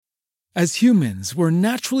As humans, we're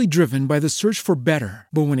naturally driven by the search for better.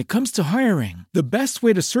 But when it comes to hiring, the best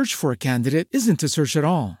way to search for a candidate isn't to search at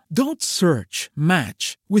all. Don't search,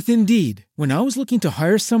 match with Indeed. When I was looking to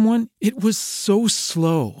hire someone, it was so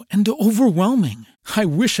slow and overwhelming. I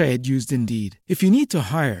wish I had used Indeed. If you need to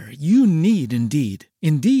hire, you need Indeed.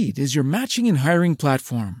 Indeed is your matching and hiring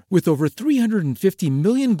platform with over 350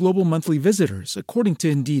 million global monthly visitors, according to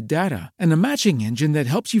Indeed data, and a matching engine that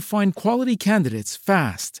helps you find quality candidates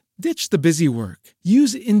fast. Ditch the busy work.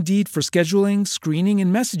 Use Indeed for scheduling, screening,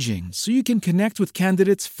 and messaging so you can connect with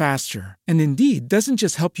candidates faster. And Indeed doesn't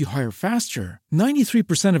just help you hire faster.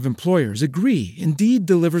 93% of employers agree Indeed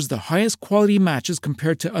delivers the highest quality matches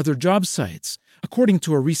compared to other job sites, according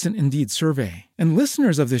to a recent Indeed survey. And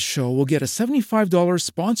listeners of this show will get a $75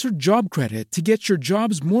 sponsored job credit to get your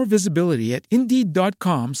jobs more visibility at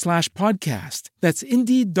Indeed.com/podcast. That's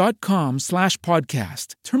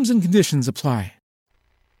Indeed.com/podcast. Terms and conditions apply.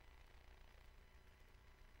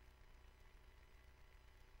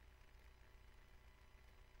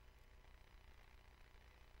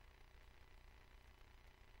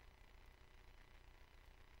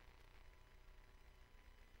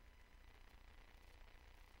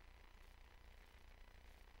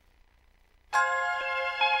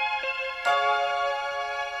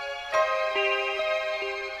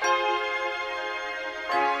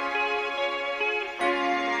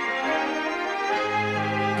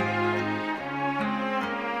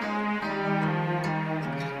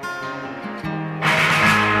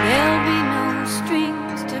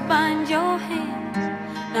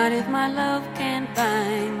 Not if my love can't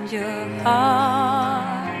find your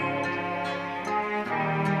heart.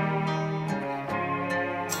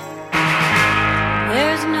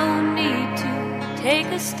 There's no need to take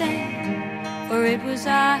a stand, for it was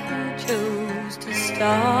I who chose to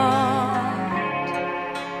start.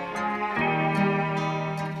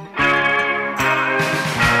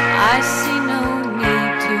 I see no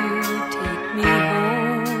need to take me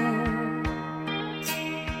home.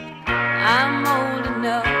 I'm old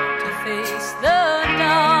enough to face the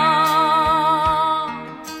dawn.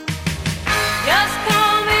 Just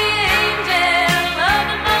call me angel of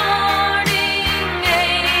the morning,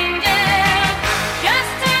 angel.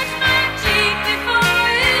 Just touch my cheek before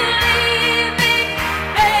you leave me,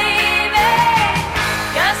 baby.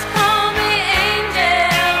 Just call me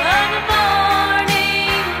angel of the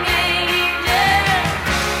morning, angel.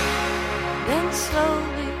 Then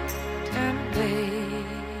slowly turn away.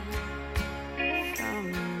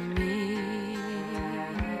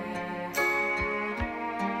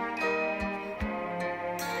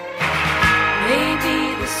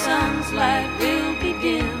 Sun's light will be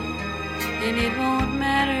dim, and it won't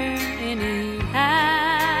matter anyhow.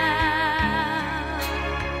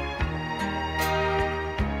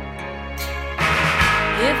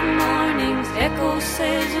 If morning's echo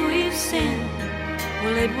says we've sinned,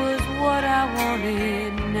 well, it was what I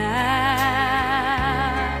wanted now.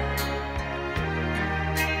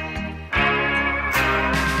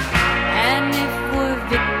 And if we're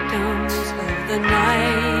victims of the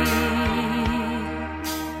night,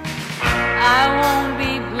 I won't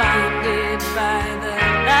be blinded by the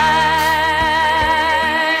light.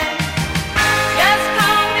 Just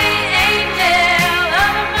call me angel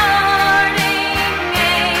of the morning,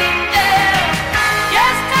 angel.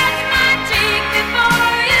 Just touch my cheek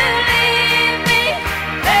before you leave me,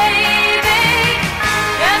 baby.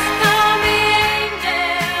 Just call me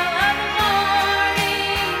angel of the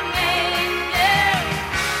morning, angel.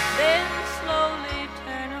 Then slowly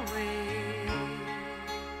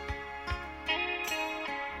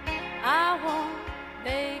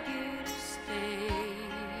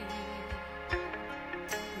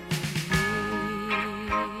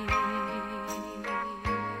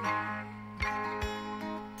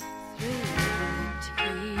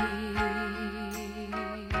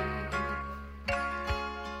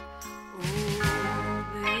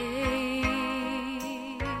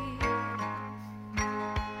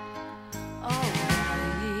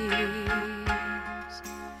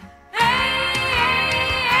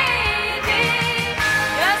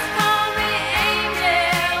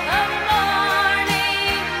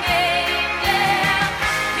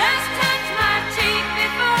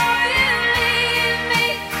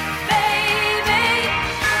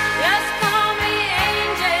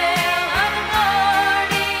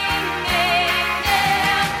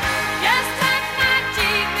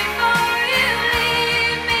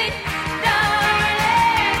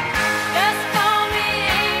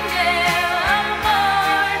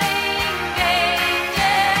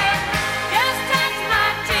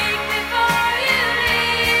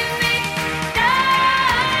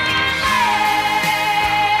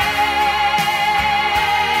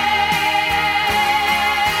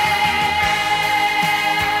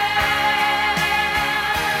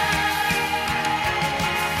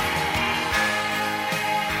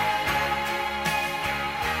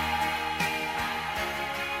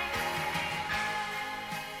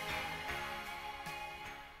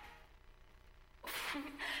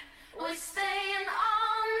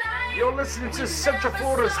You're listening to Central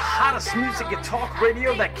Florida's hottest music and talk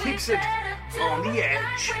radio that keeps it on the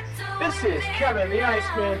edge. This is Kevin the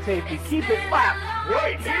Iceman Tapey. Keep it locked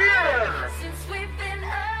right here.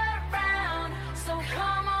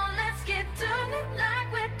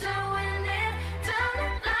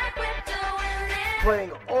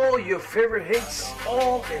 Playing all your favorite hits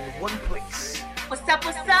all in one place. What's up,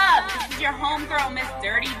 what's up? This is your homegirl, Miss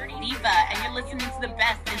Dirty Diva, and you're listening to the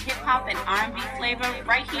best in hip-hop and R&B flavor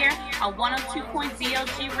right here on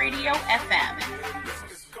 102.DLG Radio FM.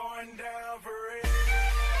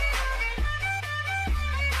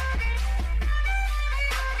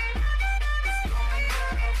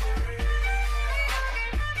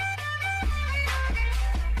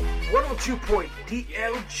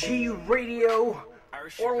 102.DLG Radio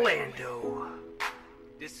Orlando.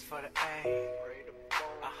 This is for the A.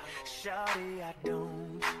 Shawty, I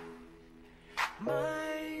don't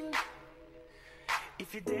mind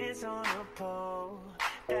if you dance on a pole.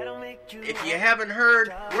 That'll make you. If you haven't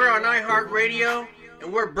heard, we're on iHeartRadio,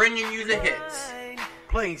 and we're bringing you the hits.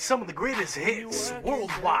 Playing some of the greatest hits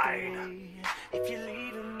worldwide. If you're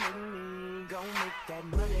leaving with me, gon' make that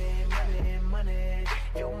money, money, money.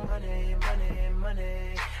 Your money, money,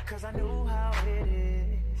 money. Cause I know how it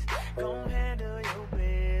is. Gon' handle your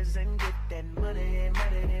biz and get that money,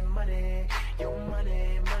 money, money. Your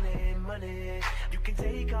money, money, money. You can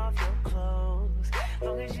take off your clothes.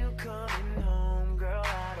 Long as you coming home, girl,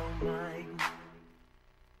 I don't mind.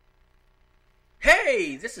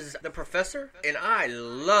 Hey, this is the Professor, and I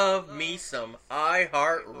love me some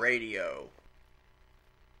iHeartRadio.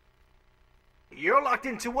 You're locked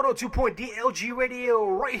into 102.DLG Radio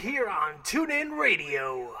right here on TuneIn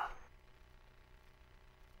Radio.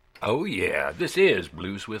 Oh yeah, this is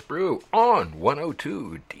Blues with Brew on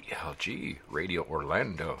 102DLG Radio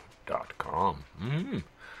Orlando.com.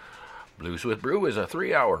 Blues with Brew is a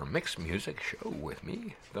 3-hour mixed music show with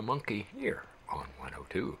me, the Monkey, here on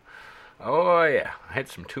 102. Oh yeah, I had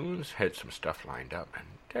some tunes, had some stuff lined up, and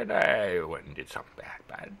then I went and did something back.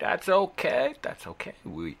 But that's okay,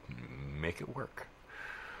 we make it work.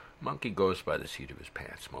 Monkey goes by the seat of his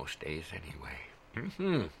pants most days anyway.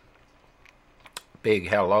 Big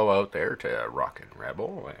hello out there to Rockin'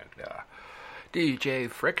 Rebel and DJ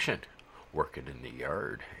Friction, working in the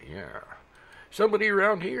yard, yeah. Somebody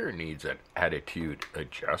around here needs an attitude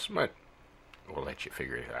adjustment. We'll let you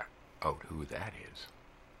figure out who that is.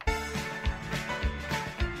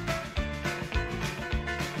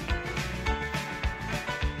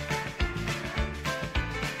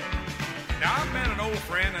 Now, I met an old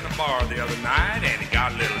friend in a bar the other night, and he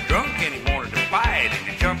got a little drunk, and he wanted to fight, and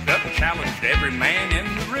he jumped up and challenged every man in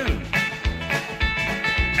the room.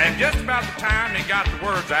 And just about the time they got the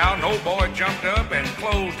words out, an old boy jumped up and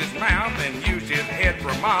closed his mouth and used his head for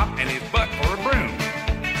a mop and his butt for a broom.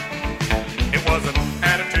 It was an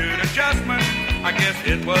attitude adjustment, I guess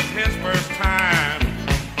it was his first time.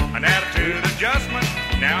 An attitude adjustment,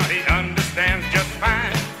 now he understands just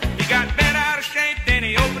fine. He got bent out of shape, then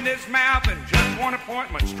he opened his mouth and just one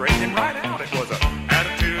appointment straightened right out. It was an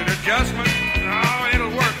attitude adjustment, oh, it'll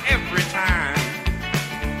work every time.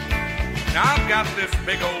 Now I've got this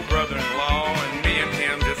big old brother-in-law, and me and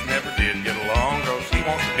him just never did get along, cause he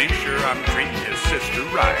wants to be sure I'm treating his sister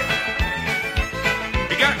right.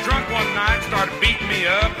 He got drunk one night, started beating me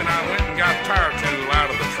up, and I went and got a tire tool out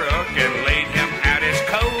of the truck and laid him out as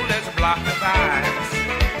cold as a block of ice.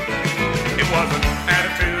 It was an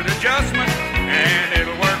attitude adjustment, and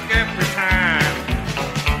it'll work every time.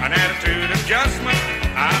 An attitude adjustment,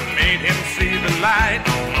 I made him see the light.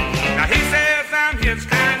 Now he says I'm his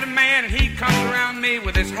kind of man, and he comes around me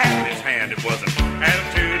with his hat in his hand. It was an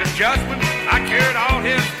attitude adjustment, I carried all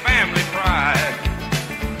his family pride.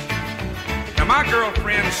 Now my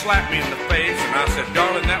girlfriend slapped me in the face, and I said,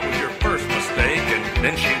 darling, that was your first mistake. And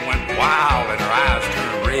then she went wild, and her eyes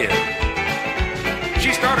turned red. She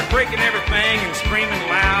started breaking everything and screaming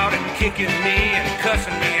loud and kicking me and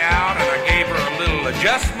cussing me out, and I gave her a little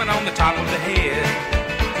adjustment on the top of the head.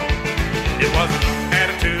 It was an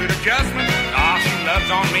attitude adjustment, oh, she loves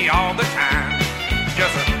on me all the time.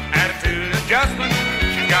 Just an attitude adjustment,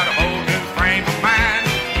 she's got a whole new frame of mind.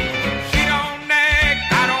 She don't nag,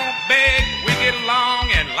 I don't beg, we get along,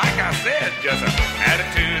 and like I said, just an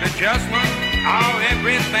attitude adjustment, oh,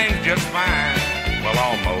 everything's just fine. Well,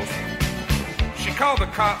 almost. She called the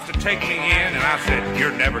cops to take me in, and I said, you're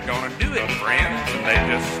never gonna do it, friends. And they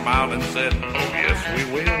just smiled and said, oh, yes, we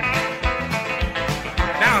will.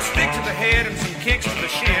 Now a stick to the head and some kicks to the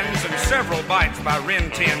shins and several bites by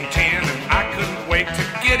Rin Tin Tin, and I couldn't wait to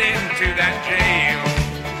get into that jail.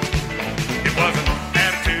 It was an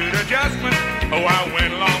attitude adjustment, oh, I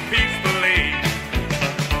went along peacefully.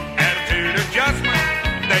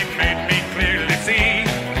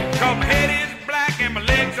 and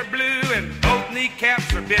my legs are blue, and both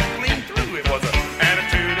kneecaps are bit clean through. It was an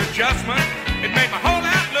attitude adjustment. It made my whole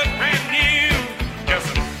outlook brand new.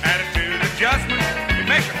 Just an attitude adjustment. It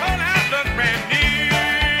makes your whole outlook brand new.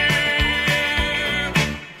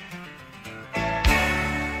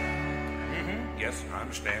 Yes, I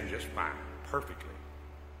understand just fine. Perfectly.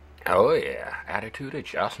 Oh, yeah. Attitude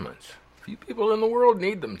adjustments. Few people in the world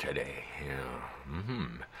need them today. Yeah.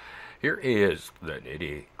 Here is the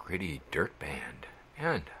Nitty Gritty Dirt Band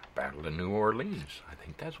and Battle of New Orleans. I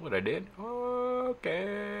think that's what I did.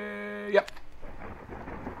 Okay. Yep.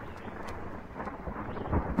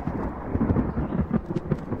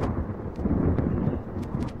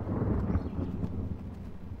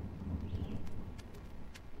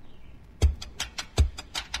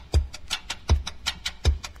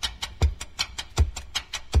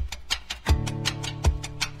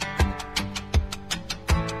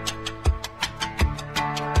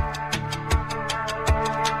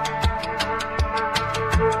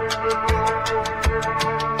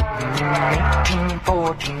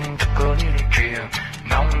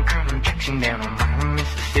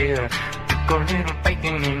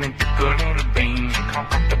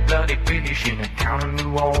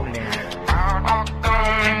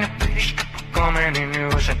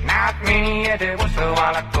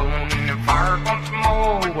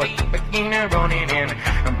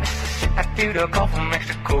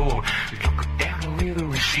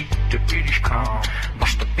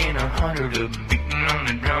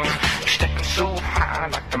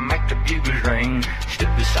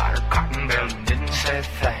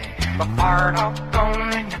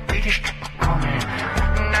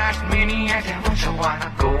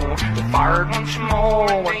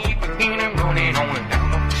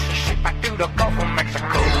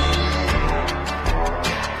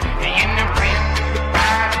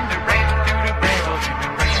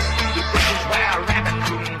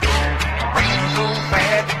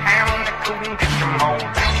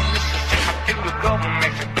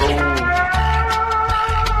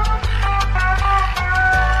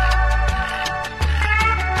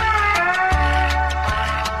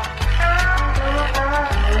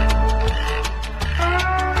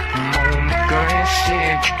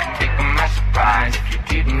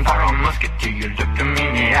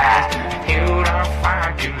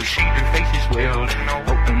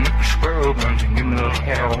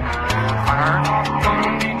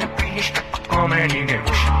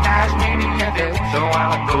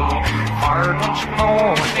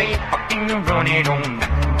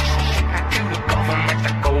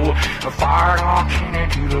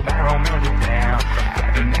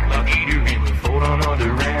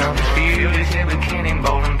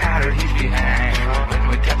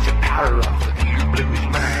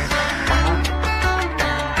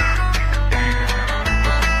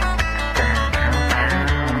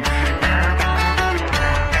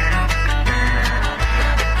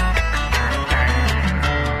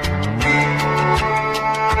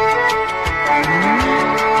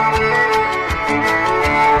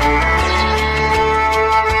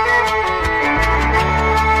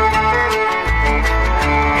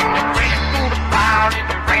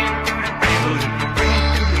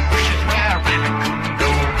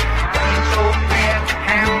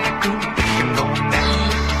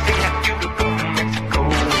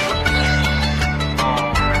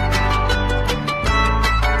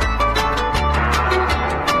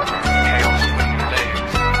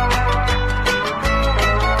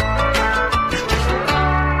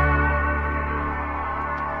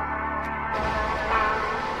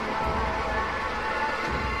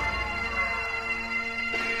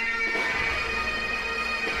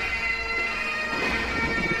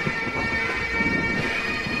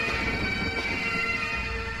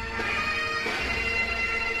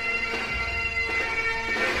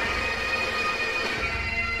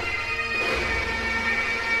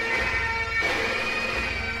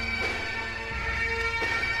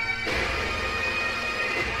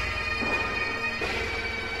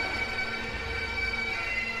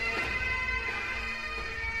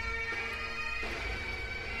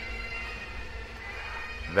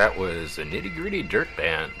 That was the Nitty Gritty Dirt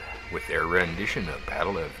Band with their rendition of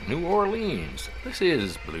Battle of New Orleans. This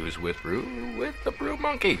is Blues with Brew with the Brew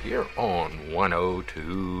Monkey here on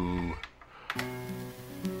 102.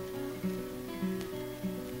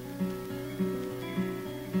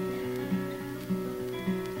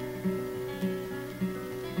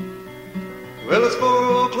 Well, it's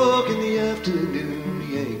 4 o'clock in the afternoon.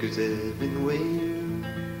 The anchors have been weighed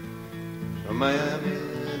from Miami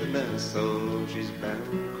to Nassau. She's bound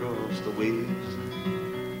across the waves.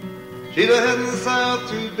 She's heading south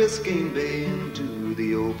through Biscayne Bay into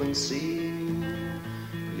the open sea.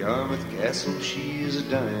 Yarmouth Castle, she is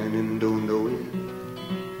dying and don't know it.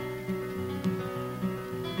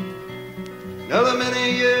 Now the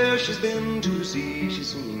many years she's been to sea,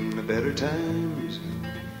 she's seen the better times.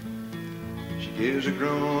 She hears a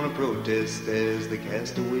groan of protest as they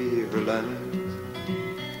cast away her lines,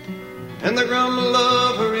 and the grumble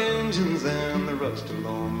of her engines and the rust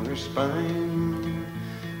along her spine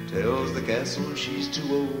tells the castle she's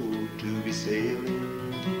too old to be sailing.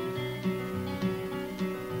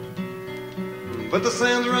 But the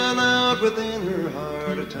sands run out within her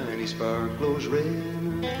heart, a tiny spark glows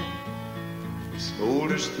red.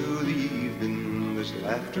 Smolders through the evening, there's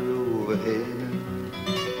laughter overhead.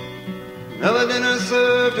 Now the dinner's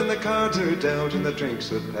served and the cards are dealt and the drinks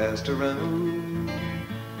have passed around.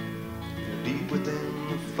 And deep within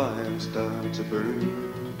the fire starts a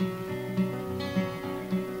burning.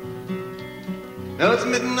 Now it's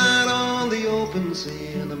midnight on the open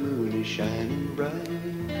sea and the moon is shining bright.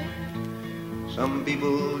 Some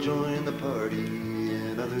people join the party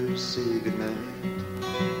and others say goodnight.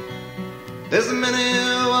 There's many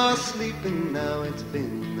who are sleeping now, it's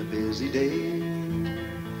been a busy day,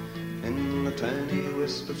 and a tiny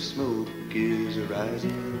wisp of smoke is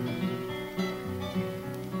arising.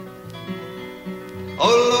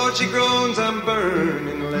 Oh Lord, she groans, I'm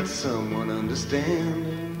burning, let someone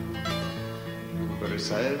understand. But her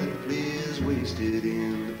silent plea is wasted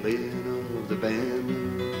in the playing of the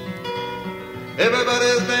band.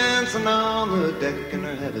 Everybody's dancing on the deck and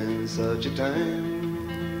they're having such a time.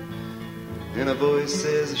 And a voice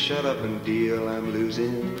says, shut up and deal, I'm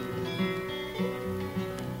losing.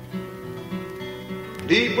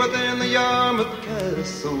 Deep within the Yarmouth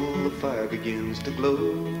Castle, the fire begins to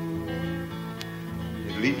glow.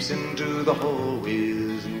 It leaps into the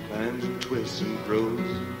hallways and climbs and twists and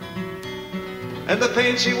grows. And the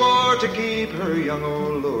paint she wore to keep her young,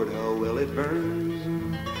 oh Lord, how well it burns.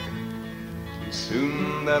 And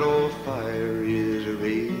soon that old fire is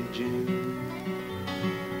a-raging.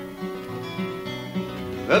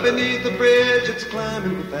 Up beneath the bridge, it's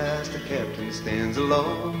climbing fast. The captain stands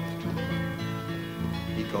aloft.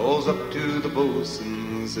 He calls up to the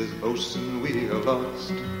boatswain, says, "Boatswain, we are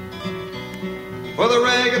lost." For the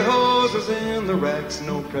ragged hoses in the racks,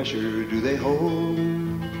 no pressure do they hold.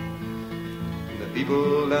 And the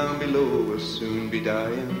people down below will soon be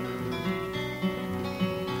dying.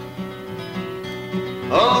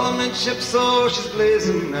 All the midship sail she's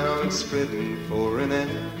blazing now, it's spreading fore and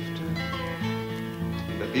aft.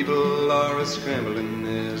 People are a-scrambling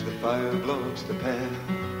as the fire blocks the path.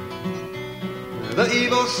 The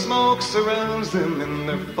evil smoke surrounds them and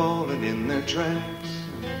they're falling in their tracks.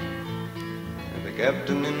 And the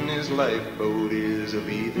captain in his lifeboat is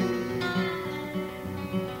a-leaving.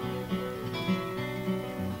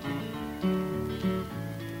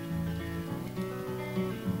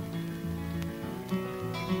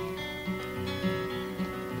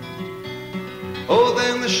 Oh,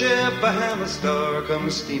 then the ship, a Hammer-Star,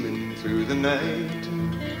 comes steaming through the night.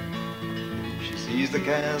 She sees the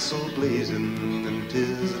castle blazing, and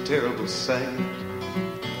 'tis a terrible sight.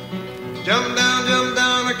 Jump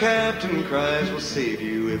down, the captain cries, we'll save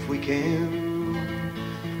you if we can.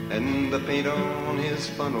 And the paint on his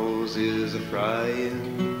funnels is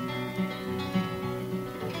a-frying.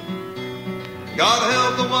 God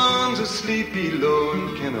help the ones who sleep below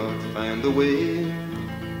and cannot find the way.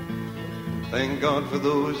 Thank God for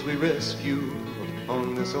those we rescue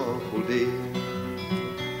on this awful day.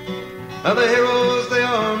 Now the heroes, they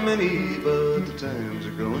are many, but the times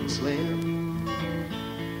are growing slim.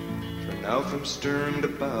 For now from stern to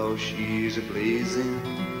bow, she's a-blazing.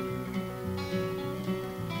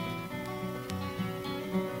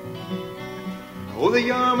 Oh, the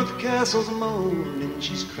Yarmouth Castle's moaning,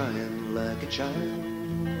 she's crying like a child.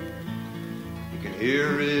 You can hear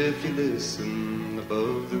her if you listen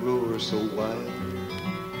above the roar so wild.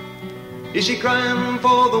 Is she crying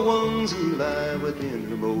for the ones who lie within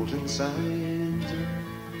her molten sides,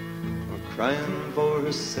 or crying for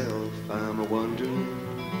herself, I'm a-wondering.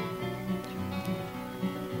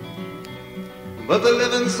 But the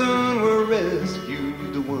living soon were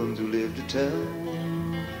rescued, the ones who live to tell.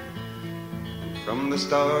 From the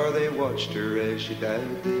Star they watched her as she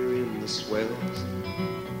died there in the swells.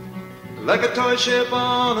 Like a toy ship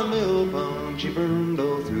on a mill pond, she burned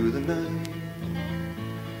all through the night,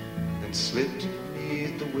 then slipped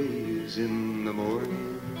beneath the waves in the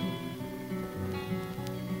morning.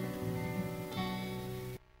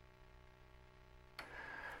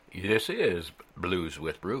 This is Blues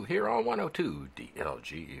with Brew here on 102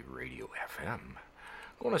 DLG Radio FM.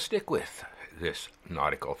 Gonna stick with this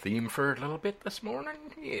nautical theme for a little bit this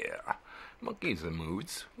morning. Yeah, monkeys and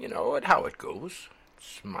moods, you know it how it goes.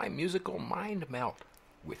 lets my musical mind melt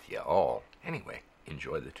with you all. Anyway,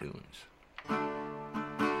 enjoy the tunes.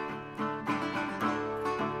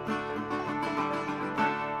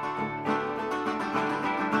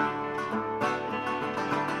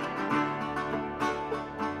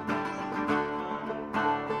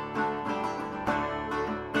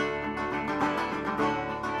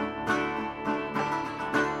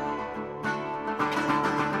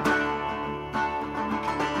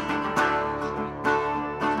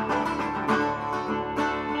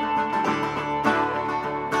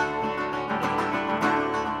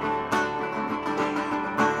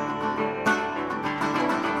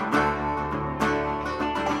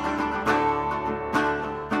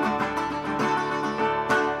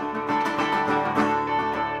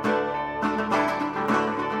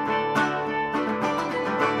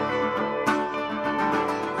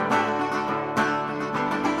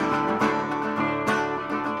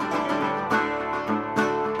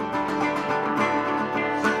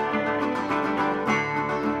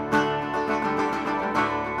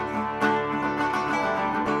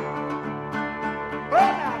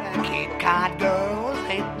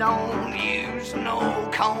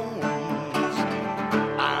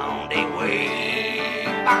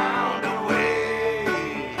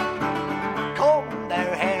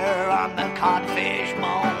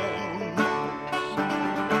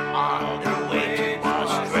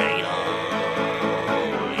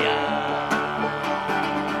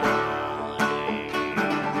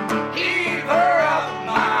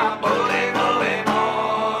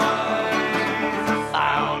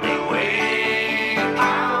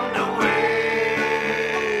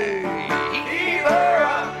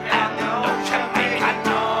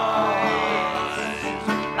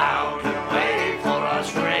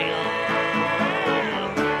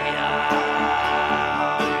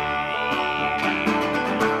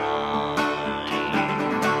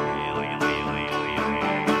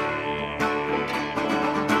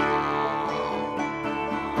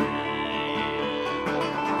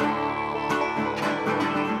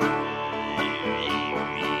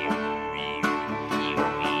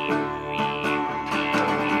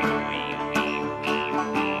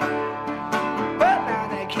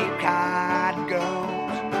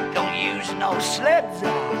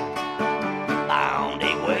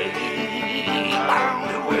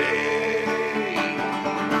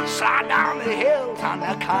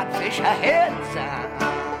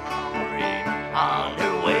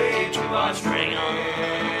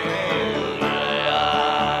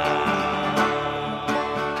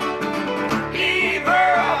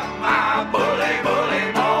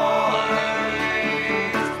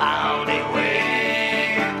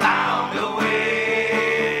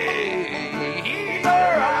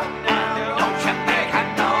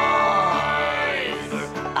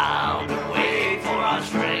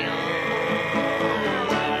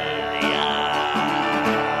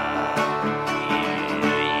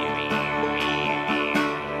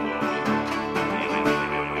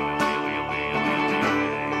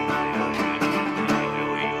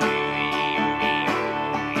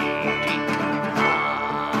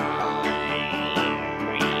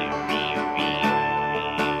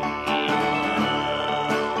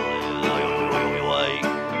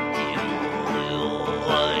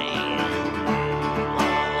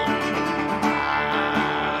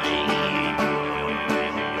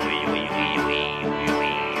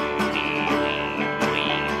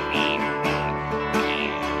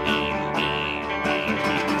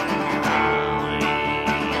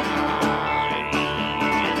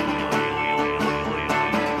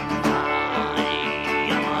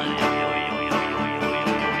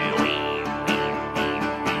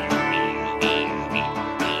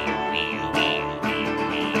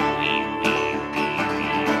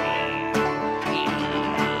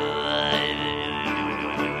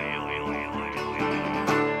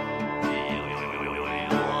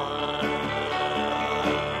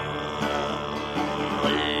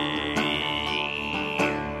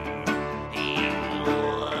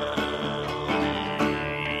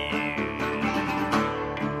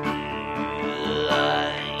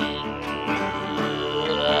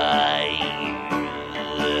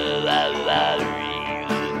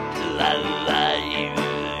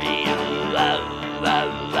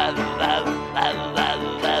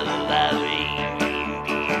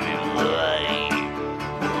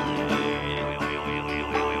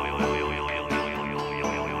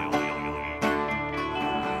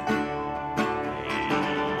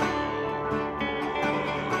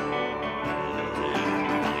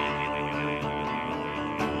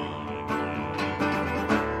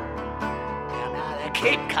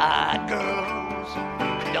 Cape Cod girls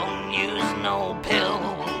don't use no pill.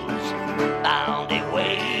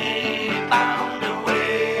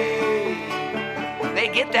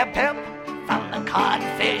 get their pep from the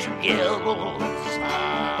codfish gills.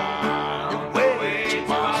 The way to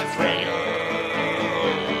Australia.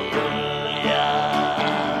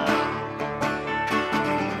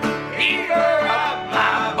 Eager up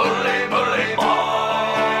my bully, bully boys.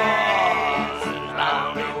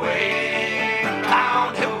 Bound away,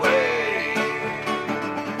 bound away.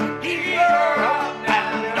 Eager up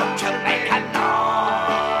and don't you make a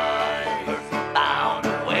noise. Bound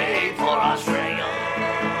away for Australia.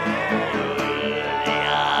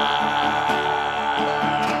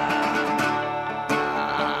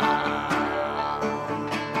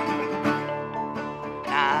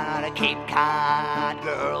 Now the Cape Cod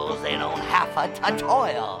girls, they don't have to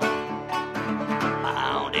toil.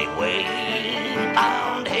 Bound away,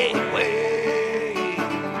 bound away.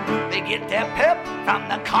 They get their pep from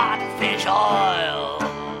the codfish oil.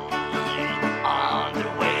 On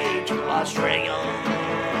their way to Australia.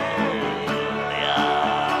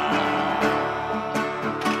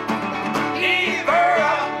 Heave her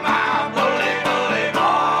up, my bully, bully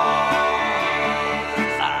boys.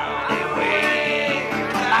 Bound away,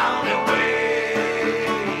 bound away.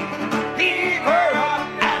 Heave her up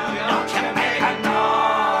and don't you make a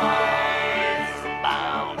noise.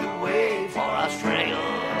 Bound away for Australia.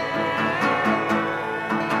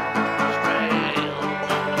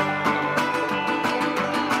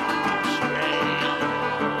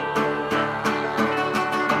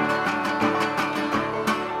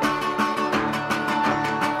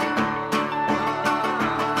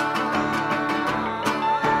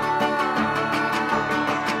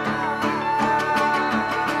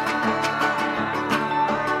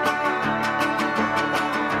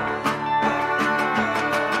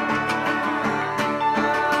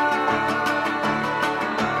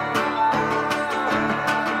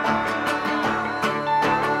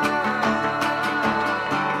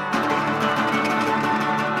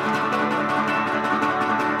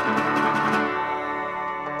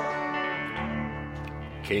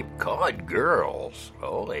 Cape Cod girls.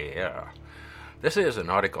 Oh, yeah. This is a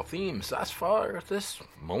nautical themes thus far this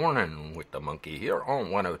morning with the monkey here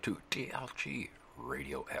on 102 DLG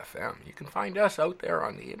Radio FM. You can find us out there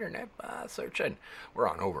on the internet by searching. We're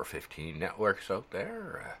on over 15 networks out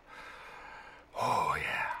there. Oh,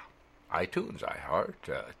 yeah. iTunes, iHeart,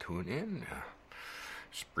 TuneIn,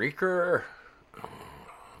 Spreaker,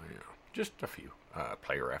 just a few.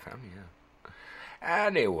 Player FM, yeah.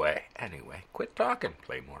 Anyway, quit talking.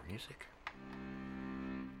 Play more music.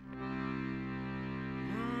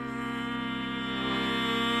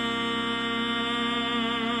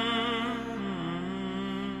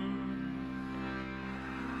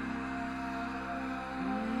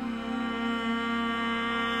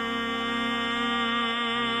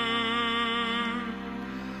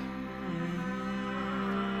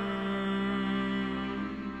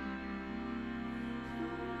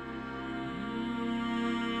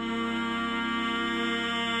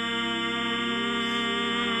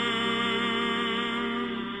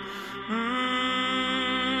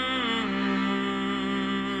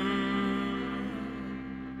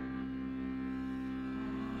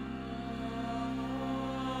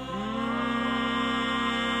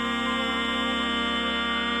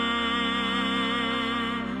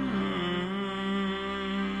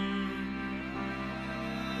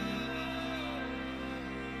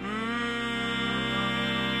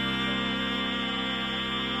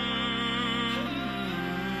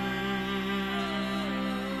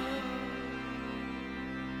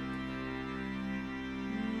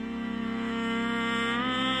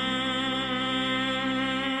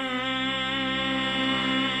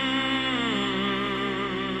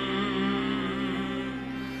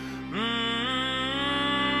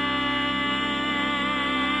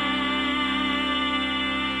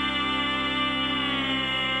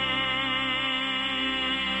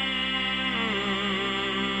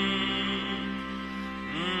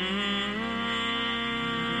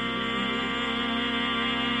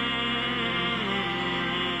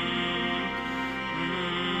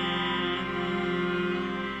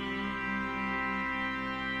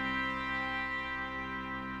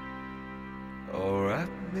 Oh, wrap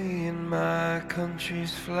me in my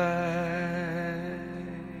country's flag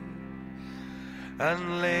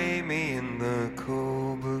and lay me in the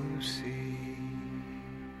cold blue sea.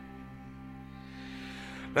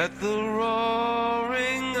 Let the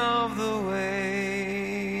roaring of the waves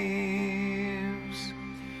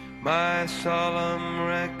my solemn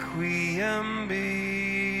requiem be,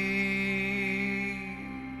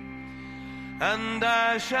 and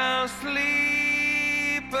I shall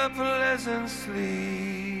sleep a pleasant sleep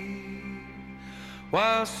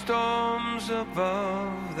while storms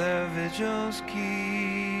above their vigils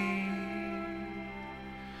keep.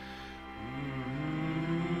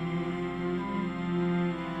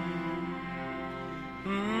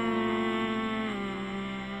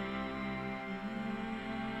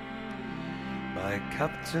 My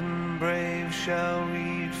captain brave shall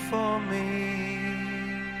read for me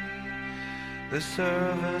the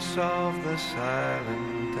service of the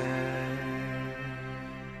silent air,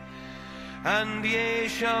 and ye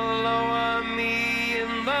shall lower me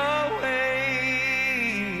in the waves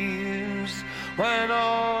when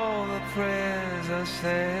all the prayers are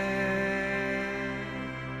said,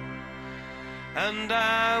 and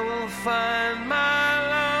I will find my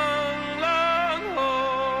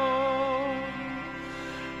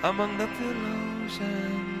among the pillows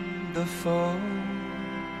and the foam.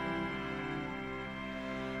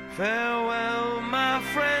 Farewell, my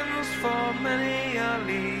friends, for many a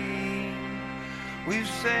league we've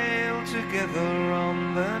sailed together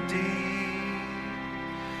on the deep.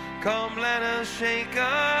 Come, let us shake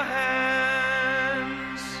our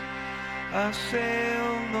hands. I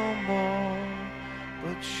sail no more,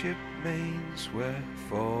 but shipmates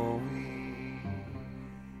wherefore we.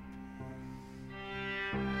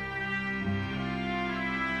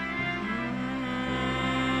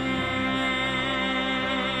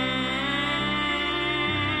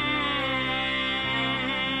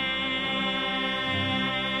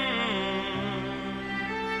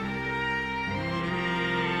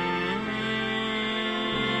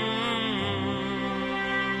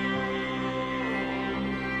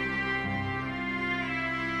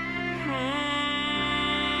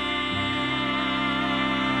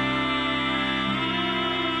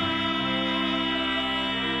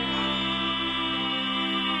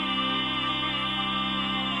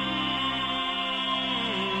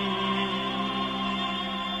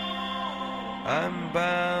 I'm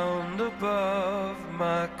bound above,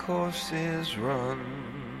 my course is run.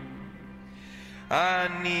 I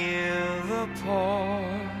near the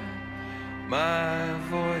port, my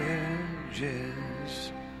voyage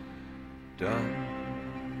is done.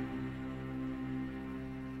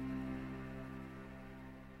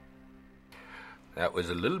 That was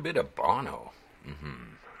a little bit of Bono.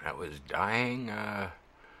 That was dying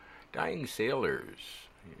sailors.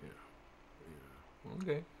 Yeah.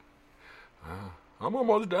 Okay. I'm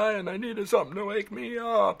almost dying. I needed something to wake me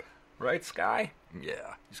up. Right, Sky?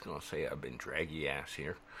 Yeah, he's going to say I've been draggy ass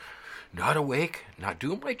here. Not awake, not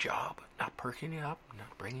doing my job, not perking you up,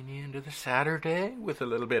 not bringing you into the Saturday with a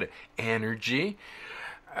little bit of energy.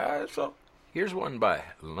 So here's one by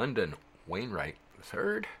London Wainwright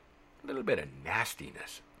III. A little bit of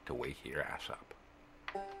nastiness to wake your ass up.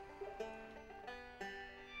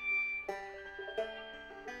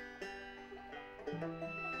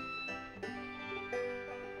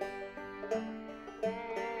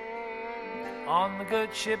 On the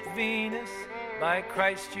good ship Venus, by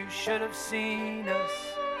Christ you should have seen us.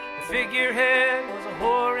 The figurehead was a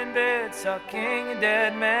whore in bed, sucking a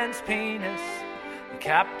dead man's penis. The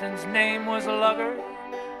captain's name was a lugger,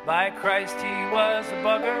 by Christ he was a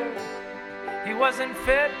bugger. He wasn't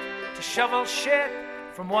fit to shovel shit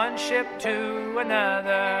from one ship to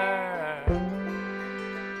another.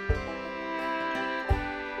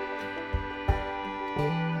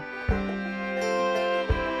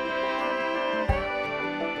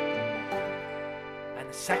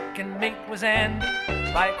 Second mate was Andy,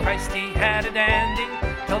 by Christ he had a dandy,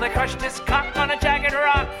 till they crushed his cock on a jagged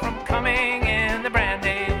rock from coming in the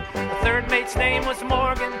brandy. The third mate's name was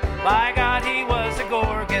Morgan, by God he was a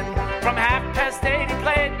gorgon. From 8:30 he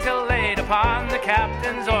played till late upon the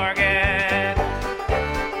captain's organ.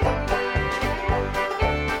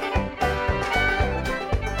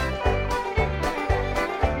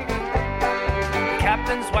 The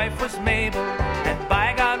captain's wife was Mabel, and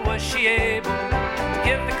by God was she able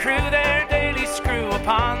give the crew their daily screw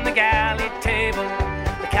upon the galley table.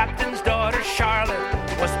 The captain's daughter Charlotte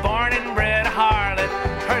was born and bred a harlot.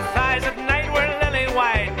 Her thighs at night were lily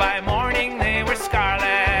white, by morning they were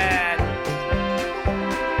scarlet.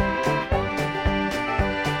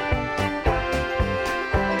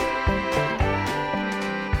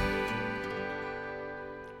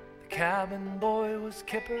 The cabin boy was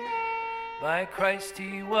Kipper, by Christ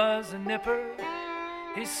he was a nipper.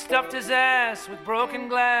 He stuffed his ass with broken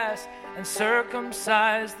glass and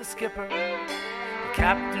circumcised the skipper. The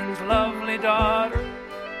captain's lovely daughter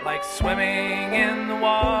liked swimming in the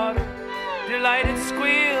water. Delighted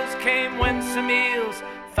squeals came when some eels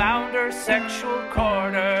found her sexual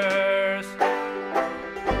quarters.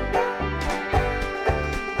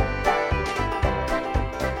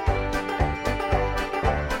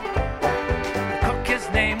 The cook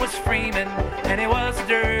name was Freeman, and he was a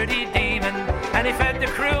dirty demon. And he fed the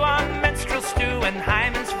crew on minstrel stew and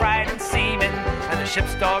Hyman's fried and seamen. And the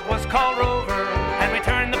ship's dog was called Rover, and we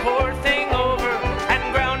turned the poor thing over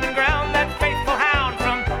and ground that faithful hound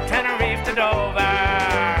from Tenerife to Dover.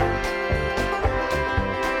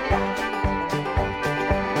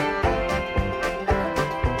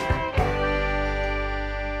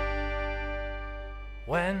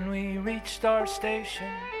 When we reached our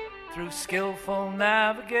station, through skillful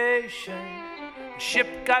navigation, the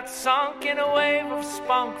ship got sunk in a wave of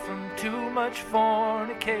spunk from too much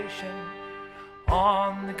fornication.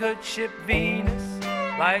 On the good ship Venus,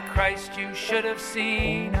 like Christ you should have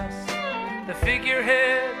seen us. The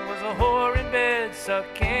figurehead was a whore in bed,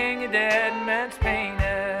 sucking a dead man's penis.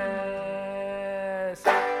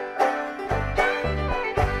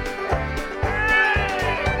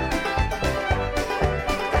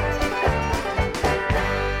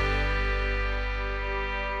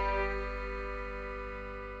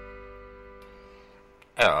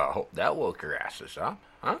 I hope that woke your asses up,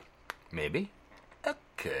 huh? Maybe.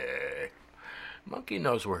 Okay. Monkey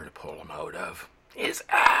knows where to pull them out of. His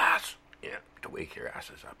ass! Yeah, to wake your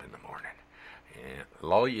asses up in the morning. Yeah,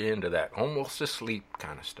 lull you into that almost asleep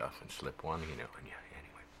kind of stuff and slip one, anyway.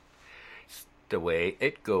 It's the way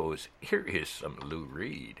it goes. Here is some Lou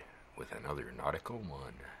Reed with another nautical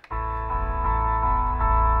one.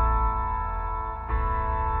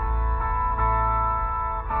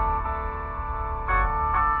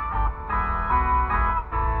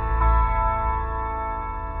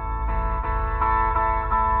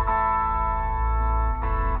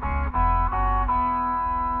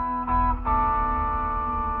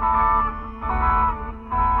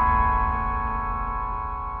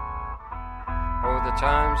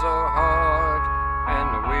 Times are hard and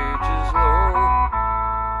the wages low.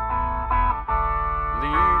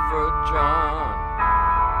 Leave her, John,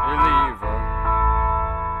 leave her.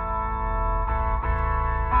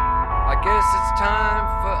 I guess it's time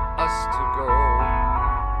for us to go,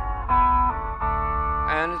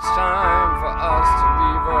 and it's time for us to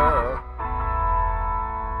leave her.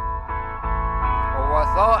 Oh, I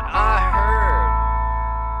thought I heard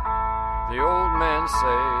the old man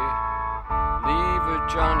say, leave her,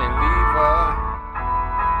 Johnny, leave her.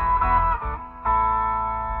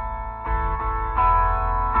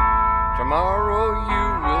 Tomorrow you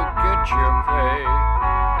will get your pay,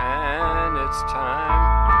 and it's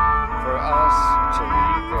time for us to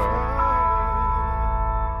leave her.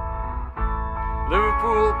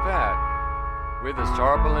 Liverpool Pat with his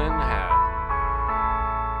tarpaulin hat.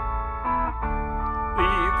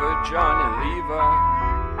 Leave her, Johnny, leave her.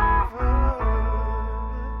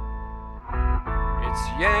 It's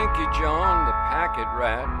Yankee John, the packet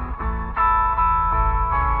rat.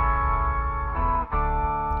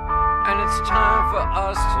 And it's time for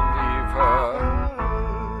us to leave her.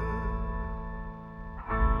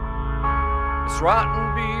 It's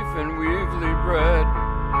rotten beef and weevily bread.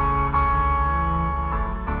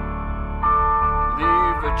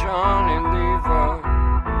 Leave her, Johnny, leave her.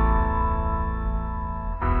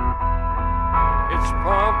 It's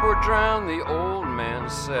pump or drown, the old man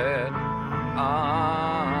said.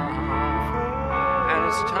 And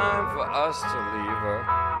it's time for us to leave her.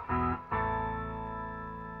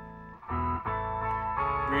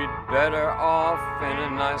 We'd better off in a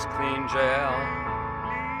nice clean jail.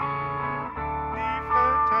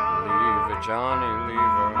 Leave her, Johnny,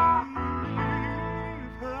 leave her.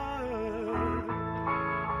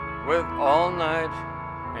 With all night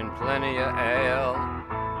and plenty of ale.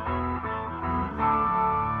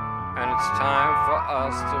 And it's time for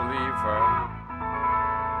us to leave her.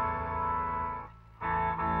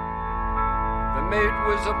 The mate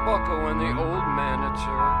was a bucko and the old man a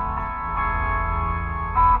Turk.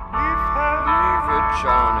 Leave her,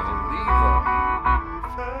 Johnny, leave her.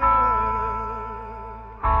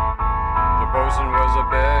 The bosun was a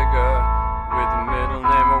beggar with the middle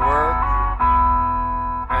name of work.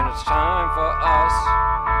 And it's time for us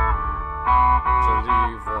to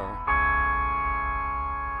leave her.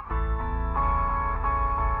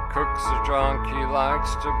 Cook's a drunk, he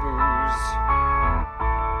likes to booze.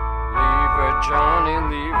 Leave her, Johnny,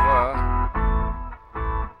 leave her.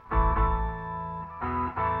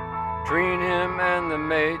 Between him and the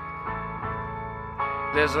mate,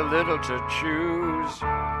 there's a little to choose,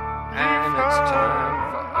 and it's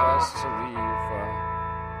time for us to leave her.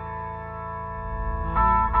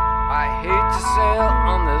 I hate to sail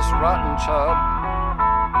on this rotten tub.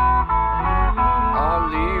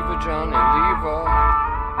 I'll leave her, Johnny, leave her.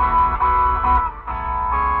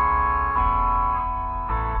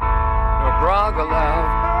 No grog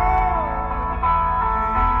allowed,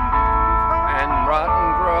 and rotten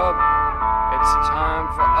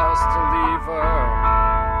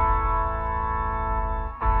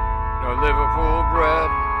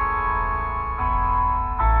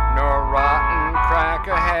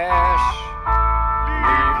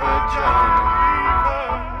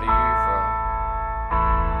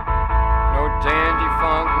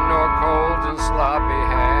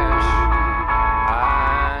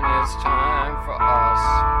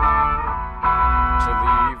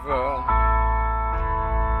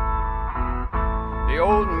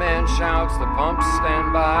man shouts, the pumps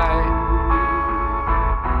stand by.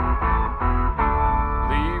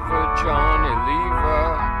 Leave her, Johnny, leave her.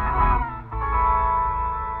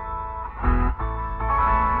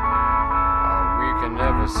 We can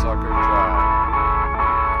never suck her dry.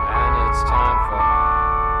 And it's time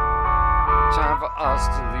for us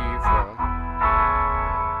to leave her.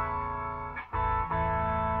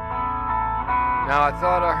 Now I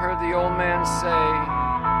thought I heard the old man say,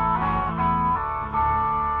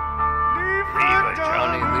 leave her,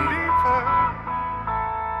 Johnny, leave her.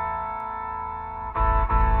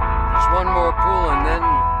 Just one more pull and then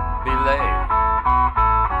belay.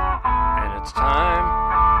 And it's time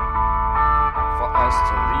for us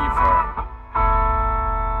to leave her.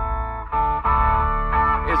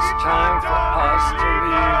 It's time for us to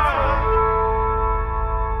leave her.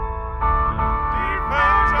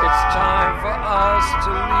 It's time for us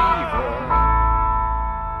to leave her.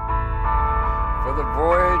 For the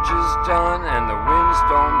voyage is done and the winds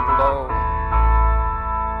don't blow.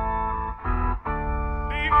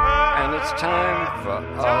 And it's time for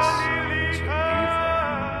us to leave her.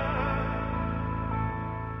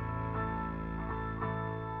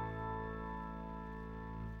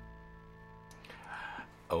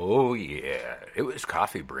 Oh yeah, it was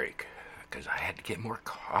coffee break, because I had to get more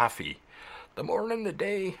coffee. The morning, the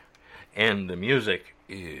day, and the music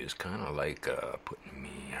is kind of like putting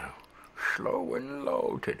me slow and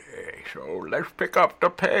low today. So let's pick up the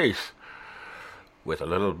pace with a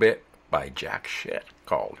little bit by Jack Shett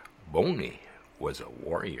called Boney Was a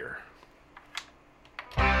Warrior.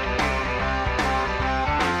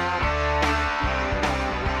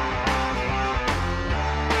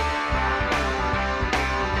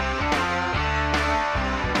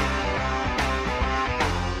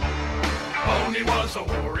 Boney was a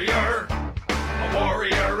warrior,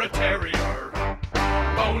 a terrier.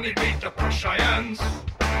 Boney beat the Prussians,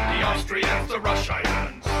 the Austrians, the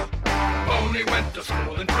Russians. Boney went to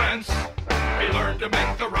school in France, he learned to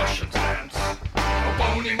make the Russians dance.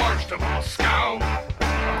 Boney marched to Moscow,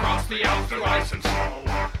 across the Alps through ice and snow.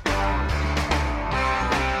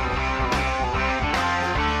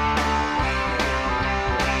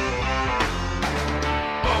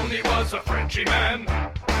 Boney was a Frenchman,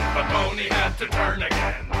 but Boney had to turn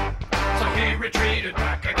again, so he retreated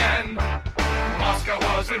back again. Moscow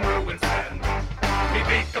was in ruins then. He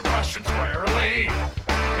beat the Prussians squarely,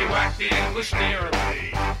 he whacked the English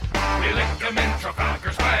nearly. He licked them in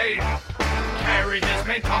Trafalgar's Bay, carried his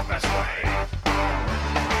main topmast away.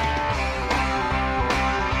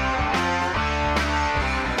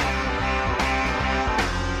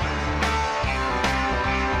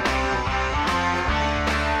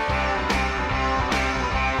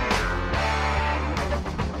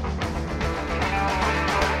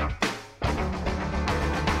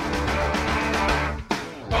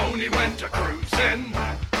 Boney went to cruising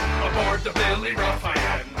aboard the Billy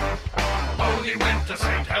Raphael. Boney went to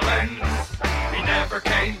St. Helens, he never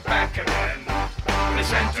came back again. They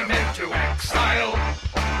sent him into exile,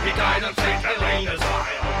 he died on St. Helena's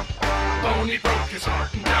Isle. Boney broke his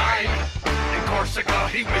heart and died, in Corsica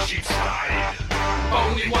he wished he'd died.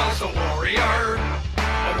 Boney was a warrior,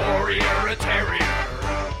 a terrier.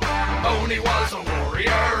 Boney was a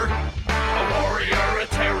warrior, a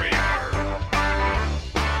terrier.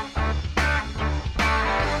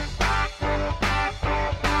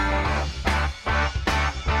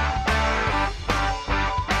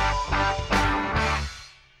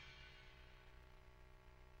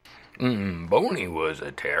 Boney was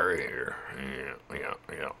a terrier. Yeah.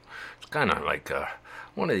 It's kind of like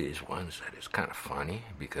one of these ones that is kind of funny,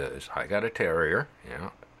 because I got a terrier,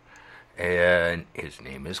 and his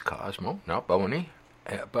name is Cosmo, not Boney.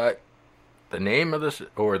 But the name of this,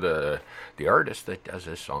 or the artist that does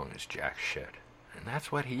this song is Jack Shett, and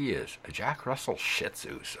that's what he is, a Jack Russell Shih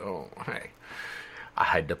Tzu. So hey, I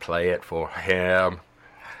had to play it for him.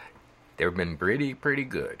 They've been pretty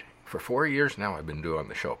good. For 4 years now, I've been doing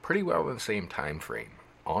the show pretty well in the same time frame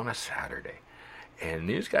on a Saturday. And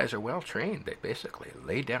these guys are well trained. They basically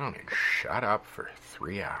lay down and shut up for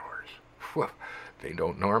 3 hours. Whew. They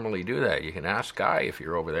don't normally do that. You can ask Guy if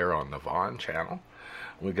you're over there on the Vaughn channel.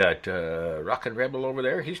 We got Rockin' Rebel over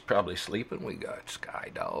there. He's probably sleeping. We got Sky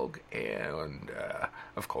Dog. And,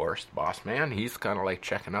 of course, the Boss Man. He's kind of like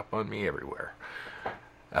checking up on me everywhere.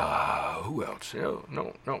 Who else? No,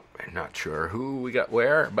 I'm not sure who we got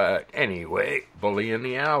where, but anyway, Bully in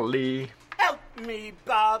the Alley. Help me,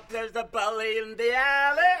 Bob, there's a bully in the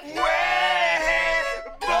alley. Way,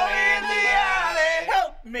 bully in the alley.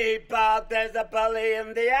 Help me, Bob, there's a bully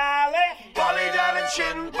in the alley. Bully down in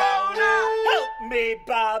Shinbona. Help me,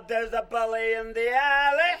 Bob, there's a bully in the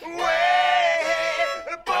alley. Way,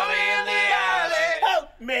 bully in the alley. Help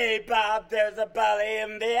me, Bob, there's a bully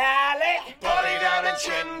in the alley. Bully down in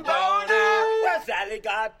Chinbona. Well, Sally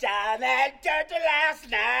got down and dirty last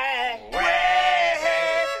night.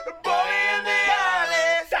 Way, bully in the alley.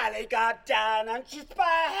 Sally got down and she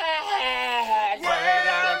spied. Way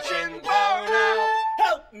down in Chinbona.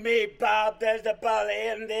 Help me, Bob, there's a bully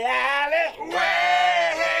in the alley.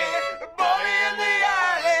 Way, bully in the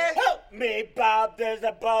alley. Help me, Bob, there's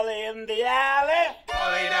a bully in the alley.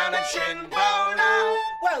 Bully down in Chinbona.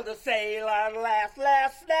 Well, the sailor last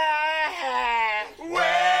night.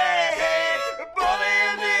 Way, bully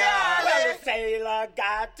in the alley. Well, the sailor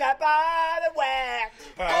got up by the way.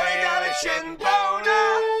 Bully down in Chinbona.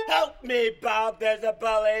 Help me, Bob, there's a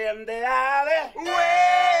bully in the alley.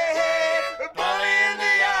 Way, bully in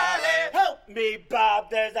the alley. Help me, Bob,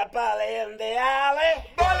 there's a bully in the alley.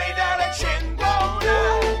 Bully down in Chinbona.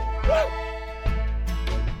 Woo!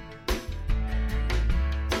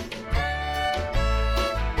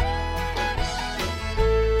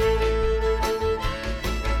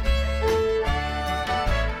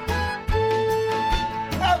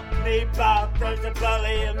 Bob, there's a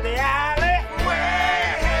bully in the alley.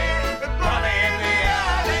 Way, bully in the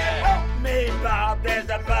alley. Help me, Bob, there's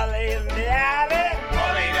a bully in the alley.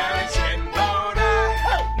 Bully down in Chinbona.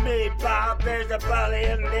 Help me, Bob, there's a bully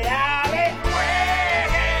in the alley.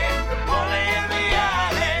 Way, bully in the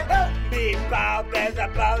alley. Help me, Bob, there's a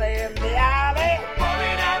bully in the alley.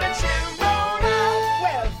 Bully down in Chinbona.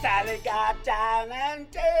 Well, Sally got down and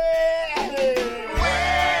dirty.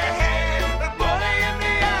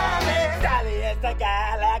 The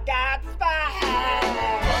gal I got spied.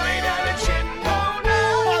 Bully down in Chinbona.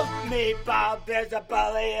 Help me, Bob, there's a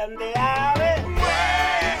bully in the alley.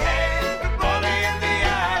 Way, bully in the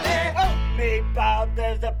alley. Help me, Bob,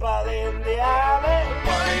 there's a bully in the alley.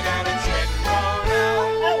 Bully down in Chinbona.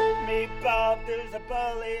 Help me, Bob, there's a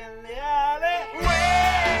bully in the alley.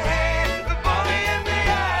 Way, bully in the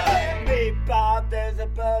alley. Help me, Bob, there's a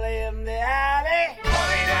bully in the alley.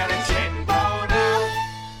 Bully down in Chinbona.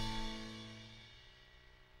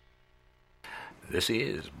 This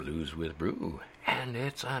is Blues with Brew, and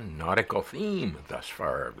it's a nautical theme thus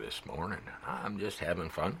far this morning. I'm just having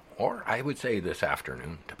fun, or I would say this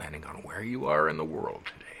afternoon, depending on where you are in the world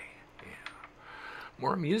today. Yeah.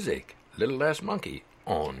 More music, Little Less Monkey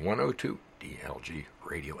on 102 DLG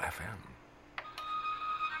Radio FM.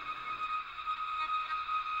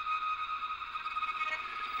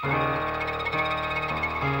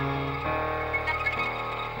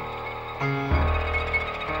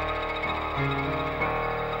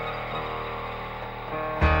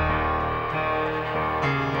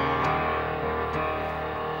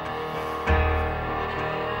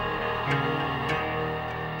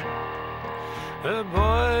 The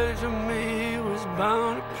boy to me was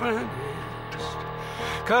bound apprenticed,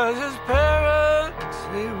 'cause his parents,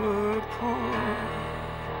 they were poor.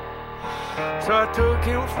 So I took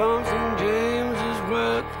him from St. James's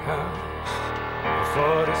workhouse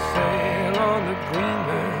for to sail on the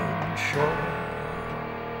Greenland shore.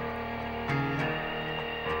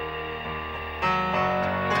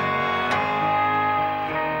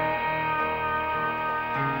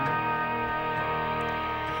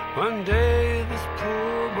 One day this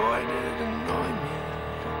poor boy did annoy me.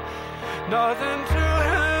 Nothing to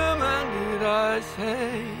him, and did I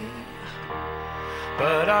say.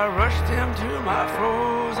 But I rushed him to my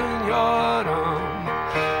frozen yardarm,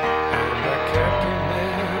 and I kept him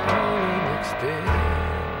there all the next day.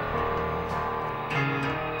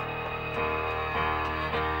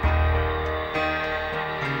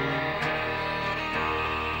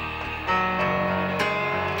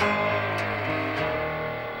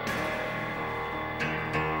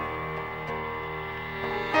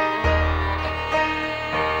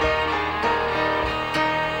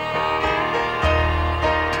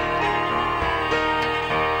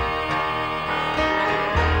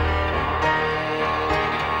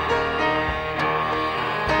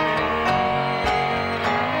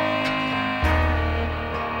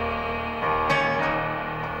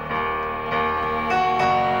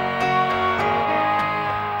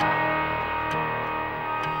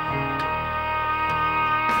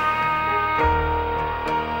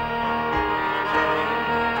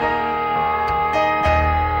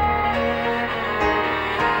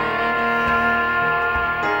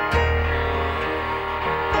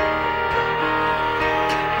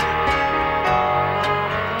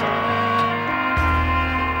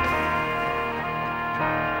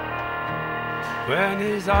 When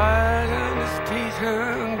his eyes and his teeth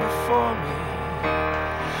hung before me,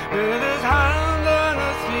 with his hand on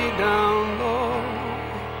his feet down low,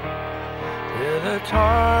 with a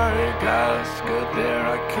tar gasket there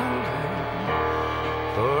I killed him,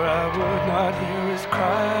 for I would not hear his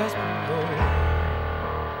cries below.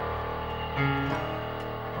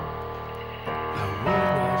 I would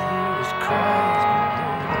not hear his cries below.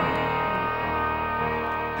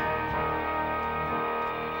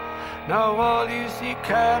 Now all you sea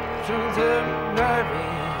captains in Navy,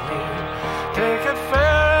 take a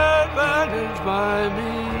fair advantage by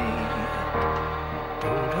me.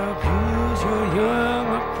 Don't abuse your young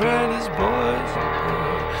apprentice boys and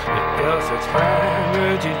girls, else it's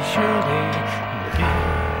hanged and shooting me.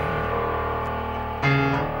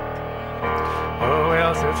 Oh,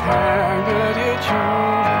 else it's hanged and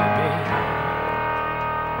shooting me.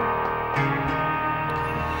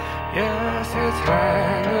 Yes, it's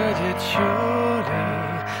hanged and shooting me.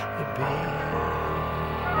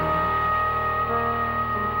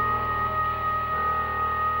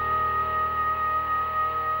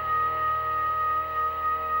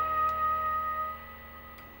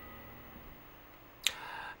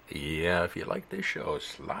 Yeah, if you like this show,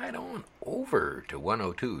 slide on over to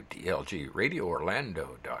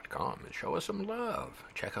 102DLGRadioOrlando.com and show us some love.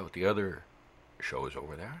 Check out the other shows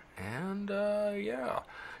over there. And, yeah,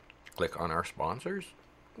 click on our sponsors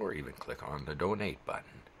or even click on the donate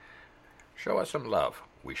button. Show us some love.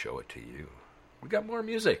 We show it to you. We got more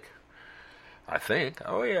music, I think.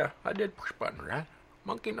 Oh, yeah, I did push button, right?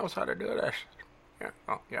 Monkey knows how to do this. Yeah,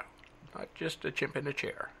 oh, yeah. Not just a chimp in a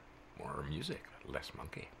chair. More music, less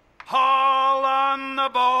monkey. Haul on the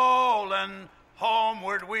bowline,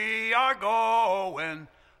 homeward we are going.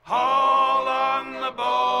 Haul on the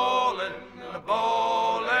bowline,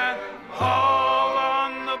 haul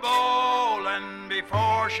on the bowline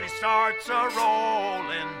before she starts a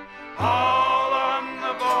rolling. Haul on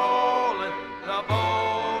the bowline,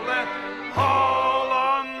 haul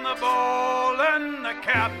on the bowline, the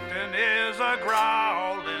captain is a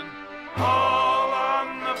growling. Haul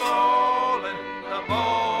on the bowline,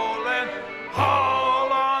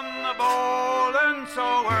 haul on the bowline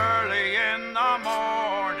so early in the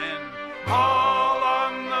morning. Haul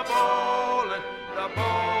on the bowline,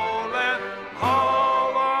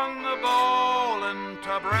 haul on the bowline,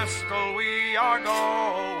 to Bristol we are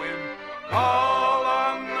going. Haul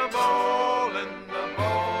on the bowline,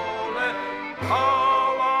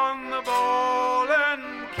 haul on the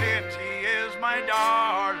bowline, Kitty is my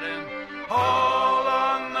darling. Haul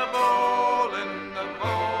on the bowline,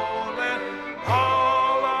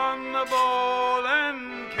 haul on the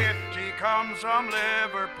bowline, Kitty comes from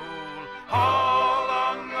Liverpool. Haul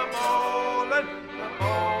on the bowline,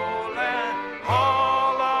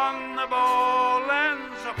 haul on the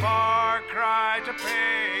bowline's a far cry to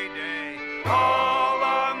payday. Haul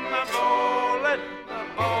on the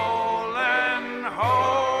bowline, ho.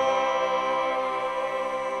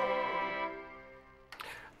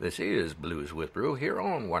 This is Blues with Brew here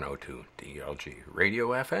on 102 DLG Radio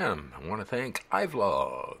FM. I want to thank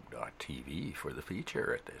iVlog.tv for the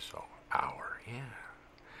feature at this hour. Yeah.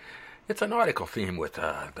 It's a nautical theme with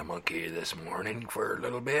the monkey this morning for a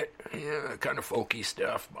little bit. Yeah, kind of folky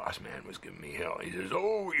stuff. Boss man was giving me hell. He says,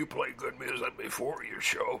 "Oh, you play good music before your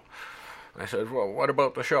show." I said, "Well, what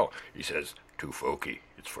about the show?" He says, "Too folky.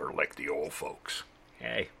 It's for like the old folks."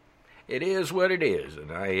 Hey, it is what it is,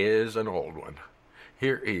 and I is an old one.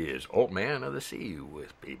 Here is Old Man of the Sea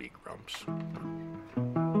with Baby Grumps.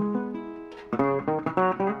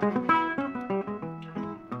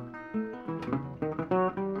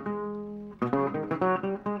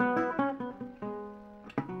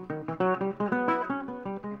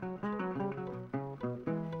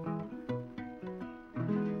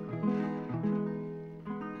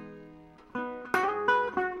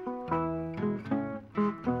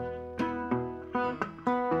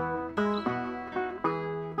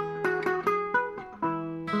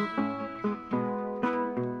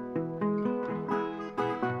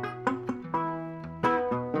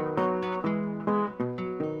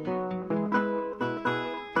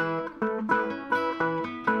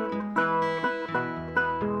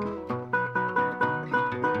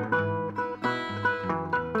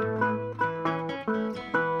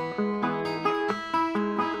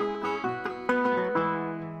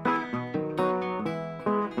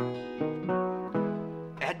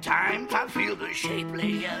 I feel the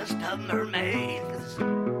shapeliest of mermaids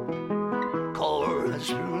course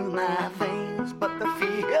through my veins, but the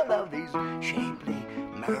feel of these shapely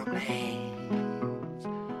mermaids,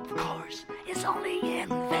 of course, is only in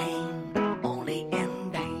vain, only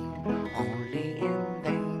in vain, only in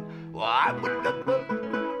vain. Well, I would let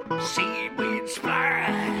the seaweed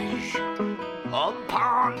splash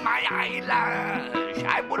upon my eyelash.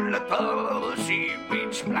 I would let the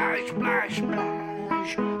seaweed splash, splash, splash.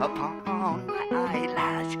 blush upon my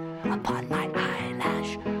eyelash, upon my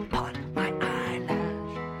eyelash, upon my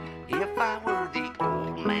eyelash. If I were the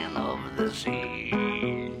old man of the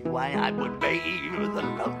sea, why I would bathe the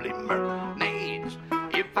lovely mermaids.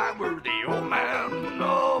 If I were the old man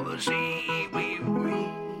of the sea,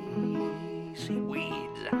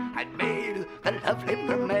 seaweeds, I'd bathe the lovely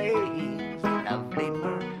mermaids, the lovely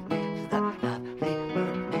mermaids, the lovely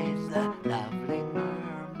mermaids, the lovely mermaids.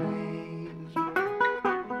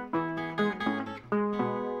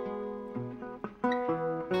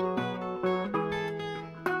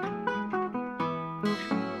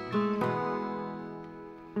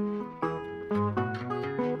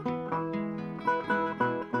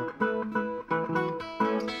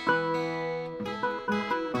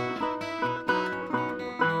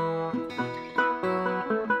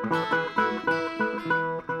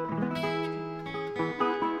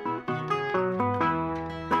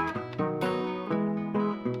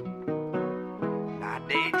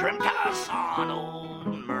 Dreamt I saw an old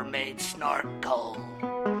mermaid snorkel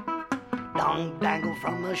dong dangle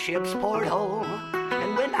from a ship's porthole.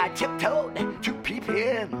 And when I tiptoed to peep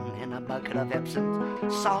in a bucket of Epsom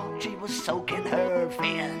salt, she was soaking her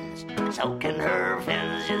fins, soaking her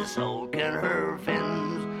fins, just soaking her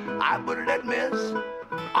fins. I would let Miss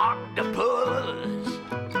Octopus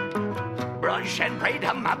brush and braid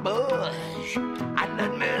up my bush. I'd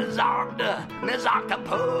let Miss Octopus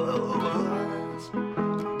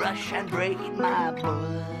brush and braid my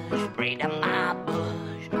bush, braid up my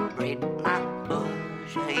bush, braid my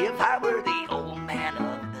bush. If I were the old man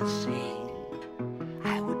of the sea,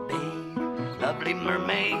 I would bathe lovely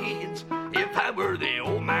mermaids. If I were the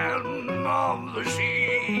old man of the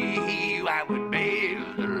sea, I would bathe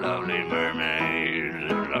the lovely mermaids,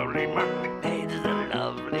 the lovely mermaids, the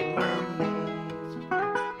lovely mermaids.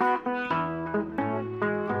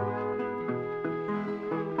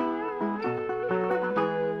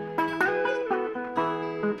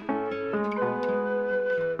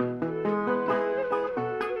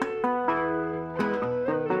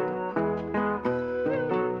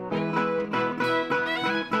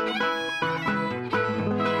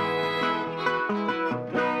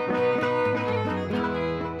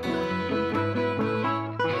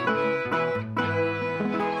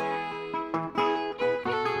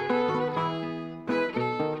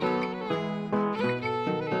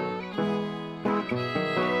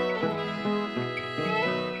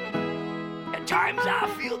 Times I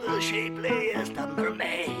feel the shapeliest of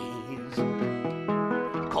mermaids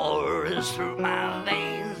chorus through my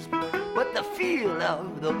veins, but the feel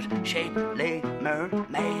of those shapely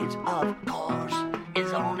mermaids, of course,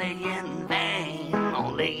 is only in vain,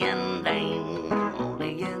 only in vain,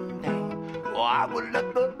 only in vain. Oh, I would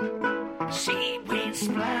let the seaweed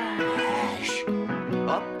splash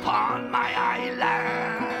upon my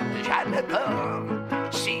eyelash. I let the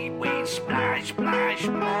seaweed splash, splash,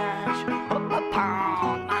 splash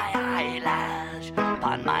upon my eyelash,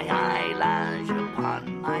 upon my eyelash,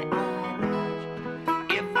 upon my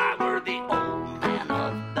eyelash. If I were the old man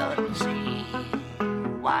of the sea,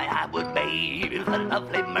 why I would bathe the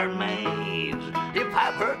lovely mermaids. If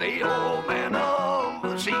I were the old man of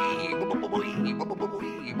the sea,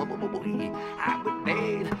 I would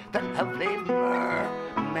bathe the lovely mermaids.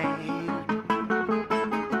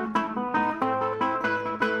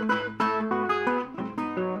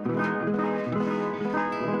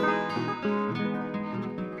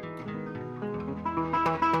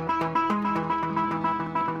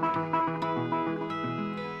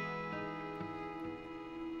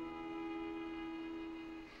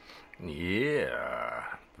 Yeah,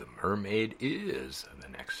 The Mermaid is the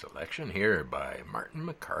next selection here by Martin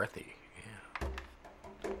McCarthy.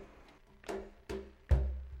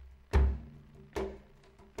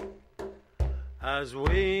 As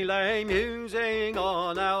we lay musing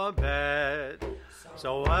on our bed,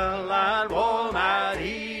 so well and warm at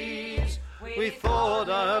ease, we thought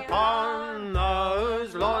upon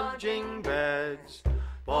those lodging beds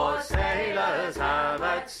for sailors have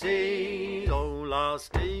at sea. Oh,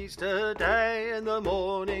 last Easter day in the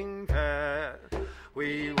morning fair,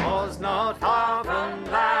 we was not far from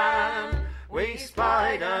land. We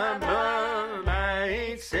spied a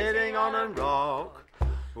mermaid sitting on a rock,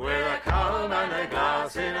 with a comb and a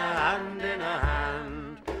glass in her hand, in her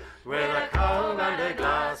hand, with a comb and a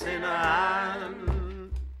glass in her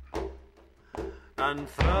hand. And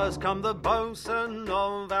first come the boatswain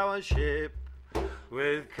of our ship,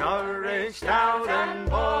 with courage stout and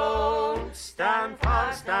bold. Stand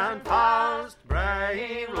fast,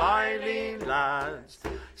 brave, lively lads.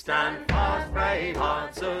 Stand fast, brave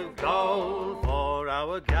hearts of gold. For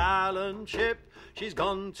our gallant ship, she's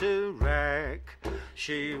gone to wreck.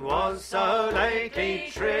 She was so lately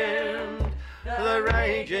trimmed, the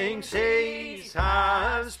raging seas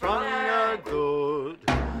have sprung her good,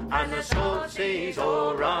 and the salt seas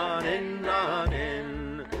all run in,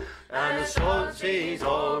 and the salt seas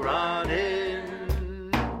all run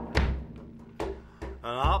in.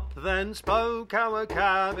 Up then spoke our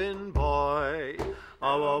cabin boy,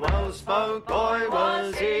 oh, a well-spoke boy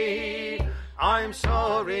was he. I'm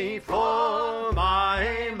sorry for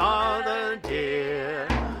my mother dear,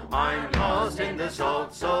 I'm lost in the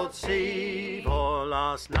salt, salt sea. For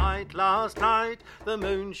last night, the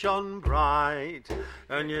moon shone bright,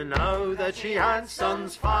 and you know that she had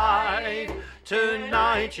sons fight.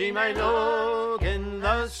 Tonight she may look in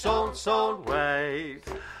the salt, salt waves,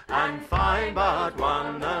 and find but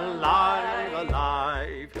one alive,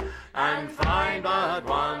 alive, and find but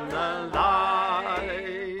one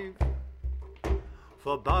alive.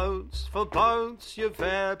 For boats, you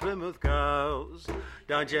fair Plymouth girls,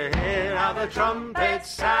 don't you hear how the trumpets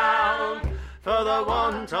sound? For the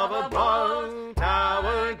want of a boat,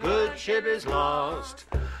 our good ship is lost,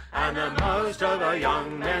 and the most of our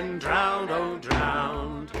young men drowned, oh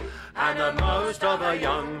drowned, and the most of our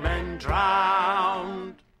young men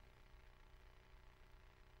drowned.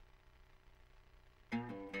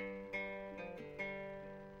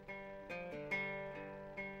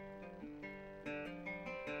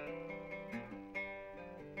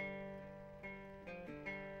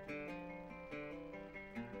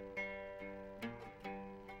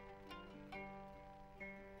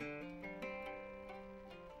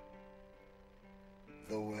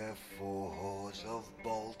 There were 4 whores of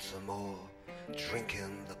Baltimore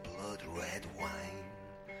drinking the blood-red wine,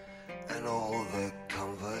 and all the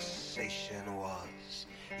conversation was,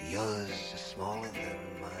 yours is smaller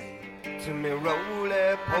than mine. To me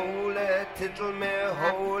roly-poly, tiddle me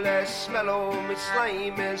holy, smell o' me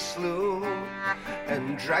slimy slew,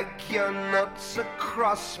 and drag your nuts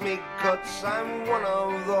across me guts, I'm one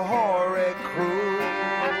of the hoary crew.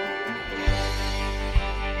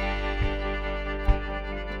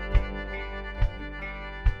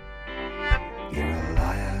 You're a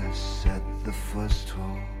liar, said the first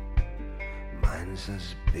whore, mine's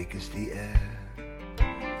as big as the air.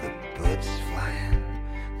 The birds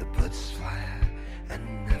fly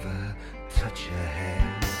and never touch your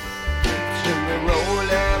hair. To me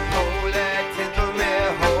roly-poly, tiddle me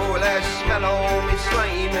holy, smell o' me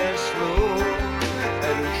slimy slew,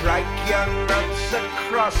 and drag your nuts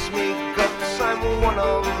across me guts, I'm one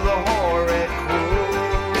of the hoary crew.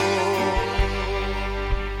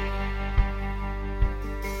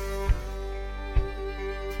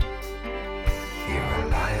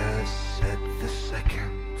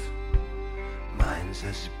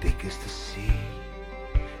 As big as the sea,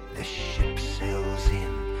 the ship sails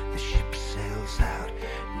in, the ship sails out,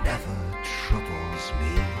 never troubles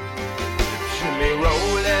me. To me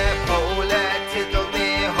roly-poly, tiddle me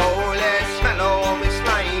holy, smell o' me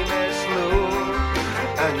slimy slew,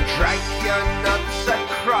 and drag your nuts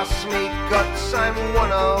across me guts, I'm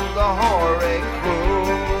one of the hoary crew.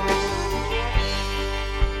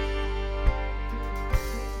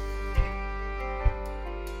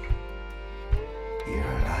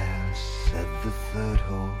 The third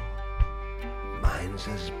hole, mine's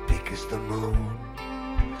as big as the moon.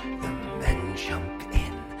 The men jump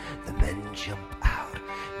in, the men jump out,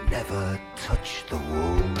 never touch the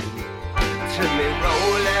wound. To me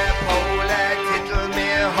roly-poly, tiddle me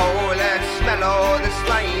holy, smell o' the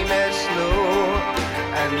slimy slew,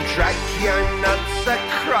 and drag your nuts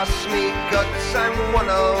across me guts, I'm one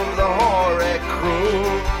of the hoary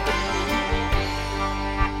crew.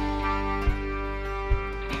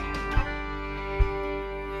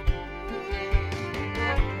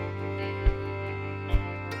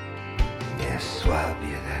 Swab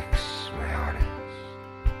your decks, my artists,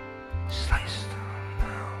 slice them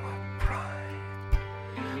now with pride.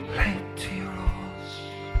 Laid to your oars,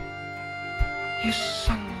 you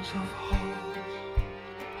sons of hoes,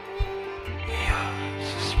 yours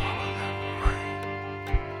is smaller than mine.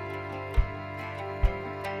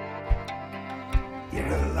 You're a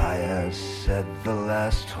liar, said the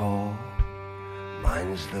last whore,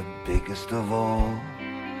 mine's the biggest of all.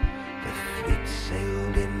 The fleet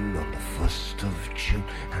sailed in on the 1st of June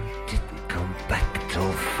and didn't come back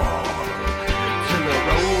till fall. To me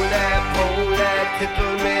roly-poly,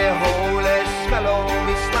 tiddle me holy, smell o'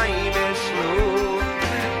 me slimy slew,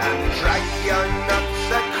 and drag your nuts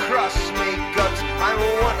across me guts, I'm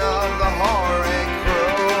one of the hoary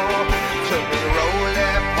crew. To me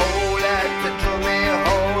roly-poly, tiddle me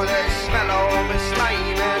holy, smell o' me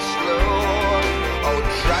slimy slew, oh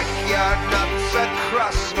drag your nuts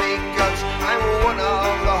across me guts, I'm one of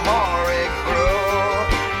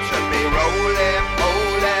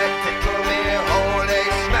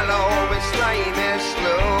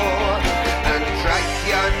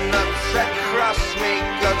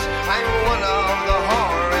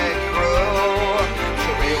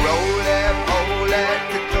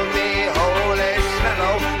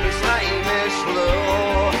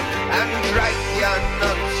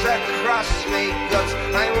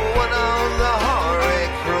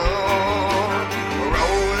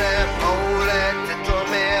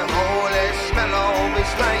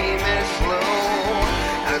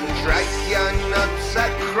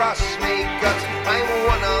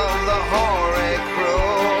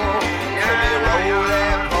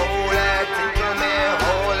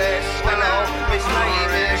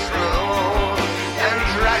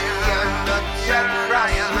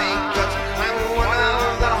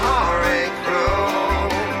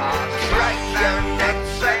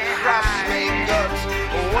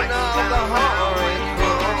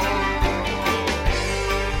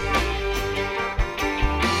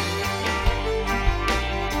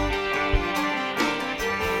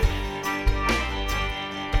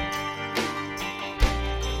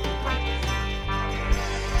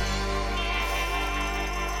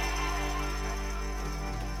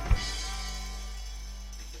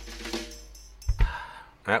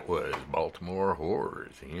That was Baltimore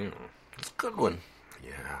Whores. Yeah, it's a good one.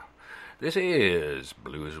 Yeah. This is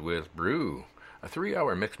Blues with Brew, a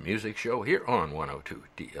 3-hour mixed music show here on 102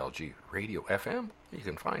 DLG Radio FM. You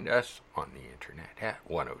can find us on the internet at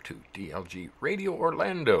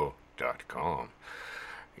 102DLGRadioOrlando.com.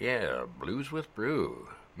 Yeah, Blues with Brew,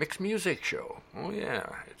 mixed music show. Oh yeah,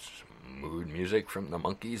 it's mood music from the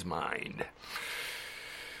monkey's mind.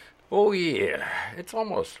 Oh yeah, it's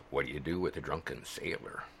almost what do you do with a drunken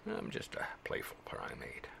sailor. I'm just a playful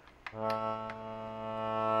primate.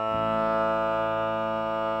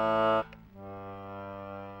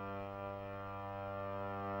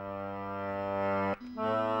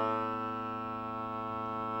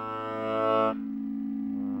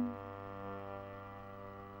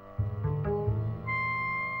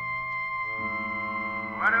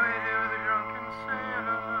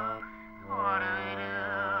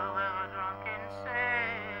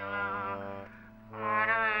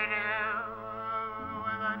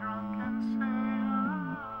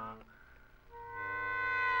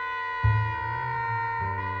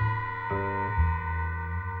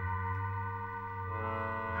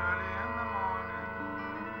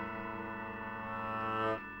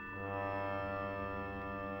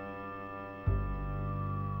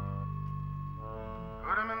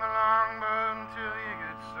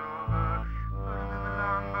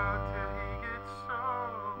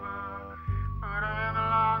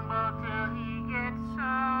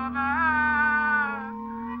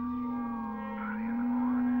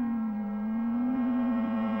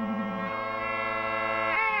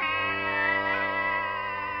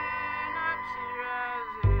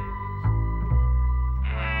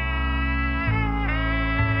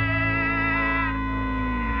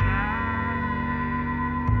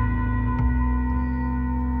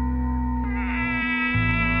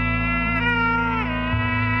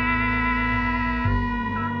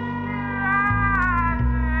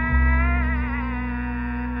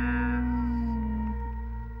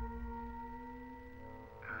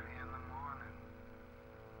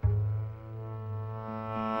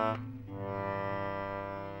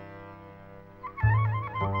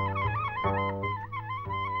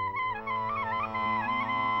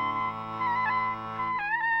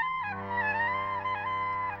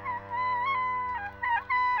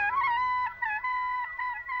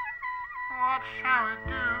 What shall we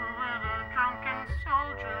do with a drunken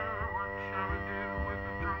soldier? What shall we do with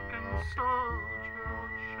a drunken soldier?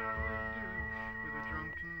 What shall we do with a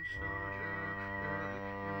drunken soldier early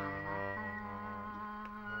in the morning?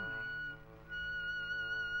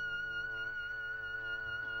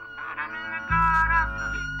 Put him in the guard after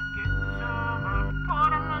he gets sober.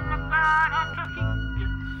 Put him in the guard after he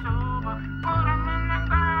gets sober. Put him in the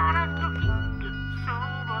guard after he gets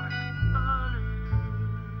sober early.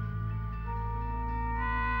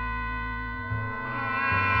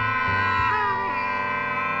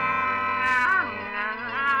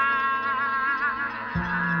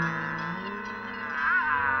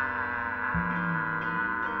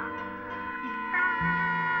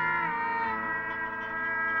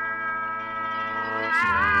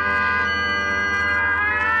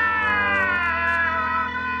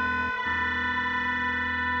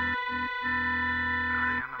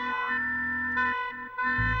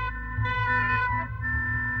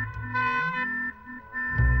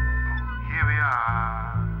 Here we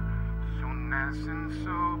are, so nice and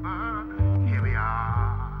sober. Here we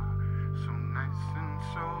are, so nice and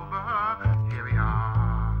sober. Here we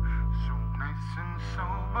are, so nice and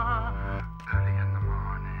sober. Early in the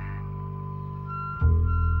morning.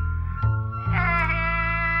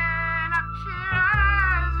 And up she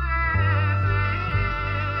rises,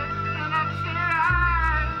 and up she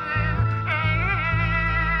rises,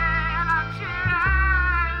 and up she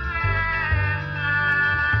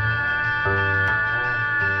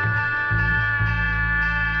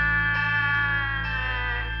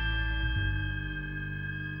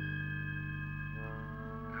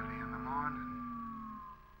early in the morning.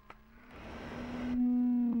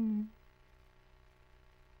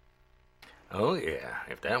 Oh yeah,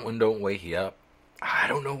 if that one don't wake you up, I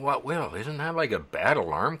don't know what will. Isn't that like a bad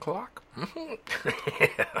alarm clock?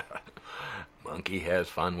 Monkey has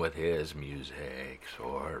fun with his music.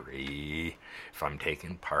 Sorry if I'm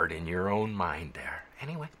taking part in your own mind there.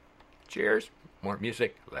 Anyway, cheers. More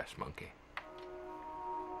music, less monkey.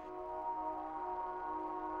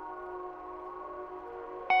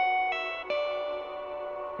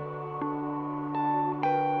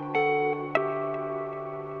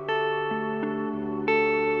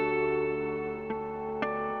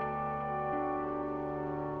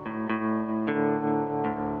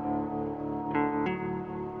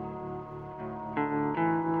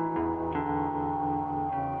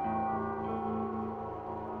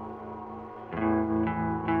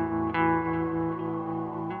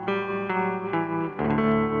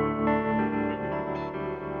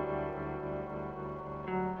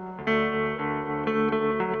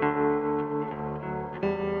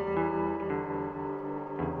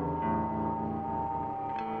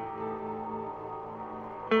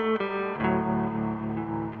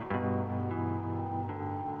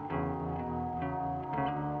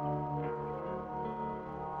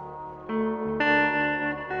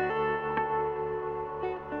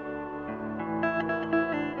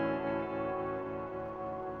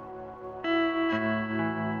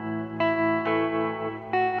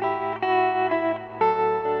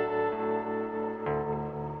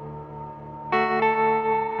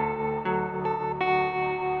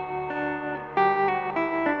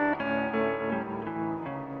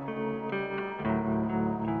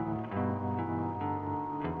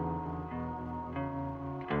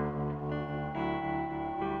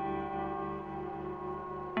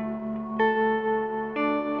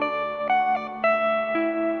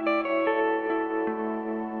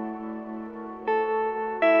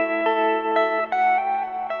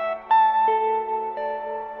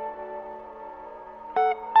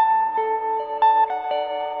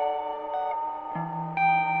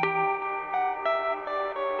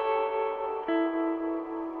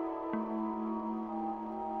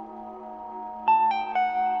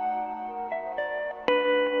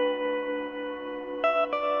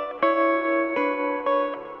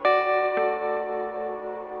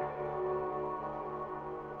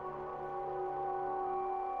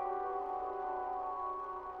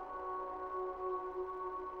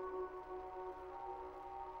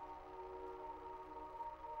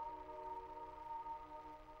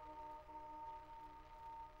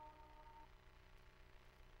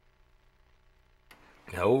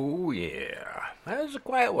 Oh, yeah. That was a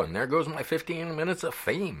quiet one. There goes my 15 minutes of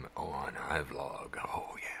fame on iVlog.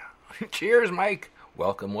 Oh, yeah. Cheers, Mike.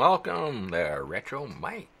 Welcome, welcome there, Retro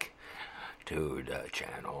Mike, to the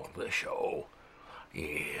channel, the show.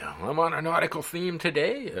 Yeah, I'm on a nautical theme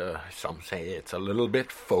today. Some say it's a little bit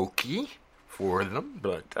folky for them,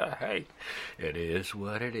 but hey, it is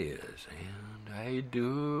what it is. And I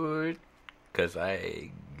do it because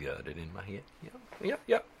I got it in my head.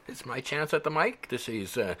 Yeah. It's my chance at the mic. This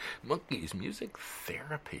is Monkey's Music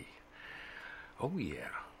Therapy. Oh, yeah.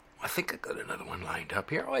 I think I got another one lined up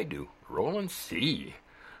here. Oh, I do. Rollin' Sea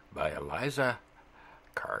by Eliza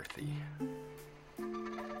Carthy.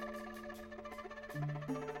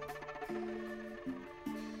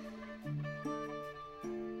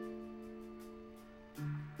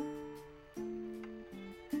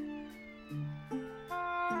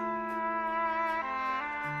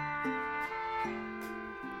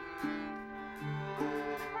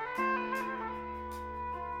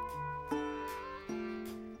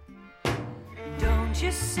 Don't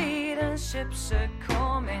you see the ships are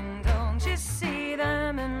coming? Don't you see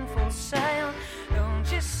them in full sail?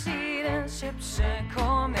 Don't you see the ships are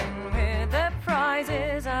coming with the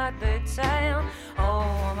prizes at the tail?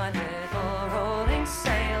 Oh, my little rolling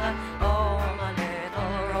sailor, oh, my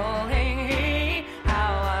little rolling he.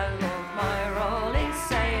 How I love my rolling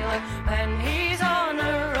sailor when he's on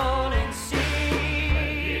a rolling sea.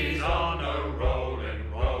 When he's on a rolling,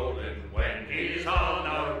 when he's on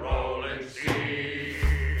a rolling sea.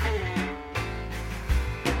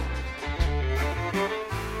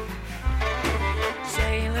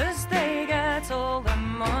 Sailors, they get all the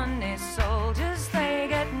money. Soldiers, they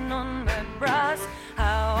get none but brass.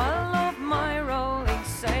 How I love my rolling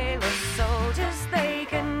sailors. Soldiers, they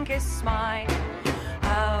can kiss my.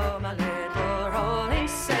 Oh, my little rolling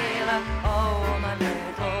sailor. Oh, my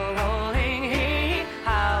little rolling he.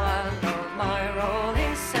 How I love my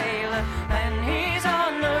rolling sailor when he's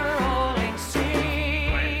on the rolling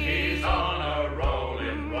sea. When he's on a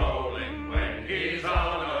rolling, when he's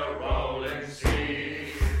on a rolling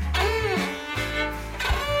sea.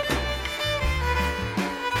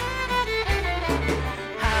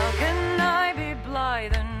 How can I be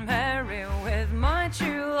blithe and merry with my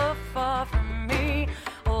true love far from me?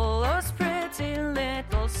 All those pretty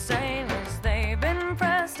little sailors, they've been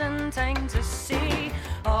pressed and tamed to sea.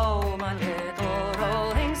 Oh, my little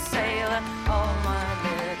rolling sailor, oh, my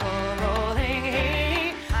little rolling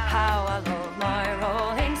he. How I love my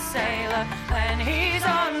rolling sailor when he's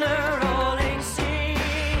on the rolling sea.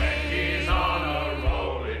 When he's on a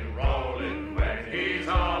rolling, when he's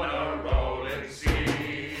on a rolling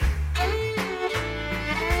sea.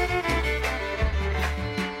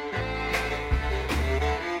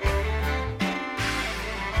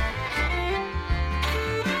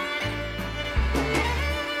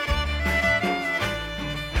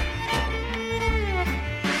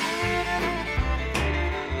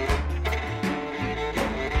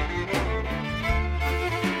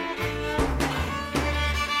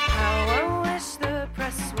 How I wish the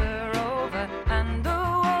press were over and the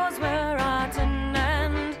wars were at an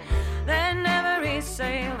end. Then every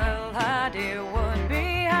sailor laddie would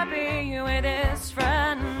be happy with his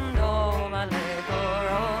friend. Oh, my little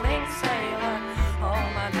rolling sailor, oh,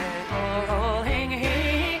 my little rolling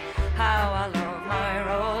he. How I love my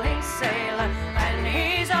rolling sailor when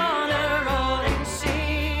he's on a rolling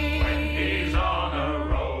sea. When he's on a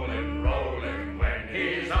rolling, when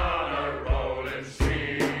he's on a rolling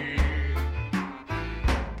sea.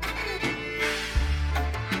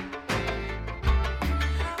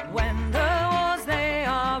 When the wars they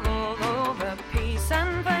are all over, peace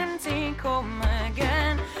and plenty come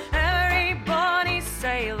again. Everybody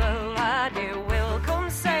sailor laddie will come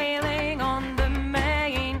sailing on the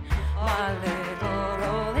main. My little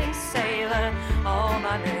rolling sailor, oh,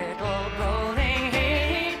 my little rolling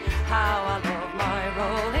he. How I love my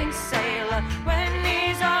rolling sailor when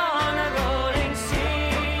he's on a rolling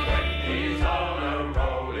sea. When he's on a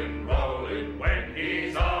rolling, when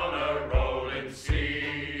he's on a rolling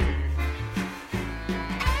sea.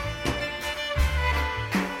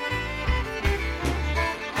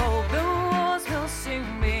 Oh, the wars will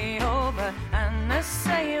soon be over, and the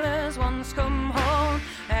sailors once come home.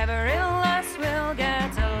 Every lass will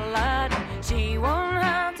get a lad, she won't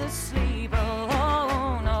have to sleep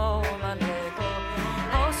alone. Oh, my little,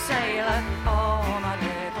 oh, sailor, oh, my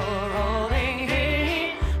little rolling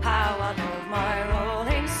he. How I love my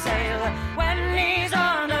rolling sailor when he's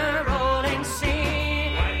on a rolling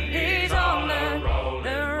sea. He's on the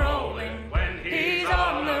rolling, when he's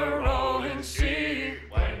on the rolling sea.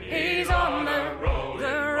 He's on the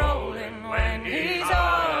rolling when he's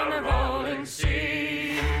on the rolling sea.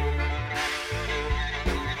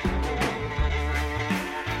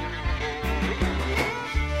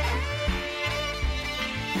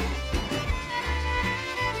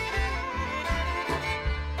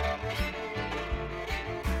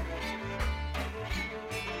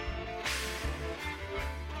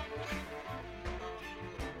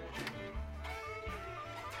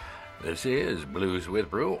 This is Blues with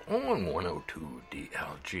Brew on 102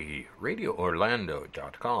 DLG,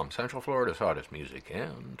 RadioOrlando.com, Central Florida's hottest music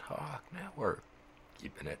and talk network,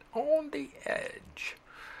 keeping it on the edge.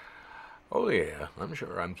 Oh yeah, I'm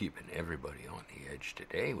sure I'm keeping everybody on the edge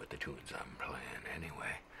today with the tunes I'm playing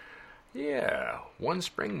anyway. Yeah, One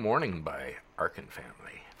Spring Morning by Arkin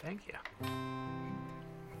Family. Thank you.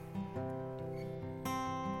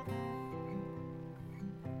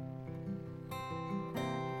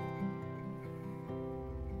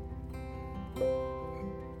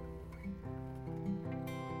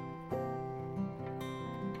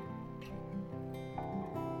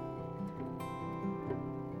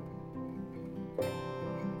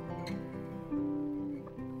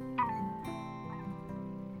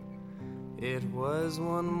 It was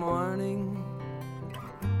one morning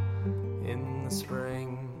in the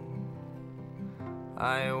spring,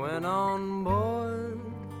 I went on board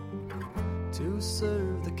to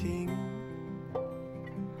serve the king.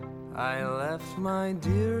 I left my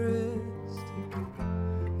dearest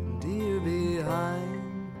dear behind,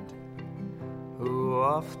 who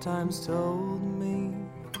oft times told me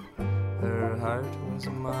her heart was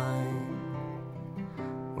mine.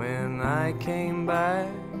 When I came back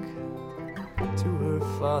to her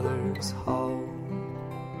father's hall,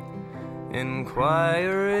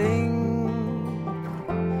 inquiring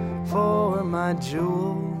for my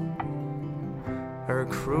jewel, her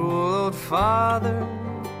cruel old father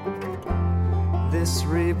this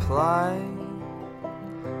reply.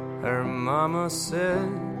 Her mama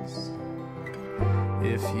says,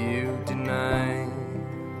 if you deny,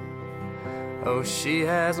 oh, she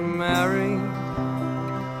has married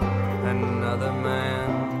another man,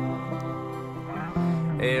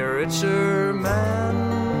 a richer man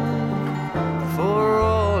for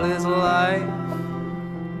all his life,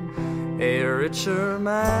 a richer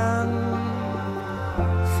man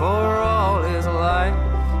for all his life,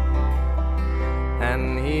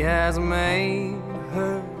 and he has made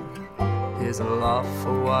her his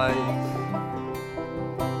lawful wife.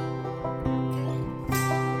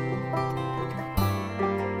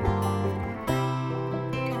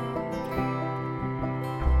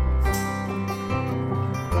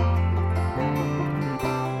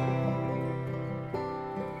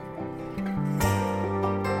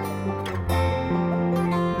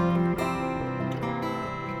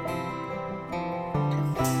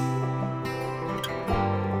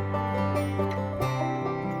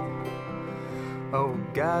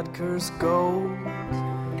 God curse gold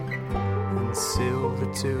and silver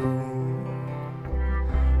too,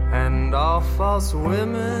 and all false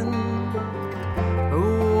women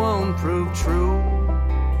who won't prove true,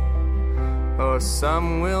 or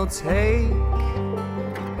some will take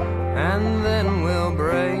and then will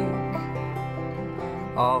break,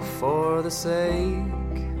 all for the sake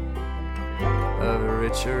of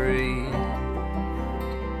richery.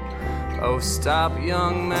 Oh, stop,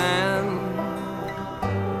 young man,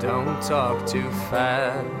 don't talk too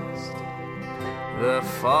fast. The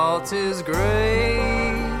fault is great,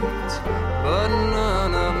 but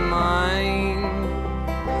none of mine.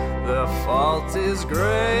 The fault is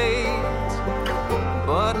great,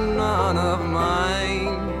 but none of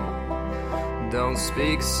mine. Don't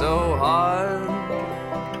speak so hard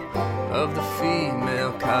of the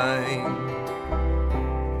female kind.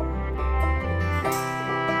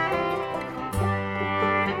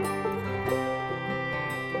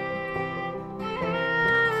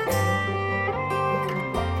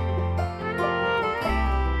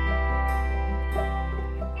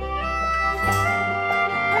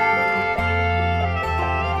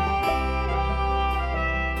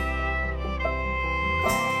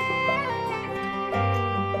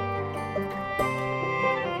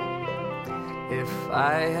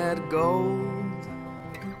 I had gold,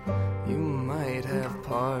 you might have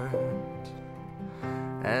part.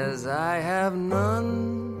 As I have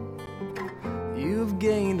none, you've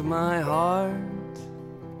gained my heart.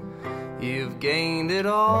 You've gained it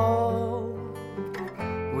all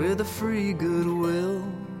with a free goodwill.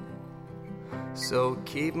 So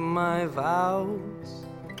keep my vows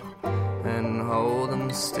and hold them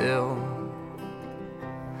still.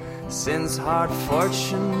 Since hard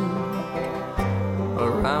fortune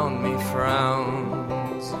around me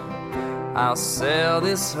frowns, I'll sail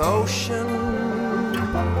this ocean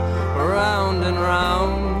round and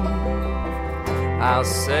round. I'll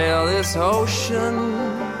sail this ocean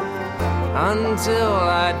until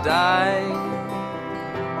I die.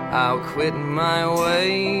 I'll quit my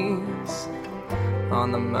ways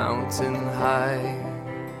on the mountain high.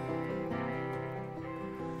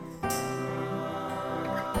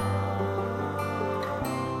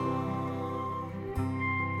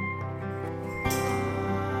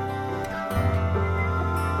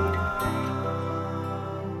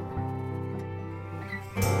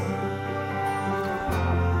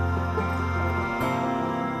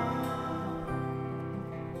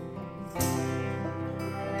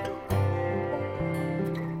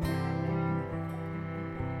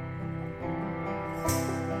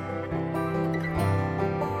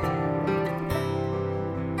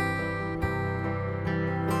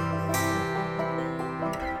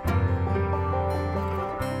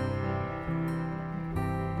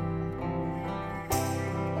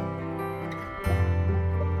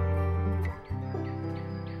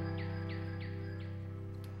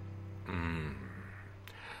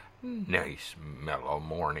 Nice mellow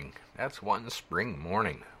morning. That's one spring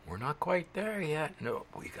morning. We're not quite there yet. No,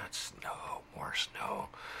 we got snow, more snow.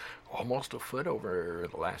 Almost a foot over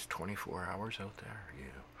the last 24 hours out there.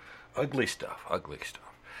 Yeah. Ugly stuff, ugly stuff.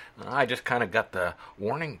 I just kind of got the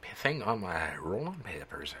warning thing on my rolling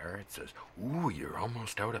papers there. It says, ooh, you're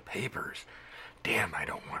almost out of papers. Damn, I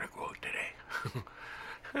don't want to go out today.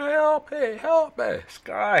 Help me,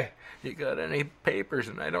 Sky. You got any papers?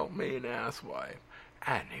 And I don't mean asswipe.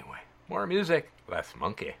 Anyway, more music, less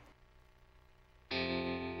monkey.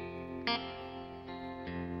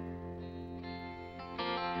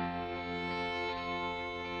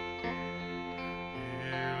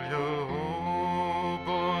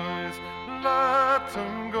 Let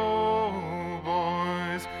 'em go,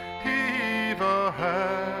 boys, heave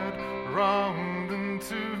ahead, round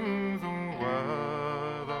into the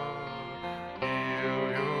weather.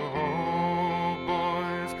 Heel yo,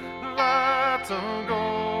 boys, let 'em go,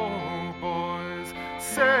 boys,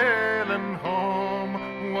 sailing home,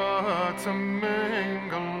 what a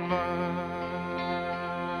mingle.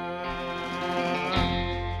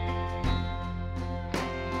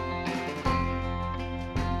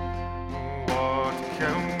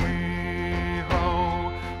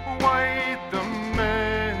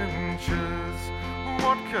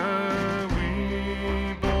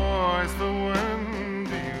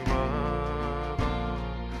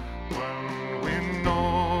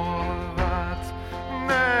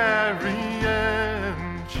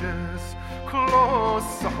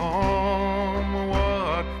 Home,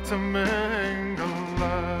 what to mingle.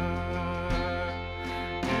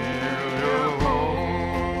 Here you go,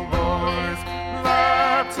 boys,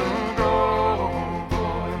 let 'em go,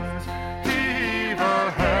 boys, heave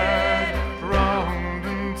ahead, round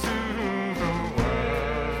into the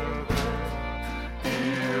weather.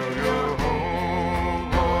 Here you go,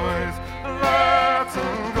 boys, let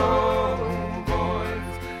 'em go,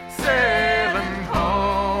 boys, sailing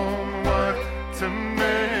home, what to mingle.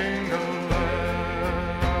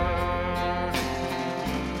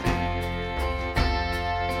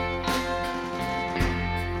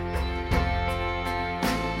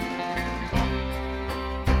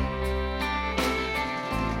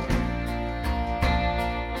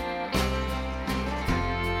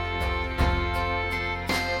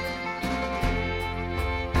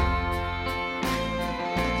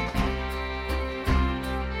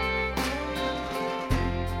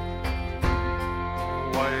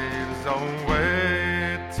 Waves are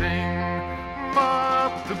waiting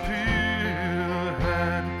at the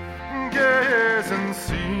pierhead, gazing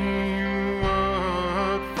seaward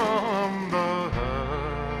from the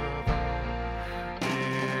heather.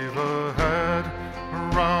 Heave ahead,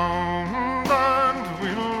 round and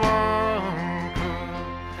we'll anchor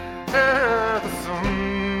ere the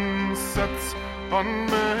sun sets on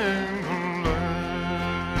Mingle Lake.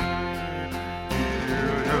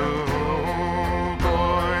 Here you go,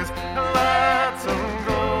 boys, let 'em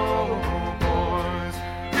go, boys,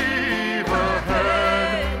 heave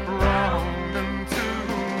ahead, round into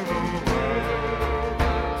the weather.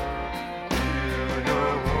 Here you go,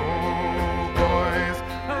 boys,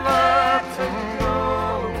 let 'em go,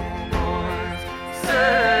 boys,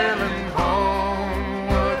 sailing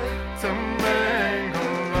homeward to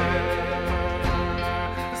Mingle Lake.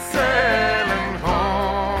 Sailing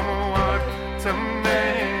homeward to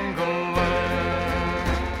Mingle Lake.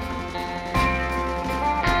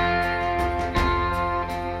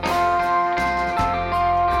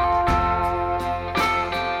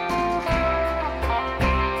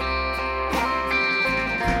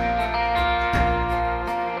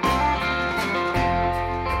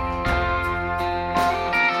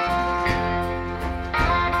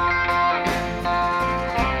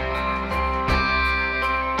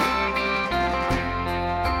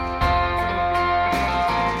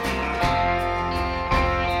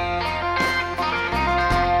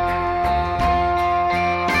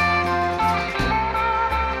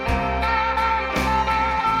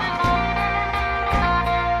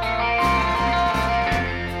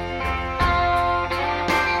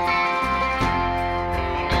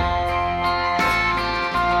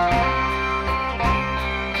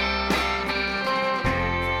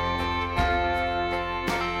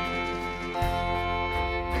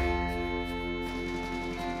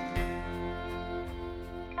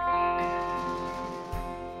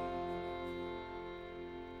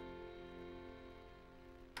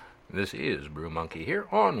 This is Brew Monkey here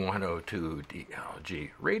on 102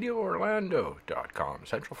 DLG, RadioOrlando.com,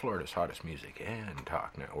 Central Florida's hottest music and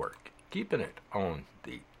talk network. Keeping it on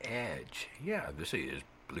the edge. Yeah, this is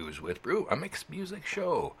Blues with Brew, a mixed music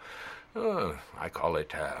show. I call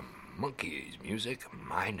it Monkeys music,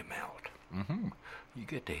 Mind Melt. You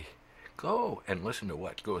get to go and listen to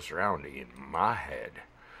what goes around in my head.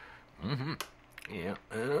 Yeah,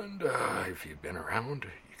 and if you've been around,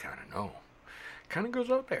 you kind of know. Kind of goes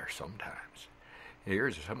out there sometimes.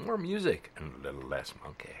 Here's some more music and a little less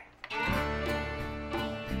monkey.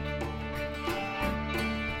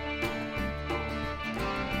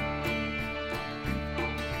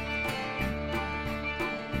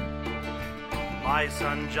 My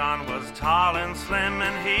son John was tall and slim,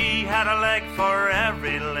 and he had a leg for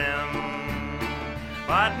every limb.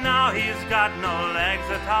 But now he's got no legs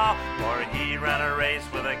at all, for he ran a race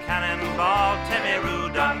with a cannonball. Timmy Roo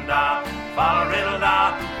Dum Da, fall riddle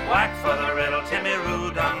da, whack for the riddle, Timmy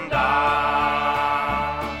Roo Dum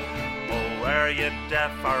Da. Oh, were you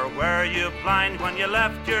deaf or were you blind when you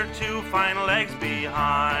left your two fine legs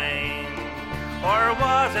behind? Or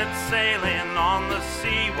was it sailing on the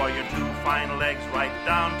sea? Wore your two fine legs right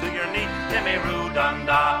down to your knee? Timmy Roo Dum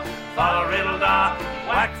Da, follow riddle da,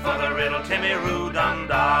 whack for the riddle, Timmy Roo Dum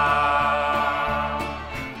Da.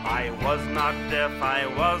 I was not deaf, I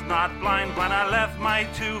was not blind when I left my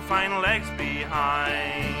two fine legs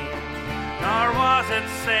behind. Nor was it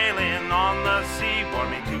sailing on the sea, bore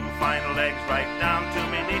me two fine legs right down to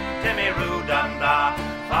me knee. Timmy Roo Dum Da,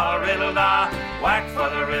 follow riddle da, whack for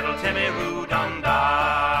the riddle, Timmy Roo Dum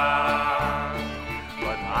Da.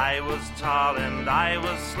 But I was tall and I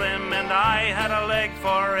was slim, and I had a leg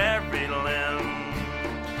for every limb.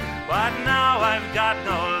 But now I've got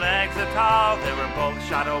no legs at all, they were both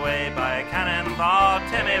shot away by a cannonball.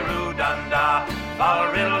 Timmy Roo Dum Da,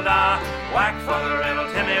 follow riddle da, whack for the riddle,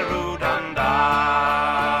 Timmy Roo Dum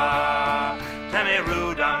Da. Timmy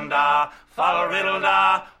Roo Dum Da, follow riddle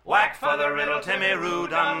da, whack for the riddle, Timmy Roo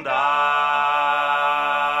Dum Da.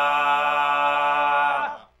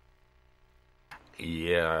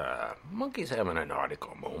 Yeah, Monkey's having a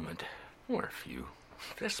nautical moment, or a few,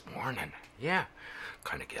 this morning, yeah.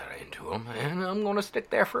 Kind of got into them, and I'm going to stick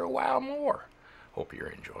there for a while more. Hope you're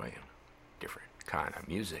enjoying different kind of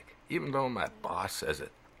music, even though my boss says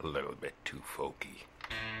it a little bit too folky.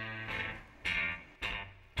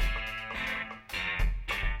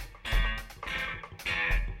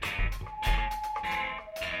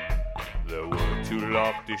 There were two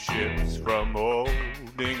lofty ships from old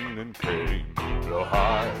England came, blow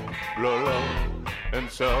high, blow low, and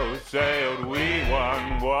so sailed we.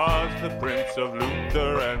 One was the Prince of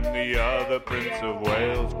Luther, and the other Prince of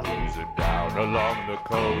Wales, cruising down along the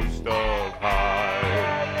coast of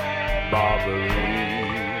High Barbary.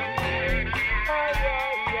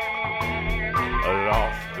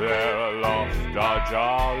 Aloft there, aloft, our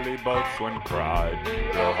jolly boatswain cried,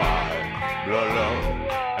 blow high, blow low,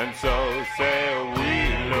 and so sail we.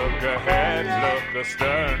 Look ahead, look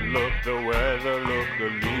astern, look the weather, look the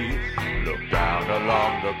lee, look down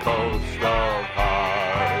along the coast of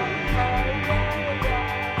High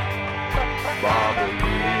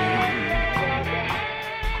Barbary.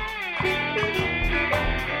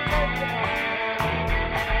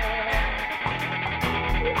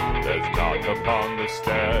 There's naught upon the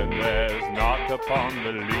stern, there's naught upon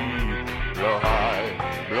the lee, blow high,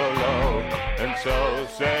 blow low, and so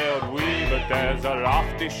sailed we. But there's a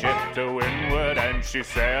lofty ship to windward, and she's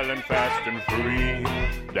sailing fast and free,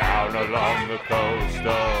 down along the coast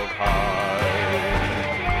of High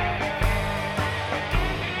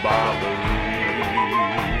Barbary.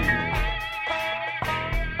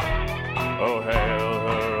 Oh hail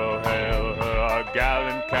her, our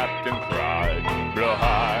gallant captain cried, blow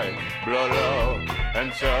high, blow low,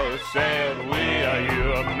 and so sailed we. Are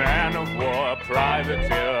you a man of war, a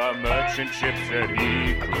privateer, a merchant ship, said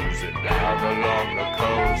he, cruising down along the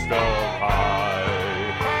coast of High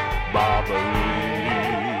Barbary.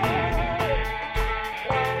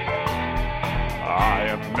 I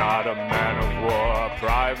am not a man of war, a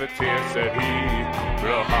privateer, said he,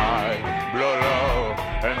 blow high, blow low,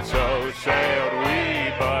 and so sailed we.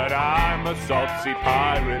 But I'm a salt sea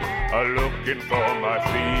pirate, a-looking for my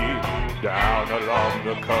fee, down along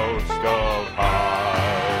the coast of High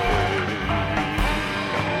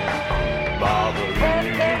Barbary.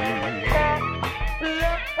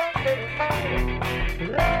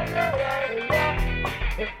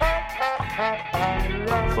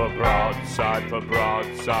 For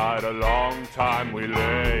broadside, a long time we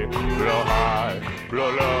lay, blow high,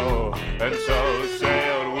 blow low, and so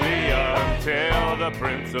sailed we until the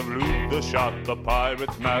Prince of Luther shot the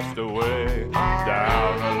pirate's mast away,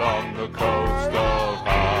 down along the coast of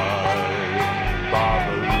High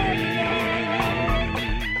Barbary.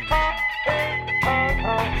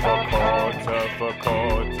 For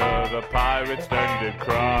quarter, the pirates then did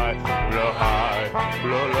cry, blow high,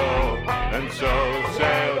 blow low, and so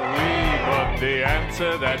sailed we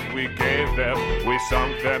answer that we gave them. We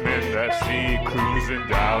sunk them in the sea, cruising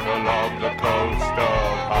down along the coast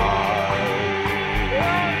of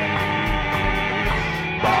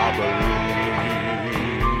Barbary.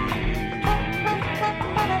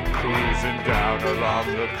 Cruising down along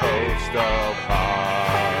the coast of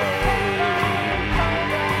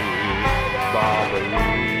Barbary.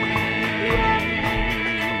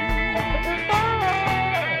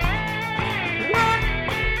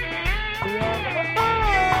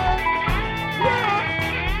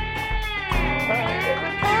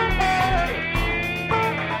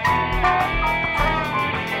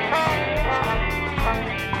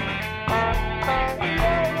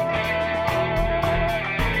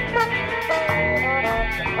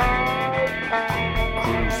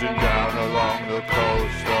 Cruising down along the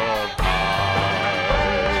coast of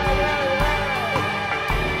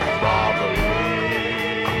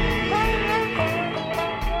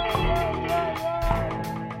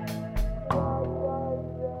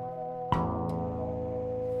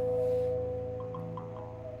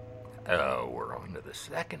We're on to the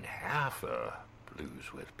second half of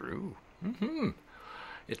Blues with Brew.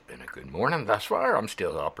 It's been a good morning thus far. I'm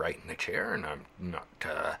still upright in the chair, and I'm not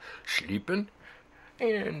sleeping.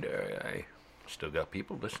 And I still got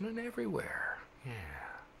people listening everywhere. Yeah.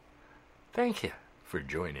 Thank you for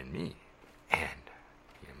joining me. And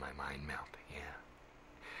my mind melt. Yeah.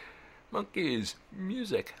 Monkey's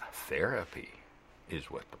music therapy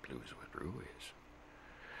is what the Blues with Brew is.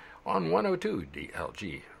 On 102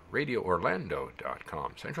 DLG,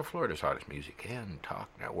 RadioOrlando.com, Central Florida's hottest music and talk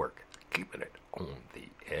network, keeping it on the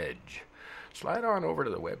edge. Slide on over to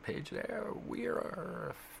the webpage there. We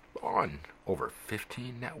are on over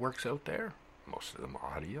 15 networks out there, most of them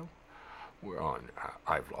audio. We're on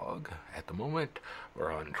iVlog at the moment.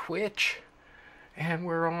 We're on Twitch, and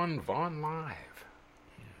we're on Vaughn Live.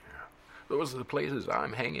 Yeah. Those are the places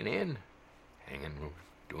I'm hanging,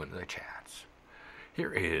 doing the chats.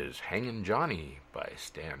 Here is Hangin' Johnny by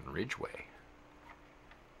Stan Ridgway.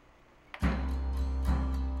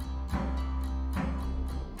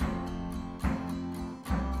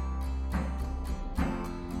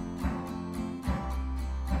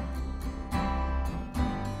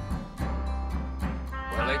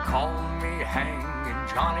 Well, they call me Hangin'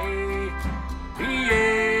 Johnny,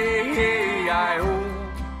 E-A-I-O.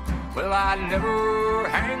 Well, I never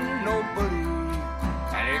hang nobody,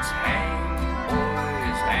 and it's hang,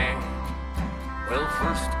 boys, hang. Well,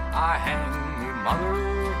 first I hang me mother,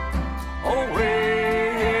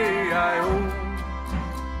 oh-way-I-O.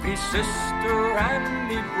 Me sister and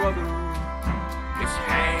me brother, it's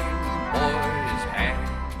hang, boys, hang.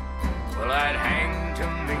 Well, I'd hang to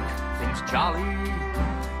make things jolly,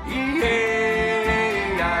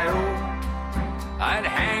 E-A-I-O. I'd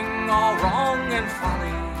hang all wrong and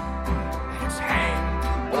folly, it's hang,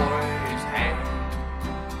 boys, hang.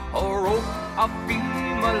 A rope, a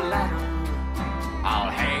beam, a ladder,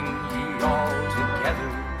 I'll hang ye all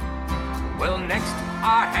together. Well, next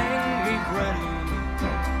I hang me granny,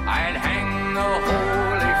 I'd hang the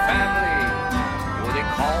Holy Family. Oh, they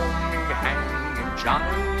call me Hangin'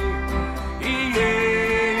 Johnny,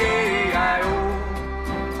 E-A-I-O.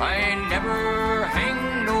 I ain't never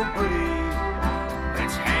hang nobody,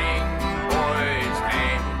 it's hang, boys,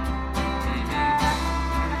 hang.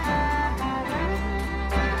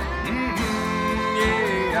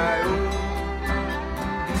 E-A-I-O.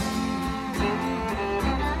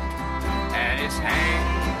 And it's hang,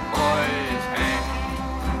 boys, hang.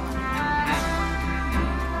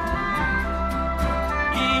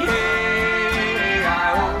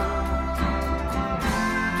 E-A-I-O.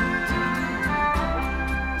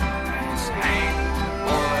 And it's hang,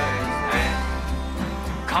 boys, hang.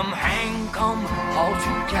 Come hang, come all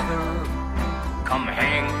together. Come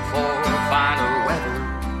hang for finer weather.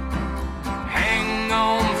 Hang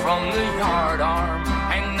on from the yard arm,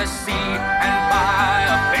 hang the sea and buy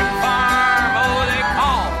a big farm. Oh, they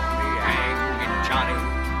call me Hangin' Johnny,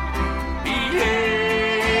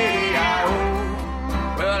 E-A-I-O.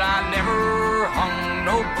 Well, I never hung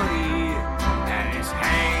nobody, and it's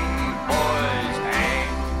hang, boys, hang.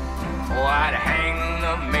 Oh, I'd hang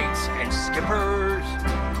the mates and skippers,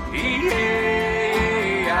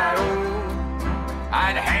 E-A-I-O.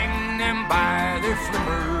 I'd hang them by their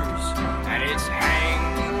flippers, and it's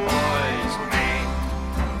hang, boys, hang.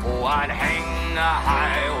 Oh, I'd hang the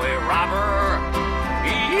highway robber,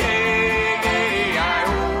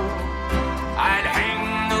 E-A-I-O. I'd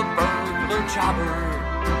hang the burglar jobber,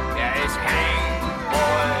 yeah, it's hang,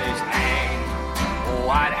 boys, hang. Oh,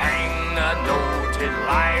 I'd hang the noted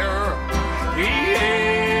liar,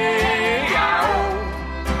 E-A-I-O.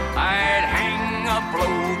 I'd hang a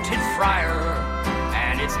bloated friar,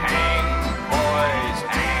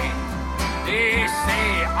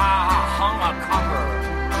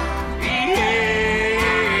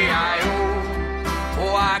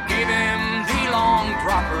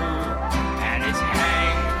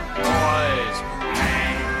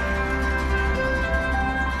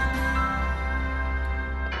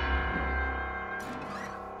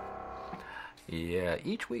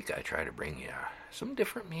 each week I try to bring you some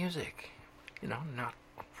different music. You know, not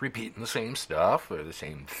repeating the same stuff or the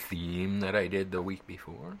same theme that I did the week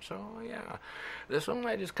before. So, yeah, this one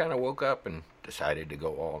I just kind of woke up and decided to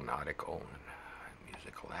go all nautical and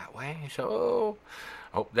musical that way. So,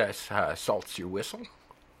 hope that salts your whistle,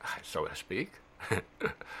 so to speak.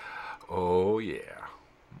 Oh, yeah.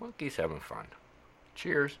 Monkey's having fun.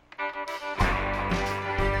 Cheers.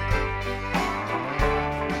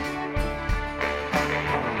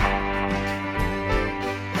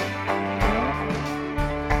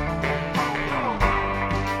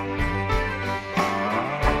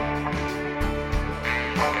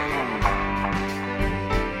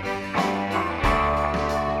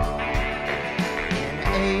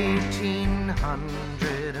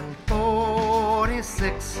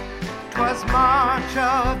 'Twas March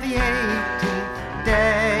of the 18th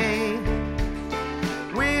day.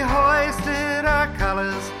 We hoisted our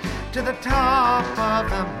colors to the top of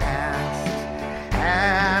the mast,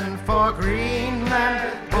 and for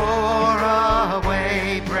Greenland bore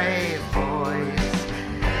away, brave boys,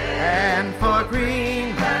 and for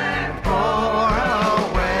Greenland bore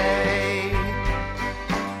away.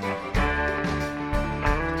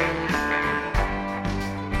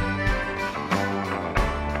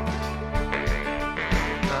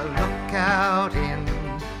 The lookout in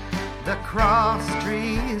the cross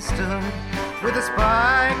tree stood with a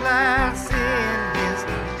spyglass in his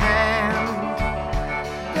hand.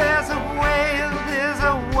 There's a whale,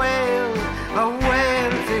 a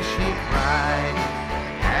whalefish, he cried,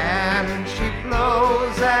 and she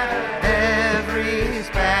blows at every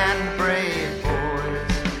span, brave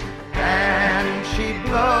boys, and she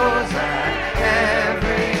blows at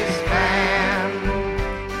every span.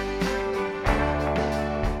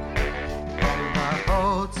 The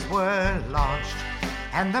boats were launched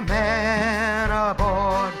and the men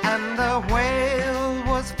aboard, and the whale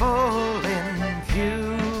was full in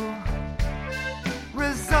view.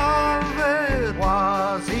 Resolved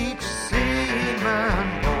was each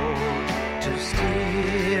seaman bold to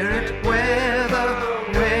steer it where the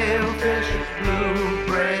whalefish flew,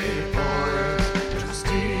 brave boys, to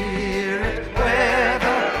steer it where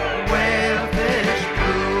the whalefish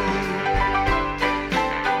flew.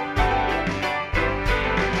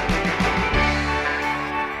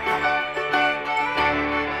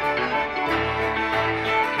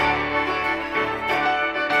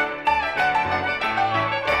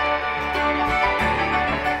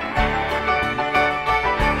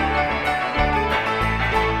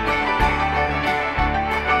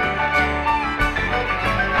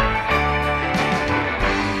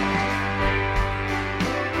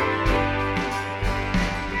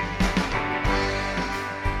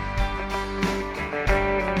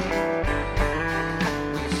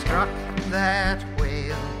 That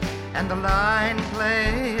whale, and the line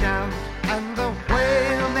played out, and the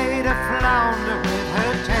whale made a flounder with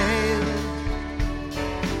her tail.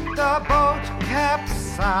 The boat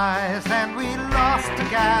capsized, and we lost a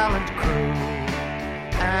gallant crew,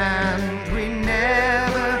 and we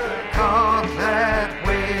never caught that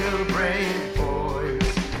whale, brave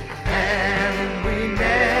boys, and we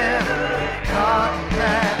never caught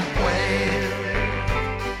that whale.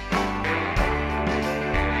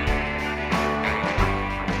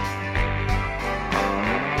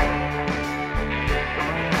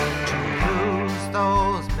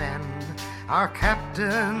 Those men, our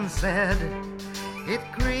captain said, it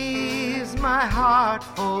grieves my heart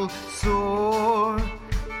full sore,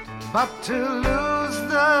 but to lose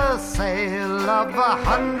the sail of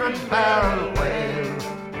 100-barrel whale,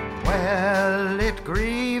 well, it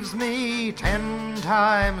grieves me 10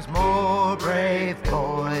 times more, brave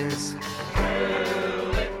boys.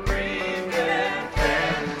 Well, it grieves me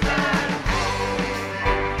 10 times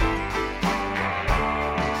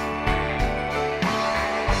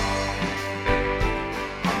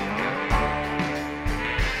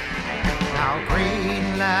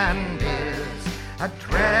Greenland is a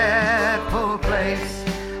dreadful place,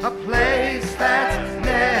 a place that's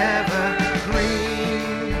never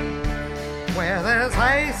green, where there's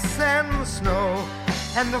ice and snow,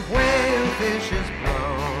 and the whalefishes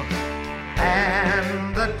blow,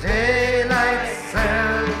 and the daylight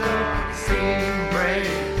seldom seen,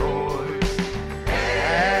 brave boys,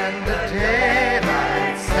 and the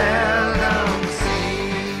daylight seldom seen.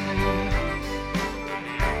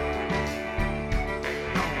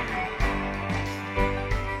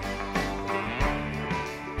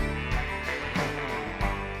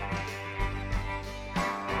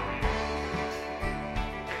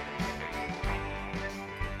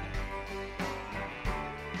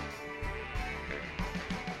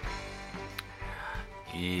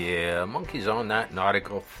 Yeah, monkeys on that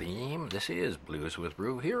nautical theme. This is Blues with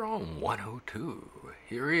Brew here on 102.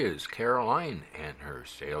 Here is Caroline and her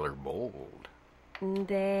Sailor Bold.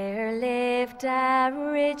 There lived a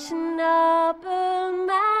rich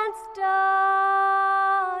nobleman's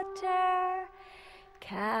daughter.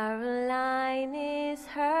 Caroline is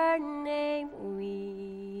her name,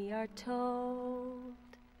 we are told.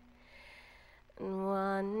 And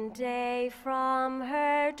one day from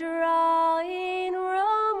her drawing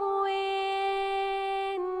room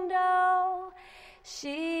window,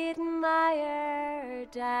 she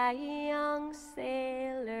admired a young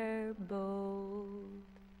sailor bold.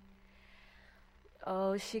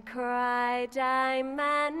 Oh, she cried, I'm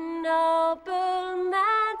a nobleman's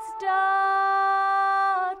daughter.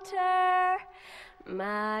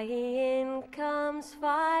 My income's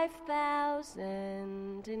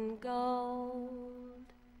 5,000 in gold.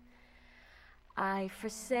 I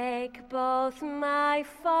forsake both my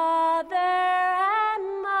father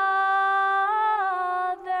and mother,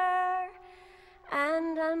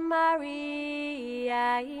 and I'll marry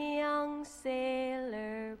a young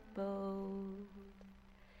sailor bold.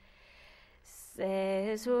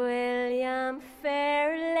 Says William,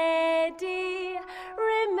 fair lady,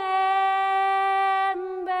 remember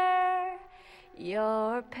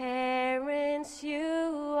your parents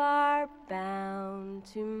you are bound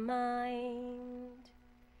to mind.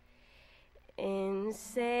 In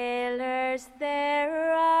sailors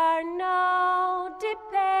there are no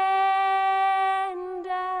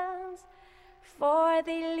dependents, for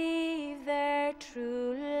they leave their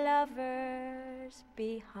true lovers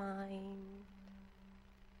behind.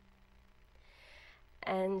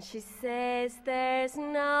 And she says there's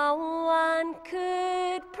no one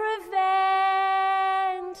could prevent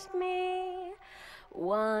me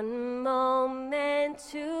one moment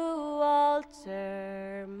to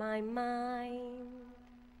alter my mind.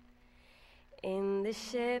 In the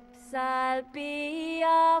ships I'll be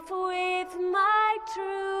off with my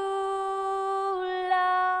true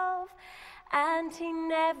love, and he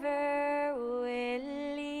never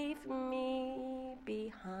will leave me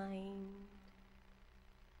behind.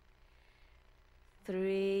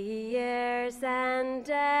 3 years and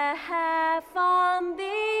a half on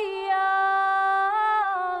the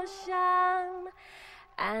ocean,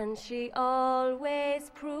 and she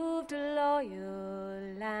always proved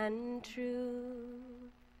loyal and true.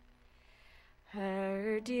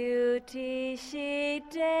 Her duty she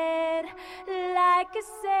did like a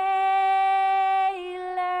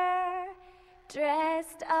sailor,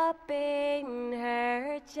 dressed up in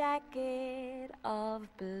her jacket of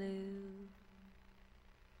blue.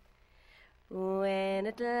 When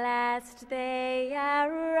at last they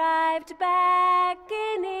arrived back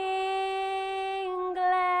in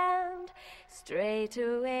England, straight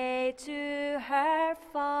away to her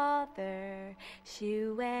father she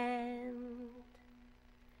went.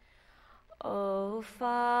 Oh,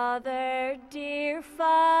 father, dear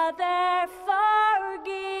father,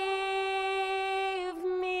 forgive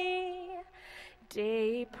me,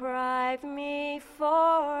 deprive me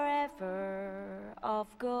forever of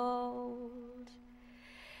gold.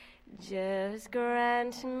 Just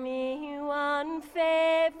grant me one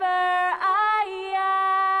favor, I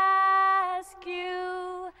ask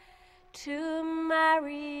you, to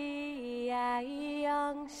marry a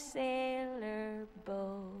young sailor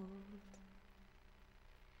bold.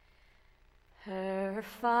 Her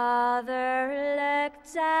father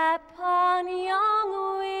looked upon young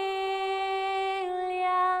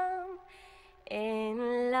William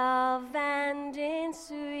in love and in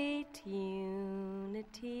sweet unity.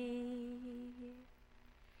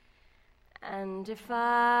 And if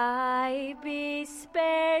I be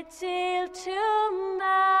spared till tomorrow,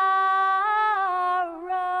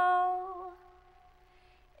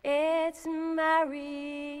 it's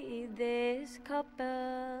married this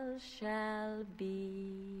couple shall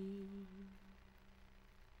be.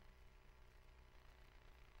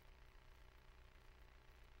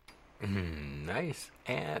 Nice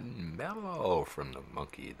and mellow from the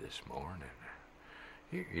monkey this morning.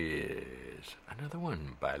 Here is another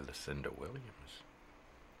one by Lucinda Williams.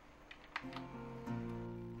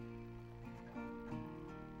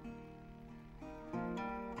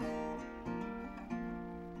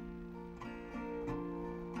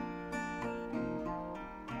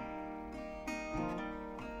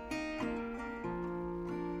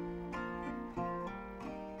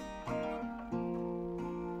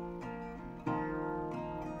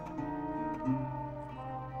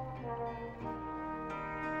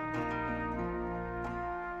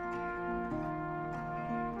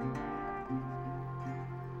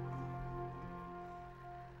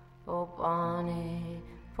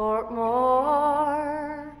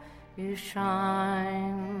 you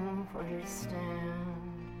shine, for you stand.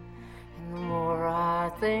 And the more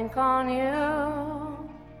I think on you,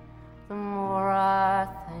 the more I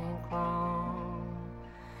think wrong.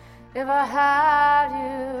 If I had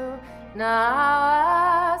you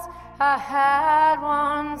now as I had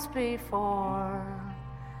once before,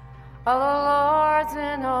 all the lords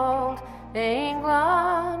in old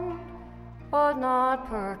England would not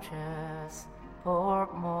purchase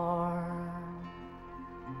Portmore.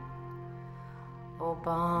 Oh,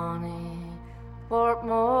 Bonnie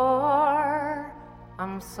Portmore,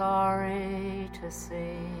 I'm sorry to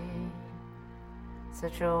see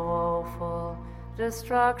such a woeful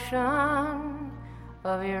destruction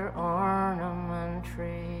of your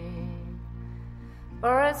ornamentry.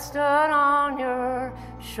 For it stood on your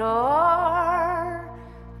shore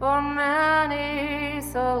for many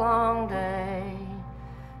so long day,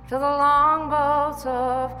 till the longboats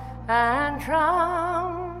of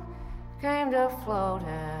Antrim came to float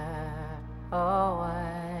it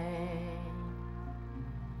away.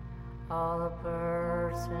 All the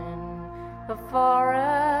birds in the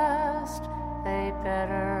forest, they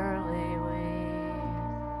bitterly weep,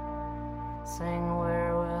 sing,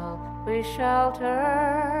 where will we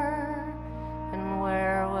shelter, and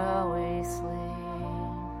where will we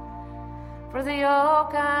sleep? For the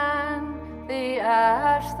oak and the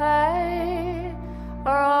ash, they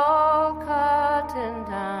are all cutting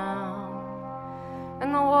down,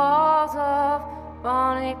 and the walls of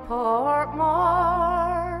bonny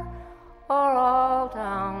Portmore are all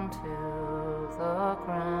down to the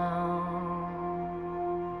ground.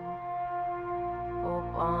 Oh,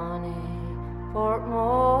 bonny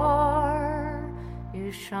Portmore,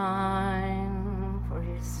 you shine, for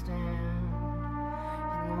you stand.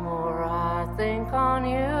 And the more I think on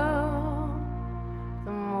you,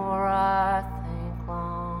 the more I think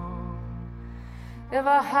long. If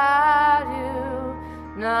I had you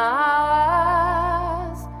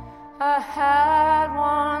now as I had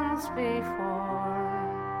once before,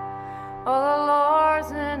 all the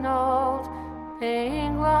lords in old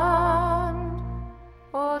England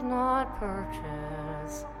would not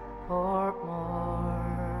purchase Portmore.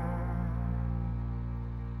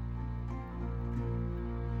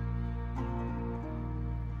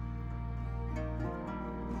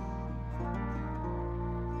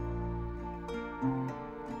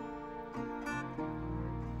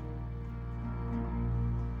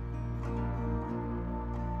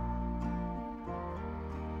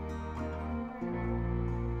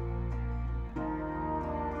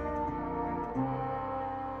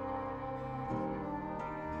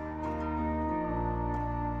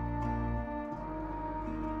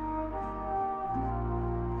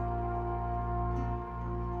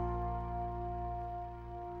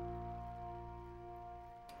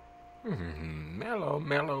 Mellow,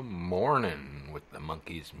 mellow morning with the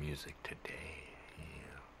Monkees music today.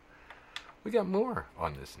 Yeah. We got more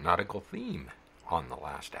on this nautical theme on the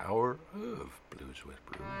last hour of Blues with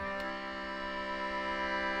Brew.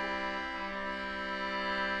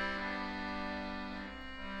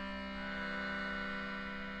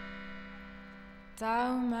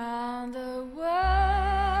 Down by the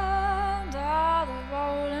wind of the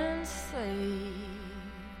rolling sea,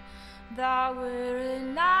 the weary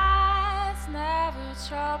nights never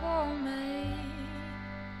trouble me,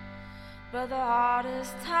 but the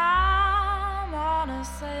hardest time on a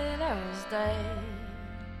sailor's day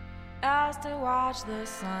is to watch the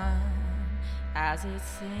sun as it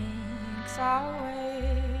sinks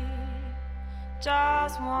away.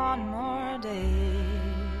 Just one more day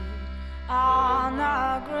on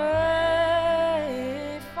the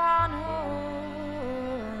great funnel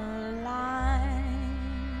line.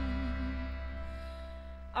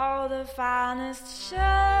 Oh, the finest ship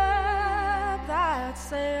that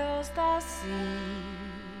sails the sea,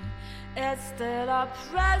 it's still a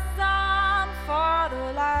present for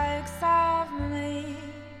the likes of me.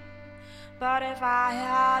 But if I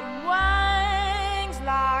had wings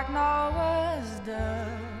like Noah's dove,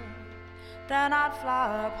 then I'd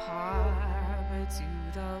fly up harbor to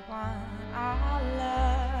the one I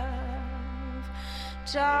love.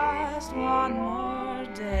 Just one more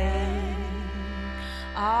day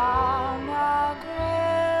on the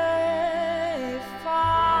great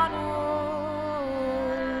funnel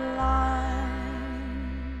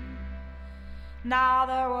line. Now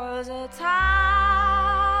there was a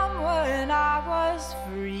time when I was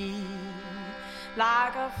free,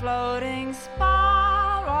 like a floating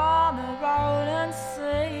spar on the rolling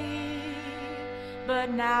sea.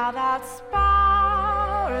 But now that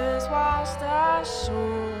spar is washed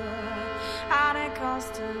ashore, and it comes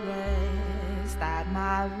to rest at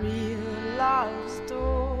my real love's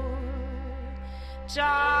door.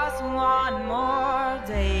 just one more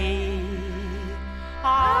day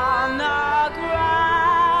on the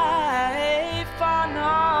grave for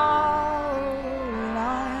no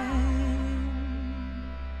line.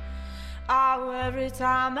 Oh, every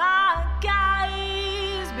time I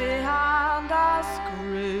gaze behind the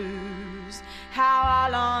screws, how I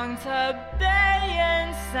long to be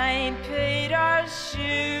in St. Peter's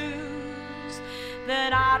shoes.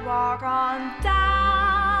 Then I'd walk on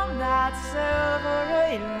down that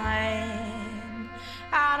silvery lane,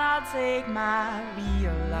 and I'd take my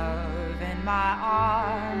real love in my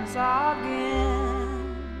arms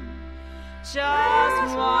again.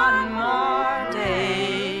 Just one more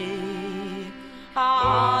day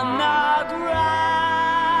on the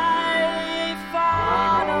grave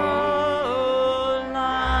for no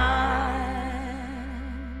line.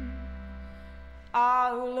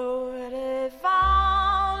 Oh Lord, if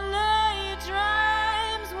only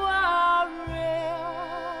dreams were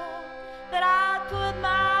real, that I'd put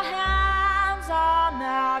my hands on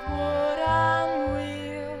that wooden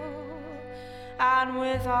wheel, and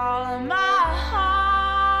with all of my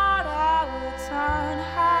heart I would turn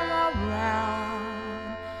her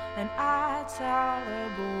around, and I'd tell the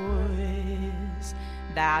boys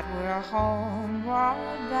that we're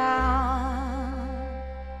homeward bound.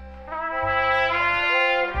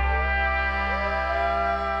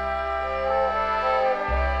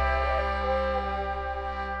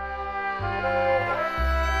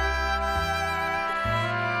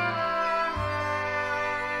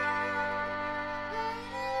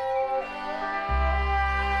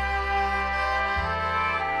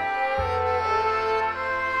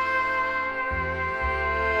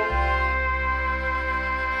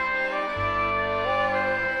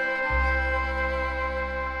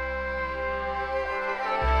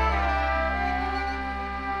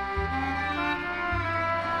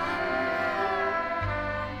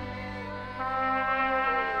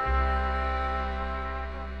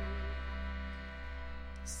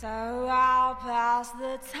 So I'll pass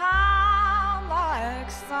the time like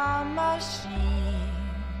some machine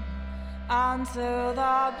until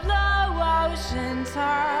the blue ocean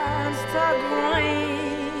turns to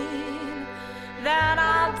green. Then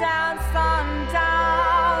I'll dance on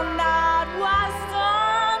down that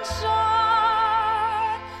western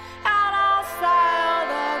shore, and I'll sail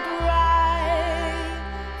the great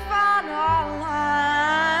final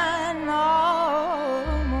line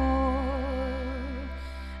no more.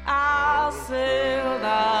 I'll sail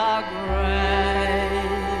the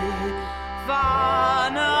great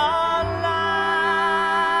final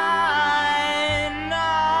line no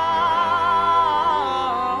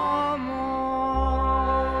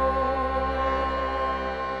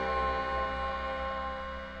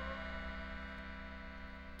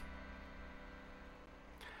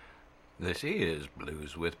This is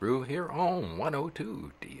Blues with Brew here on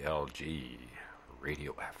 102 DLG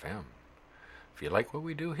Radio FM. If you like what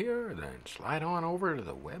we do here, then slide on over to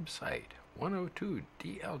the website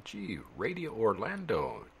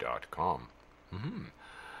 102DLGRadioOrlando.com.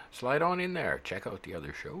 Slide on in there, check out the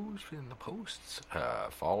other shows in the posts,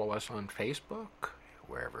 follow us on Facebook,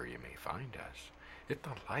 wherever you may find us. Hit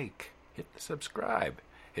the like, hit the subscribe,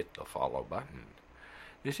 hit the follow button.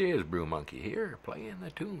 This is Brew Monkey here, playing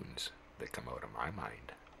the tunes that come out of my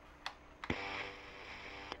mind.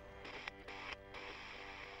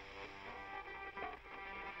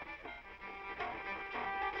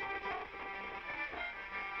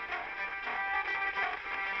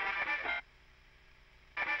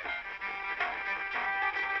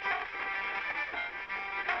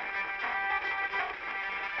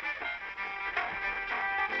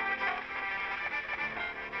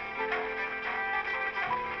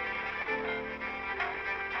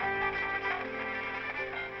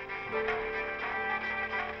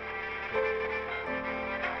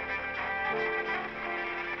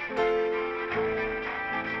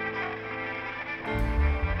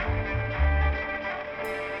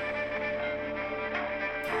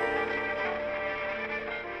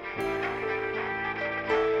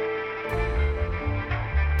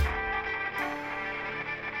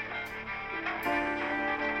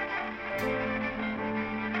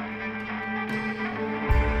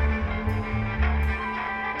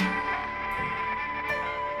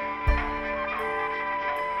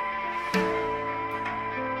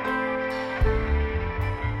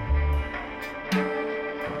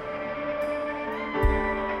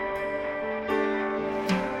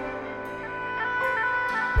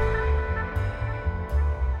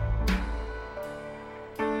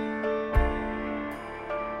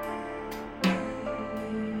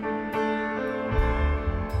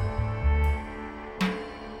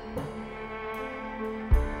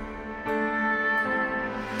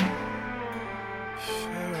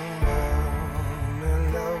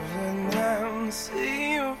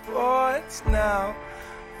 it's now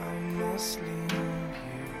I must leave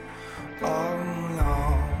you all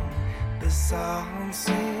alone. The sound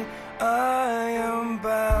sea, I am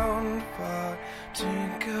bound far to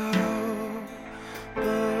go, but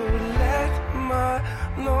let my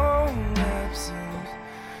long absence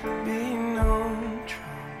be no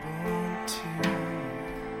trouble too,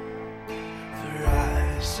 for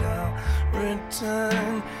I shall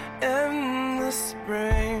return in the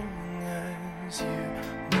spring, as you know.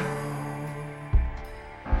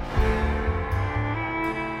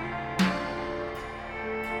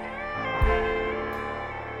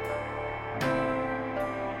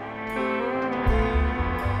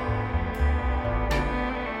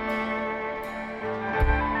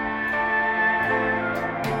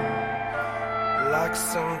 Like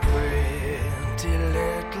some pretty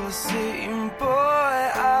little scene boy,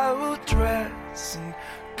 I will dress and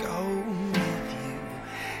go with you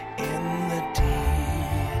in the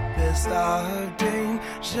deepest of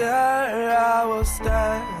danger. I will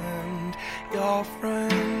stand your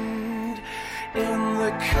friend in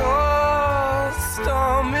the cold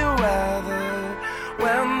stormy weather,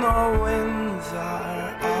 when the winds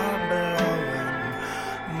are blowing,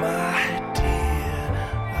 my dear,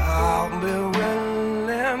 I'll be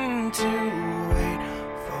willing to wait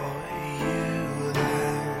for you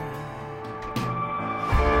then.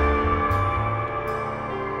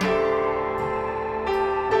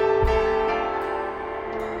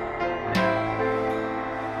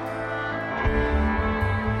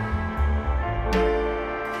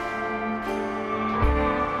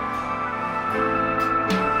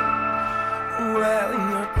 Well,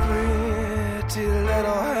 your pretty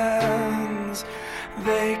little hands,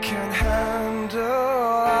 they can handle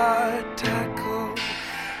our tackle,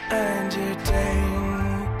 and your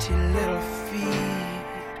dainty little feet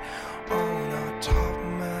on our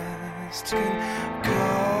topmast can go,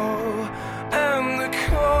 and the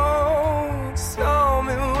cold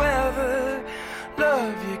stormy weather,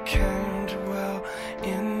 love you can dwell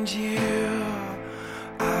endure.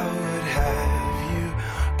 I would have you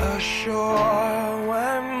ashore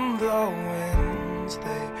when the winds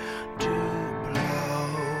they do blow.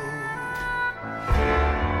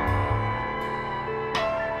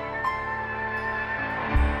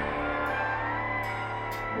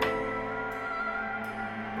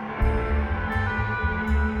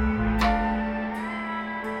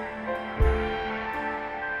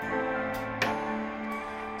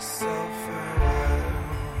 So farewell,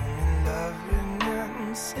 loving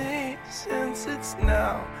and see, since it's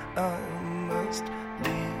now I must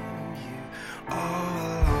leave you all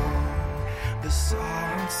alone. The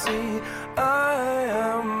salt sea, I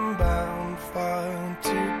am bound far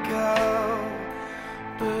to go,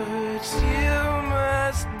 but you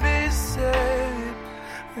must be safe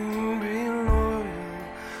and be loyal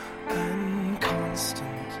and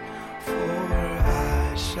constant, for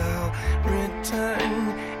I shall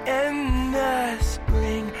return in the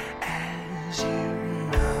spring, as you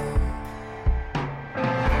know.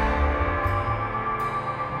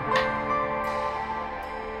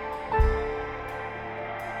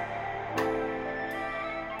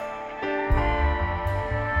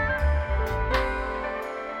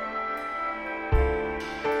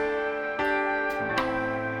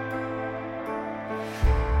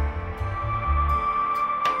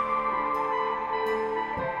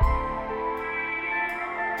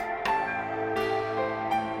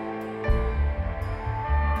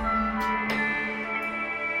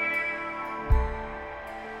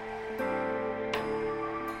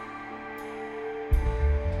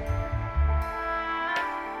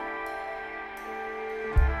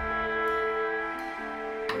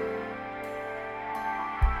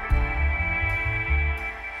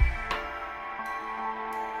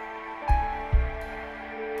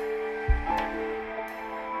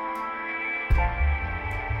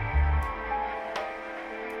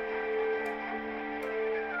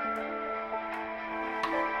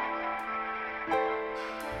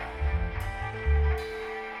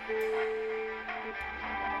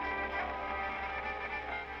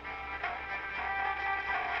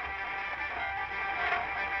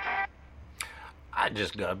 I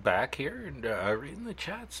just got back here and reading the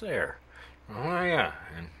chats there. Oh, yeah.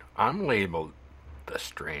 And I'm labeled the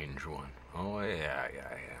strange one. Oh, yeah.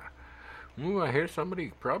 Ooh, I hear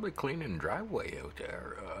somebody probably cleaning driveway out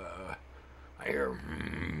there. I hear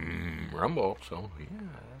rumble, so yeah,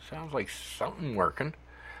 that sounds like something working.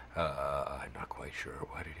 I'm not quite sure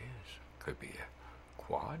what it is. Could be a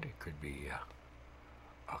quad. It could be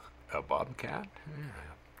a bobcat.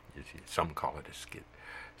 Yeah. Some call it a skid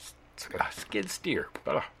steer.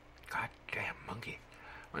 But goddamn monkey.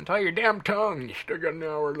 Untie your damn tongue. You still got an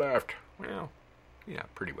hour left. Well, yeah,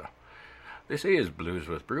 pretty well. This is Blues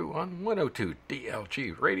with Brew on 102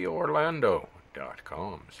 DLG Radio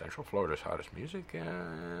Orlando.com, Central Florida's hottest music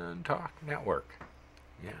and talk network.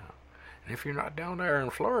 Yeah. And if you're not down there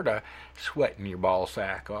in Florida sweating your ball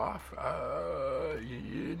sack off,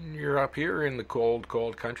 you're up here in the cold,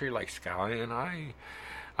 cold country like Sky and I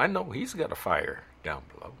know he's got a fire down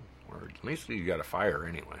below. Or at least he's got a fire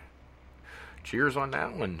anyway. Cheers on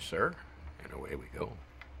that one, sir. And away we go.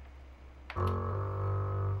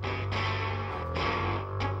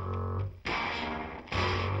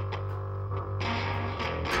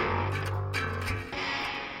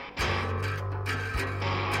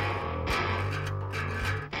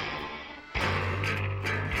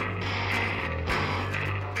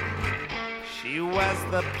 She was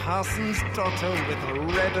the parson's daughter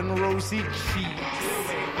with red and rosy cheeks.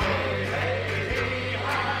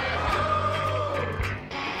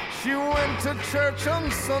 She went to church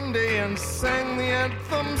on Sunday and sang the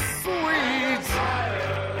anthem sweet.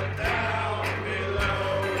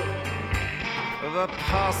 The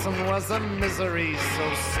parson was a misery,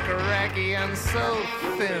 so scraggy and so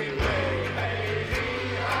thin.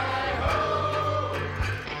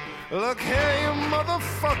 Look here, you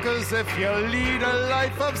motherfuckers, if you lead a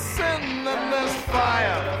life of sin, then there's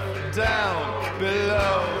fire down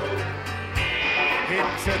below. He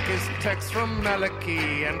took his text from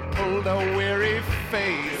Malachi and pulled a weary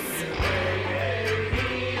face.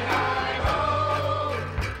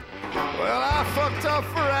 Well, I fucked off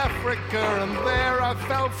for Africa, and there I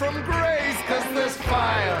fell from grace, 'cause there's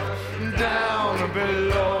fire down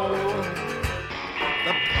below.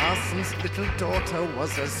 The parson's little daughter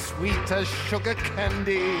was as sweet as sugar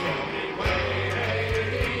candy.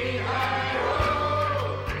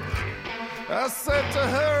 I said to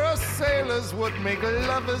her, sailors would make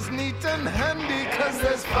lovers neat and handy, 'cause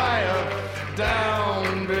there's fire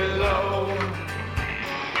down below.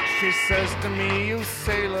 She says to me, you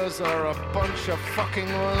sailors are a bunch of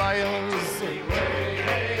fucking liars.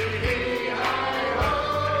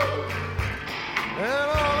 And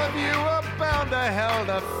all of you are bound to hell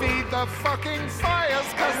to feed the fucking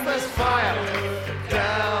fires, 'cause there's fire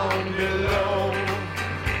down below.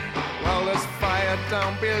 Well, there's fire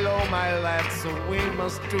down below, my lads, so we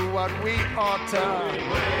must do what we ought to.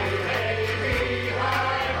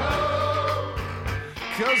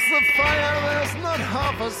 'Cause the fire is not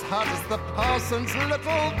half as hot as the parson's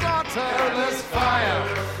little daughter. There's fire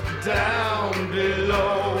down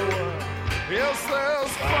below. Yes,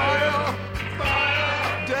 there's fire.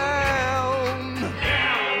 Down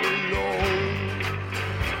below.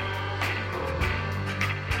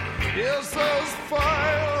 Yes, there's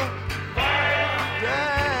fire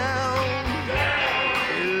down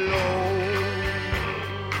below.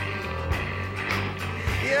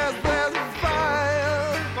 Yes, there's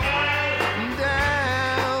fire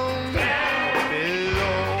down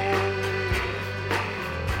below.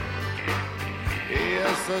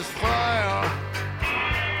 Yes, there's fire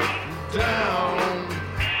down.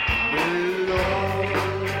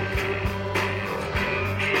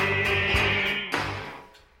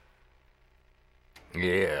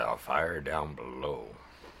 Yeah, fire down below.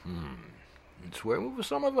 It's where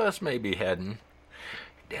some of us may be heading.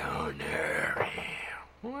 Down there.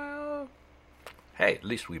 Well, hey, at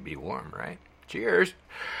least we be warm, right? Cheers.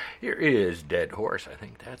 Here is Dead Horse. I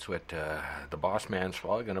think that's what the boss man's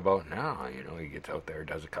flogging about now. You know, he gets out there,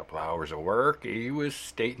 does a couple hours of work. He was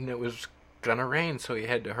stating it was gonna rain, so he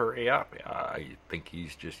had to hurry up. I think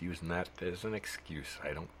he's just using that as an excuse.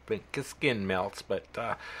 I don't think his skin melts, but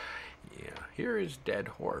yeah, here is Dead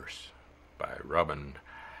Horse by Robin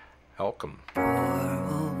Elcom. Poor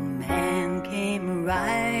old man came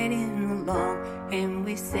riding along, and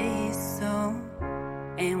we say so,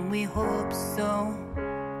 and we hope so.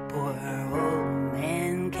 Poor old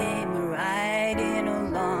man came riding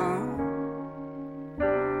along.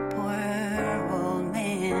 Poor old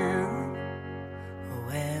man.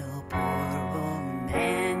 Well, poor old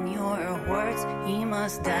man, your horse, he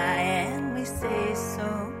must die, and we say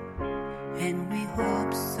so, and we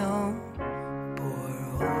hope so. Poor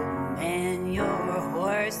old man, your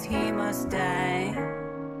horse, he must die.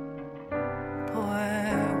 Poor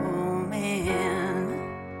old man.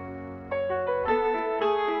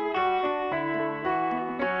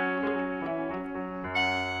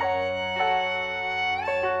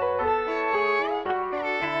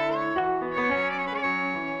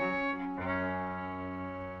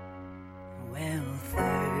 Well,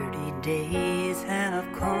 30 days have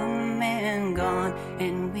come and gone,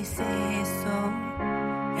 and we say so,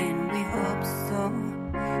 and we hope so.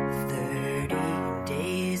 30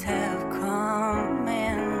 days have come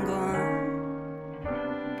and gone.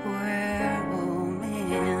 Poor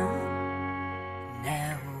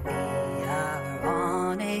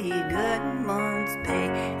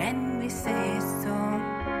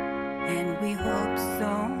we hope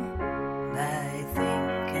so. I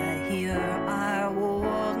think I hear our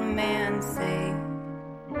old man say,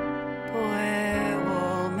 poor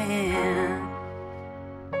old man.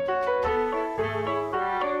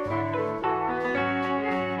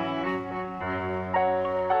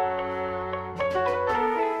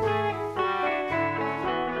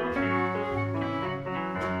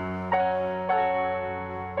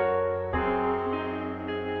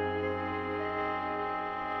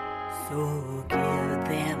 So give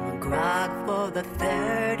them a grog for the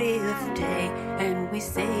 30th day, and we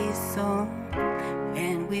say so,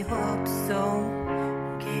 and we hope so.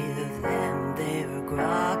 Give them their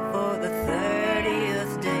grog for the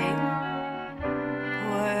 30th day,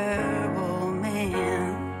 poor old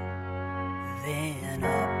man. Then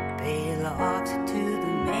up aloft to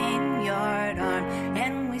the main yard arm,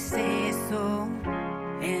 and we say so,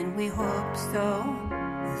 and we hope so.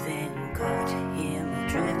 Then cut him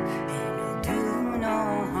adrift, and he'll do no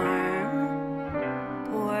harm,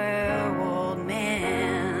 poor old man.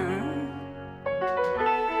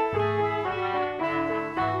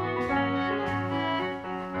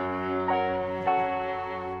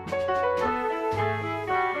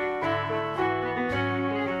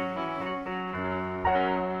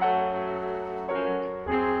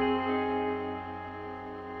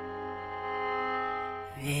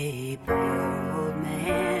 A poor old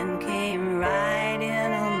man came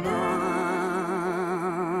riding along.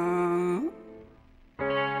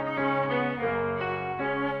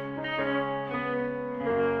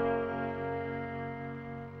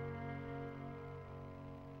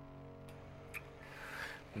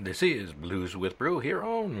 This is Blues with Brew here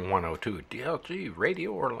on 102 DLG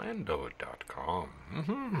Radio Orlando.com.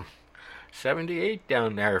 78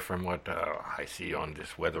 down there from what I see on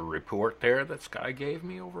this weather report there that Sky gave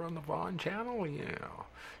me over on the Vaughn channel. Yeah.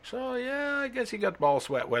 So, yeah, I guess you got ball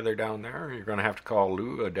sweat weather down there. You're going to have to call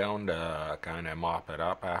Lou down to kind of mop it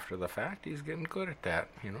up after the fact. He's getting good at that.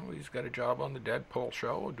 You know, he's got a job on the Deadpool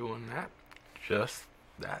show doing that. Just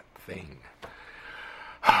that thing.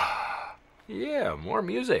 Yeah, more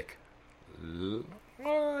music.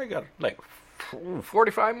 I got like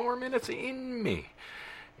 45 more minutes in me.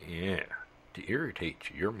 Yeah, to irritate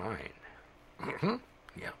your mind.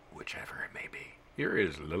 Yeah, whichever it may be. Here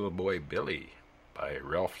is Little Boy Billy by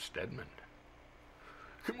Ralph Steadman.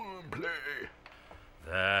 Come on, play.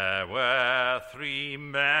 There were 3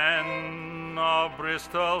 men of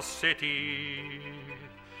Bristol City.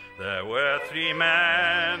 There were 3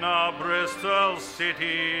 men of Bristol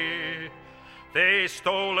City. They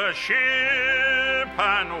stole a ship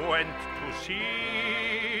and went to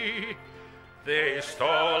sea. They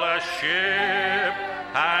stole a ship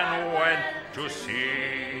and went to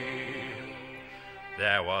sea.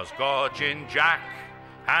 There was Gorging Jack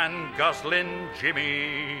and Guzzling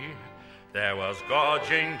Jimmy. There was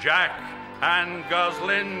Gorging Jack and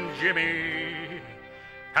Guzzling Jimmy.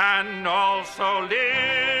 And also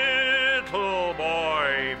Little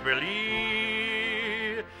Boy Billy.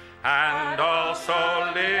 And also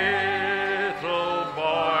Little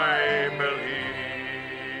Boy Billy.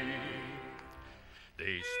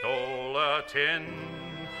 They stole a tin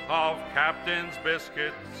of Captain's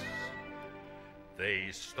biscuits.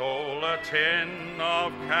 They stole a tin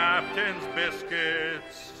of Captain's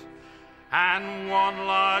biscuits and 1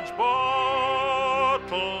 large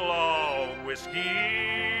bottle of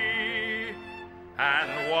whiskey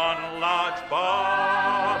and 1 large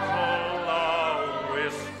bottle of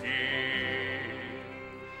whiskey.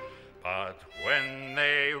 But when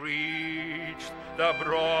they reached the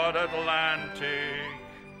broad Atlantic,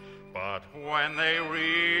 but when they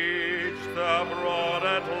reached the broad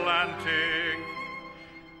Atlantic,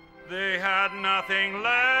 they had nothing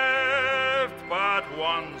left but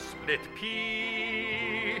 1 split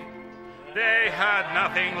pea. They had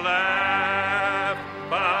nothing left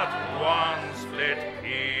but 1 split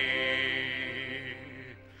pea.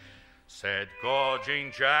 Said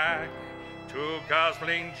Gorging Jack to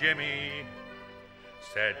Guzzling Jimmy.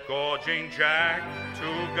 Said Gorging Jack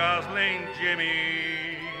to Guzzling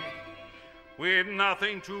Jimmy. We've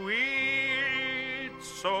nothing to eat,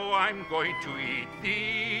 so I'm going to eat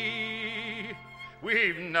thee.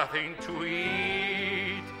 We've nothing to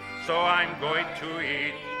eat, so I'm going to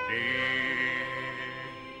eat thee.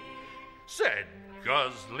 Said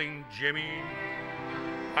Guzzling Jimmy,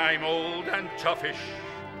 I'm old and toughish.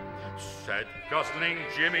 Said Guzzling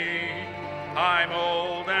Jimmy, I'm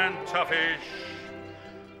old and toughish.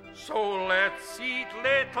 So let's eat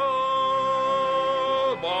Little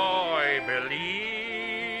Boy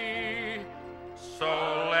Billy. So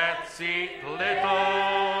let's eat Little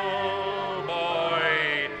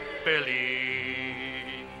Boy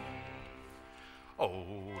Billy. Oh,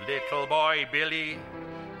 little boy Billy,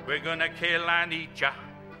 we're gonna kill and eat ya.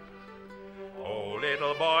 Oh,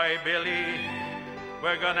 little boy Billy,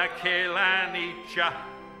 we're gonna kill and eat ya.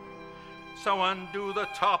 So undo the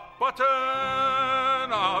top button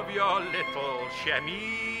of your little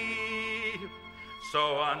chemise.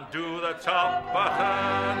 So undo the top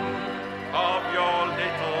button of your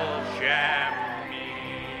little chemise.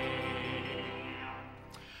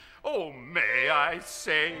 Oh, may I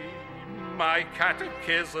say my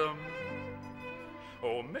catechism?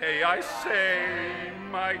 Oh, may I say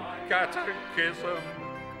my catechism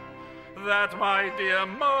that my dear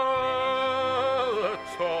mother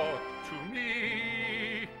taught to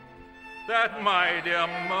me, that my dear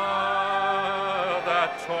mother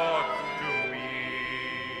taught to me.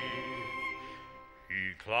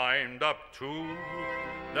 He climbed up to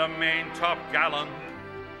the main top gallant.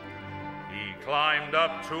 He climbed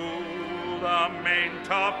up to the main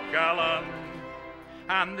top gallant,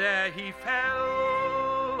 and there he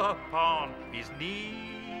fell upon his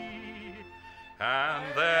knee,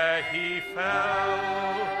 and there he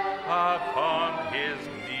fell upon his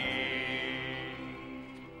knee.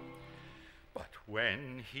 But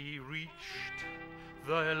when he reached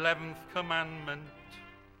the 11th commandment,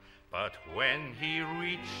 but when he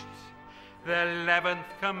reached the 11th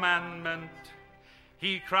commandment,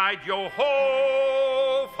 he cried, yo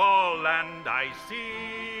ho, for land I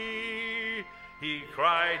see. He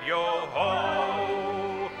cried, yo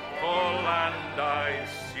ho, for land I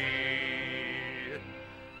see.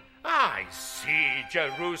 I see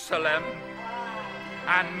Jerusalem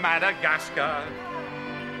and Madagascar.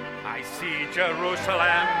 I see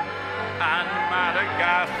Jerusalem and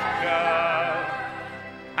Madagascar,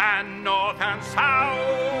 and North and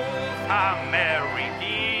South America,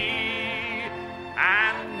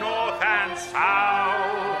 and North and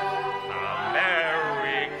South America.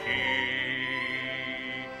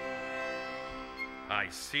 I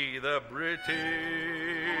see the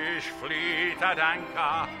British fleet at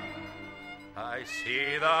anchor. I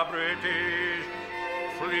see the British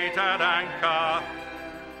fleet at anchor,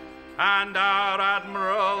 and our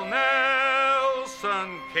Admiral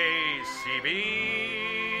Nelson KCB,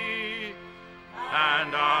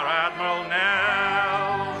 and our Admiral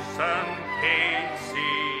Nelson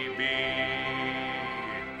KCB.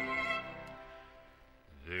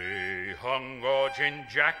 They hung Gorgin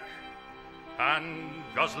Jack and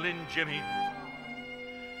Guzzlin' Jimmy.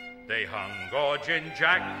 They hung Gorgin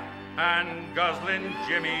Jack and Guzzlin'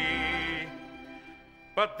 Jimmy,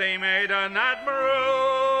 but they made an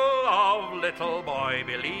admiral of little boy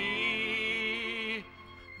Billy.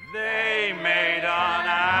 They made an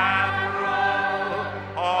admiral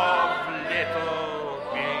of little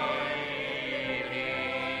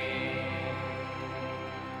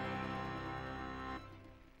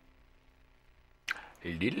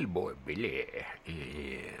Billy. Little boy Billy.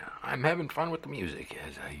 Yeah, I'm having fun with the music,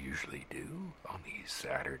 as I usually do on these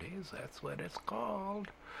Saturdays. That's what it's called.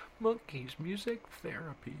 Monkey's Music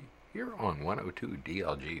Therapy. Here on 102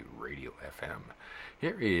 DLG Radio FM.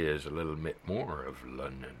 Here is a little bit more of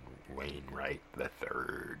London Wainwright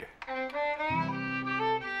III.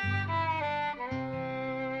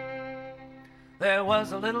 There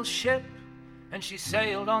was a little ship, and she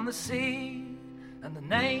sailed on the sea, and the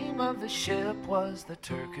name of the ship was the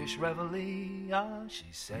Turkish Reveille. Ah,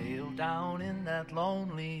 she sailed down in that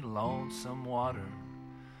lonely, lonesome water.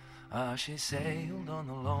 Ah, she sailed on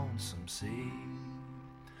the lonesome sea.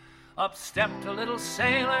 Up stepped a little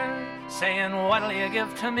sailor, saying, what'll you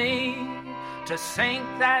give to me to sink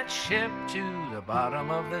that ship to the bottom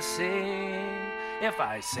of the sea? If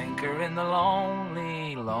I sink her in the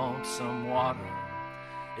lonely, lonesome water,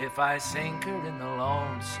 if I sink her in the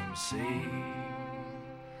lonesome sea.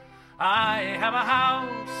 I have a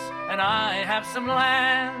house, and I have some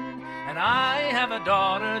land, and I have a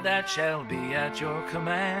daughter that shall be at your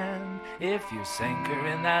command. If you sink her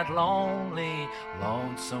in that lonely,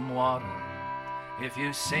 lonesome water, if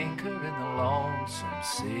you sink her in the lonesome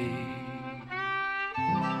sea.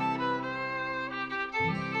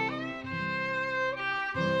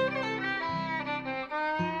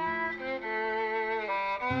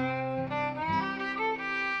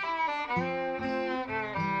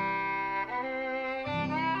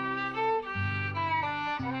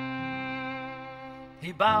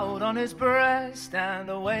 He bowed on his breast, and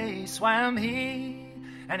away swam he,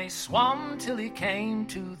 and he swam till he came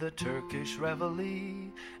to the Turkish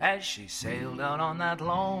Reveille, as she sailed out on that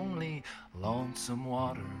lonely, lonesome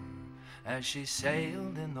water, as she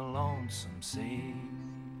sailed in the lonesome sea.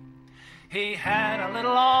 He had a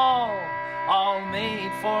little all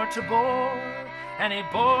made for to bore, and he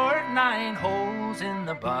bored 9 holes in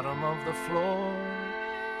the bottom of the floor,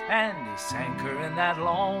 and he sank her in that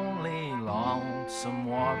lonely, lonesome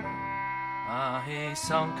water. He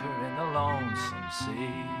sunk her in the lonesome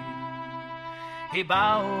sea. He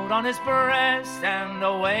bowed on his breast, and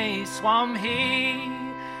away swam he,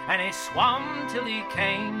 and he swam till he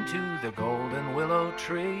came to the golden willow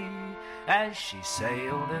tree, as she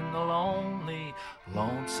sailed in the lonely,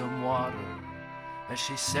 lonesome water, as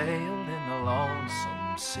she sailed in the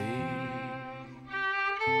lonesome sea.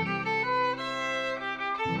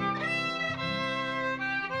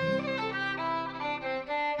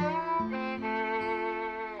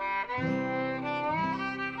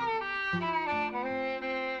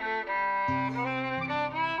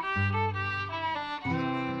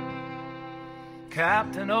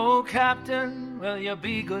 Captain, oh Captain, will you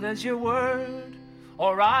be good as your word,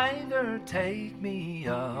 or either take me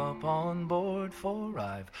up on board, for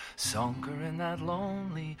I've sunk her in that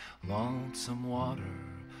lonely, lonesome water.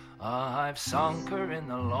 I've sunk her in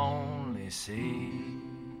the lonely sea.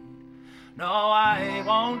 No, I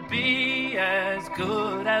won't be as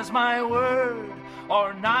good as my word,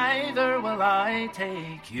 or neither will I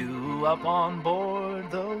take you up on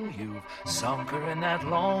board, though you've sunk her in that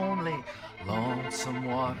lonely, lonesome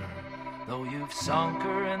water, though you've sunk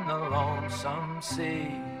her in the lonesome sea.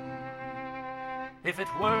 If it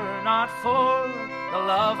were not for the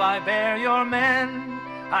love I bear your men,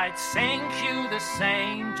 I'd sink you the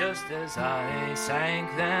same just as I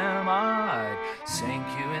sank them. I'd sink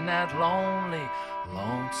you in that lonely,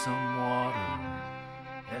 lonesome water.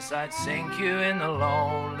 Yes, I'd sink you in the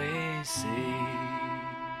lonely sea.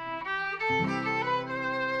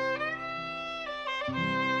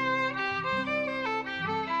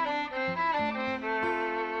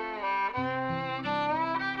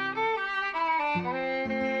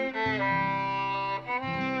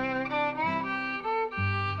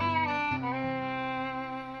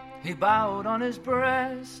 He bowed on his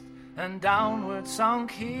breast, and downward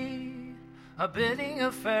sunk he, a bidding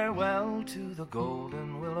a farewell to the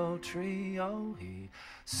golden willow tree. Oh, he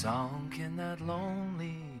sunk in that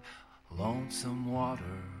lonely, lonesome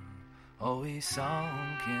water. Oh, he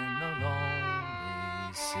sunk in the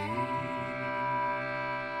lonely sea.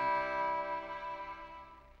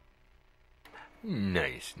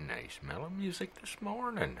 Nice mellow music this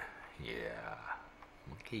morning. Yeah.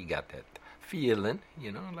 Okay, you got that feeling,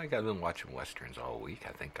 you know, like I've been watching westerns all week.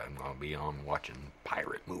 I think I'm going to be on watching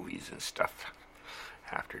pirate movies and stuff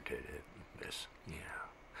after this. Yeah.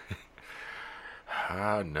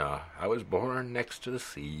 No, I was born next to the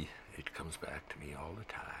sea. It comes back to me all the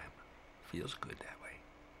time. Feels good that way.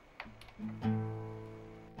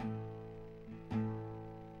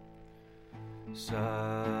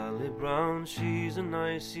 Sally Brown, she's a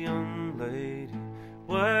nice young lady.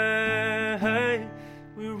 Way,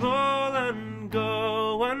 we roll and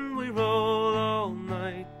go, and we roll all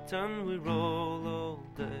night, and we roll all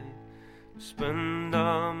day. We spend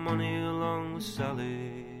our money along with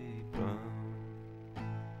Sally Brown.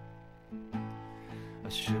 I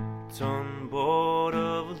shipped on board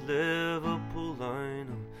of a Liverpool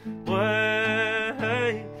liner.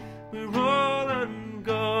 Way, we roll and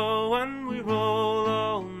go, and we roll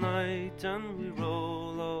all night, and we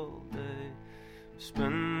roll all day. We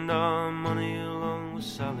spend our money along with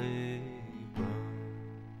Sally Brown.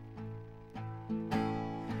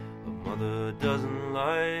 Her mother doesn't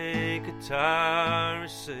like a tarry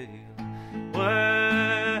sail.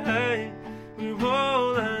 Way, we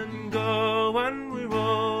roll and go, and we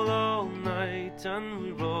roll all night, and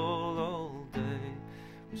we roll all day.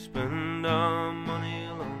 We spend our money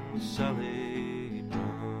along with Sally Brown.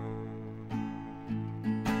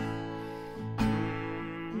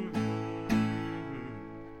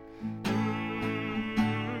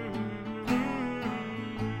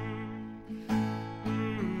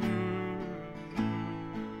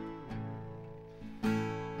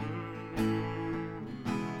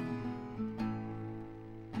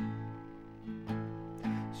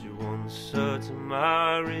 She wants her to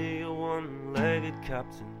marry a one-legged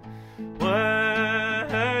captain.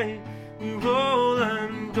 Way, we roll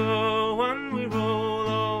and go, and we roll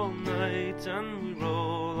all night, and we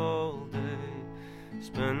roll all day.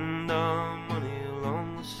 Spend our money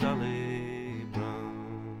along with Sally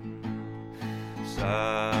Brown.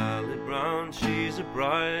 Sally Brown, she's a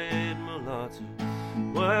bright mulatto.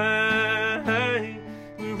 Way,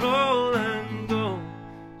 we roll and go.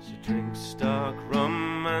 She drinks dark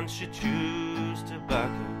rum and she chews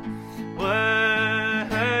tobacco.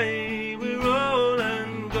 Way, we roll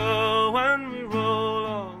and go, and we roll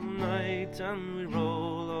all night, and we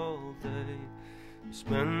roll all day. We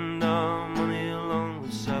spend our money along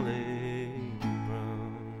with Sally Brown.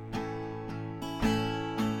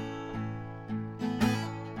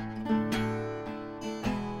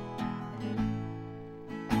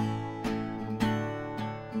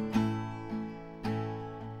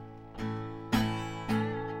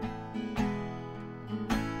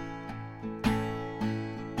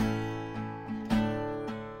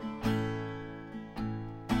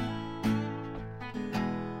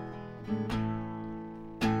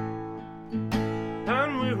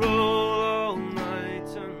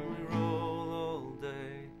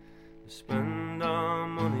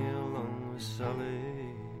 Sally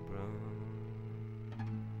Brown.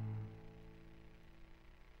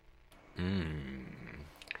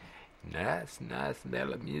 Nice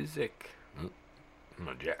mellow music.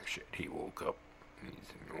 My Jack said he woke up. He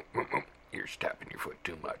said, "You're stepping your foot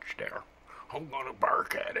too much there. I'm gonna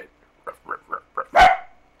bark at it." Ruff, ruff, ruff, ruff.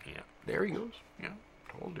 Yeah, there he goes. Yeah,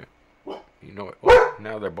 told you. You know it. Oh,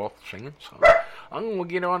 now they're both singing, so I'm gonna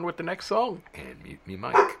get on with the next song and mute me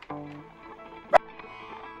mic.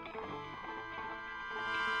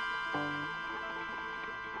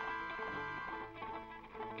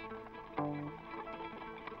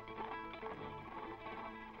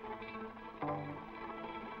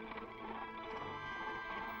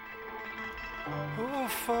 Oh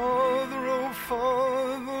Father,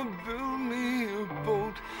 build me a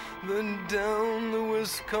boat, then down the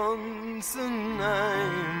Wisconsin I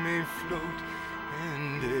may float,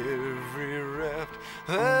 and every raft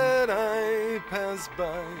that I pass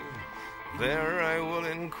by, there I will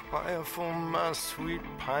inquire for my sweet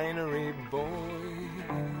pinery boy.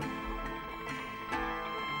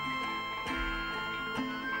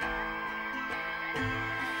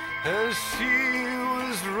 As she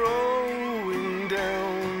was rowing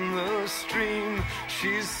down the stream,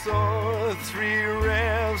 she saw 3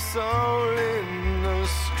 rafts all in a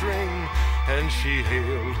string, and she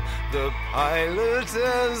hailed the pilot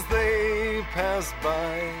as they passed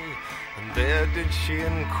by, and there did she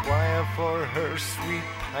inquire for her sweet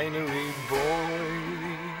pinery boy.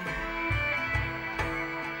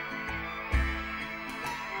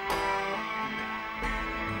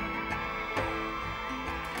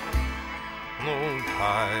 Oh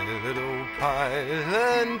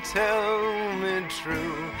pilot, tell me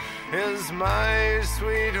true, is my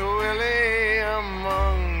sweet Willie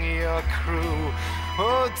among your crew?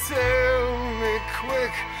 Oh, tell me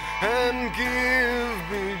quick and give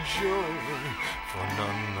me joy, for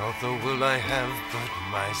none other will I have but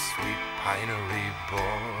my sweet pinery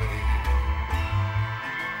boy.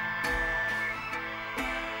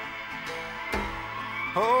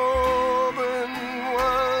 Auburn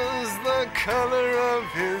was the color of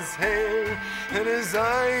his hair, and his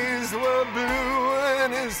eyes were blue,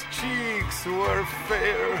 and his cheeks were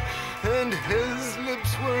fair, and his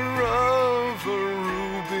lips were of a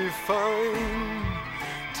ruby fine.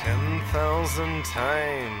 10,000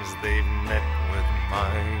 times they've met with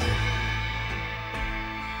mine.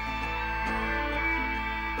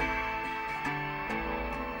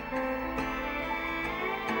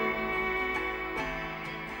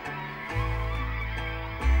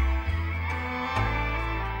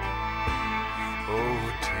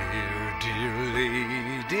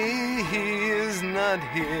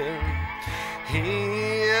 Here, he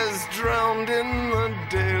is drowned in the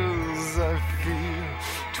dales, I fear.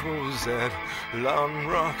 'Twas at Lon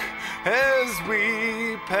Rock as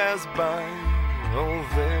we passed by. Oh,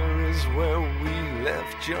 there is where we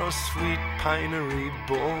left your sweet pinery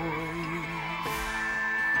boy.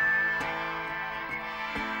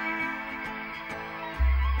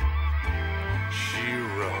 She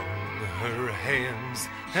wrung her hands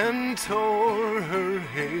and tore her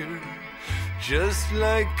hair, just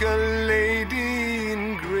like a lady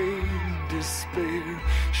in great despair.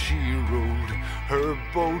 She rowed her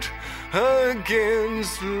boat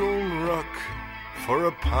against Lone Rock for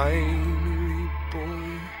a pinery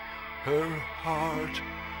boy. Her heart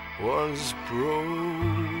was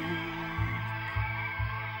broke.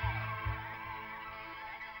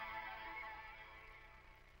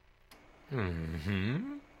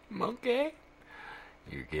 Okay.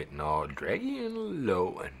 You're getting all draggy and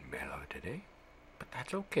low and mellow today. But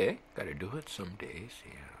that's okay. Gotta do it some days,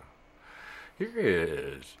 yeah. Here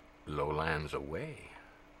is Lowlands Away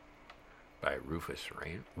by Rufus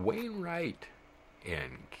Wainwright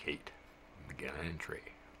and Kate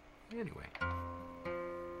McGillantry. Anyway.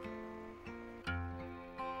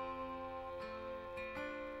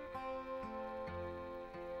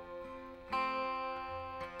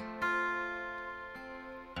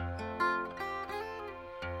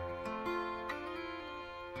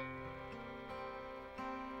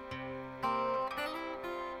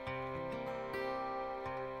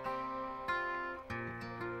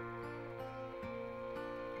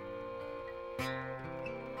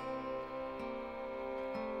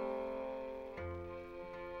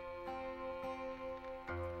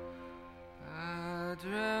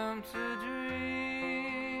 Dreamt a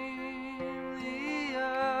dream the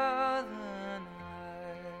other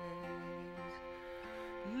night.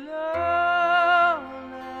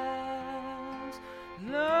 Lowlands,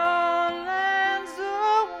 lowlands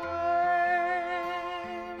away,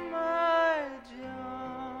 my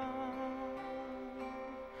John.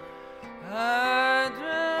 I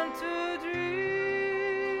dreamt a dream.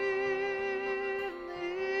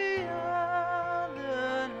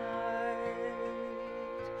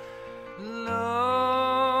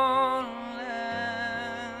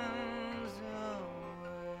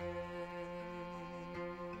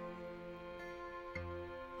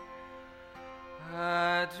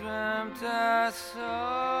 saw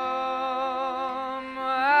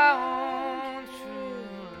my own true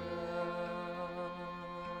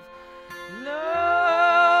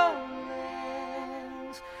love.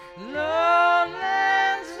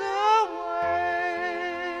 Lowlands away,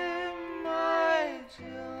 my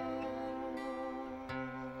Joe.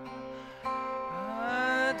 I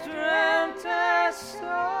dreamt I saw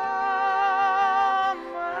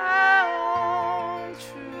my own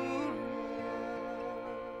true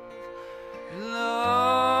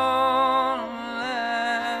love.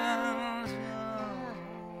 Lowlands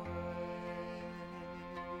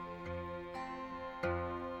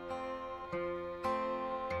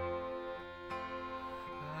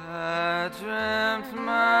I dreamt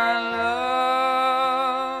my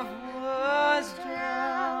love was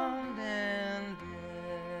drowned and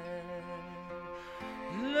dead.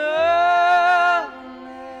 Lowlands,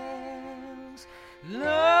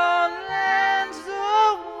 lowlands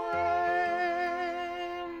away,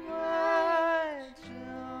 my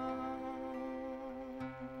John.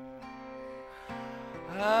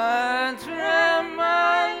 I dreamt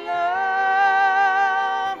my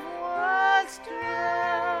love was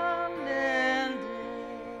drowned and dead.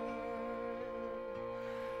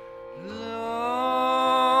 Lowlands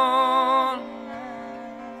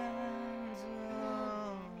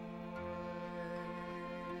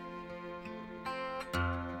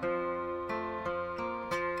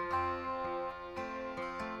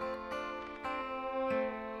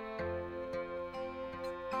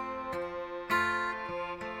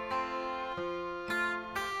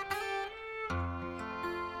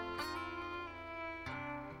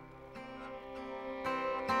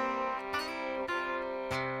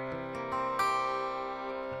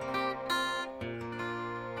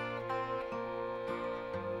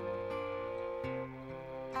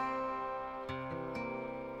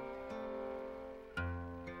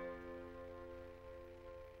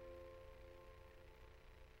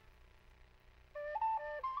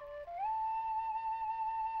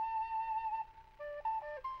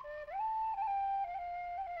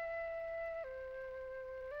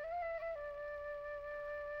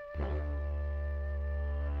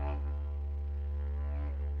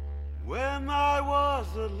When I was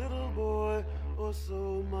a little boy, or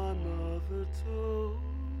so my mother told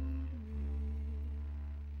me,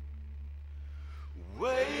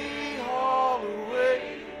 way all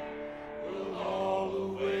away, well, all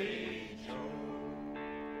away, Joe,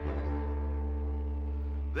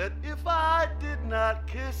 that if I did not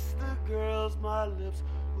kiss the girls, my lips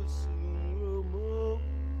would soon grow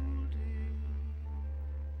moldy.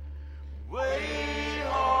 Way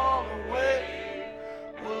all away,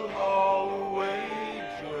 we'll haul away,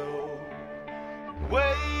 Joe.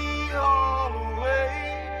 Way all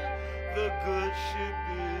away, the good ship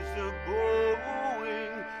is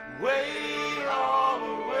a-going. Way all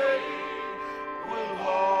away, we'll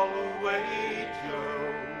haul away,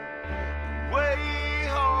 Joe. Way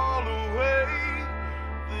all away,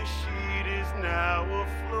 the sheet is now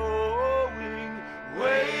a-flowing.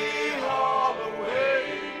 Way all away,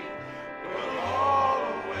 we'll haul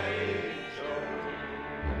away, Joe.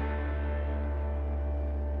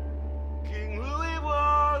 King Louis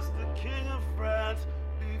was the king of France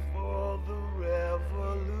before the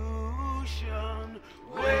revolution.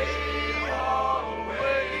 Way all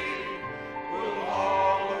away, we'll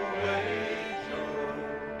haul away, Joe.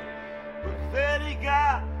 But then he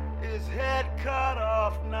got his head cut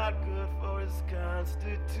off, not good for his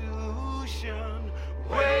constitution.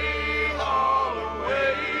 Way all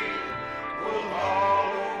away, we'll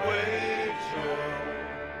haul away, Joe.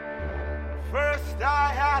 First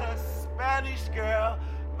I had a Spanish girl,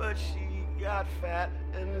 but she got fat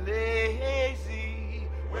and lazy.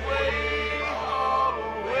 Way all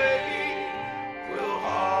away, we'll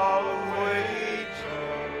haul away,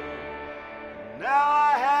 Joe. Now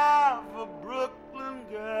I have a Brooklyn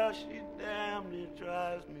girl, she damn near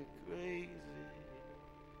drives me crazy.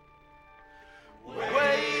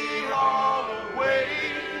 Way all away,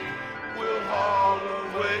 we'll haul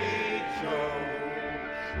away, Joe.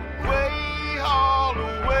 Way all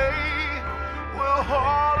away, we'll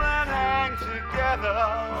haul and hang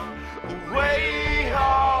together. Way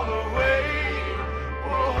all away,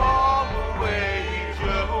 we'll haul away,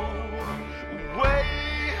 Joe. Way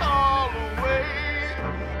all away,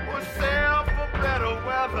 we'll sail for better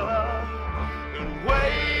weather. And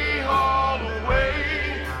way all away,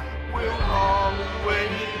 we'll haul away,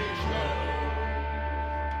 Joe.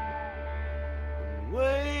 And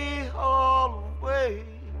way all away,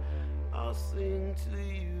 I'll sing to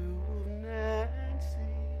you of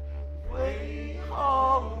Nancy. Way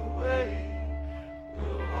all away,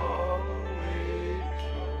 we'll haul away,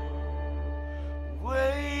 Joe.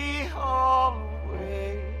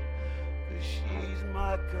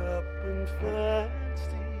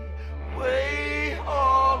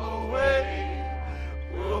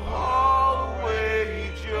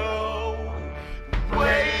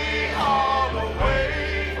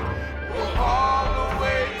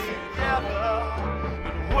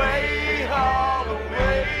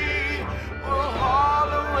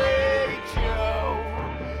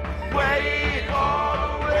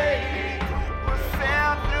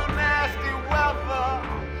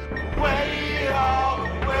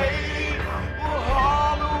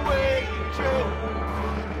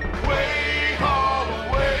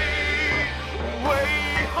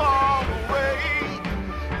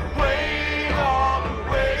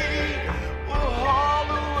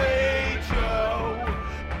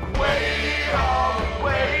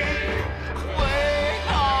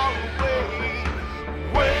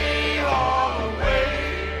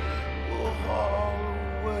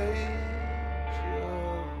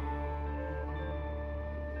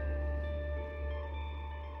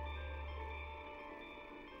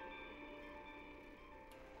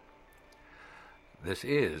 This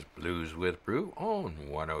is Blues with Brew on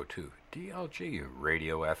 102 DLG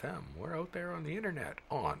Radio FM. We're out there on the internet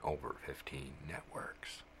on over 15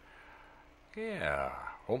 networks. Yeah,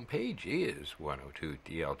 homepage is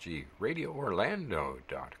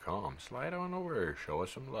 102DLGRadioOrlando.com. Slide on over, show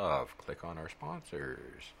us some love, click on our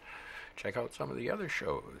sponsors, check out some of the other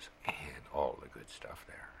shows, and all the good stuff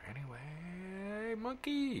there. Anyway,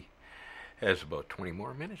 Monkey has about 20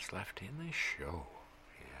 more minutes left in this show.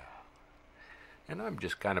 And I'm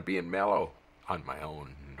just kind of being mellow on my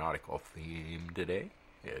own nautical theme today,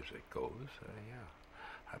 as it goes. Yeah,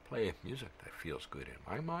 I play music that feels good in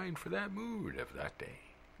my mind for that mood of that day,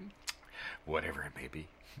 whatever it may be.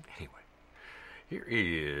 Anyway, here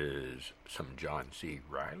is some John C.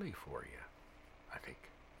 Reilly for you, I think.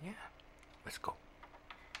 Yeah, let's go.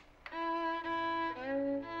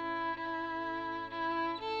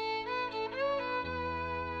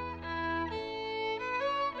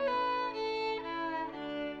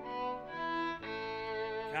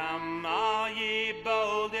 Come all ye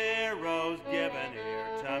bold heroes, give an ear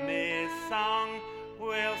to me song.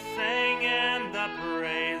 We'll sing in the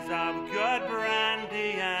praise of good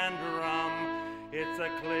brandy and rum. It's a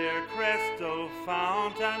clear crystal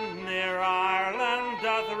fountain near Ireland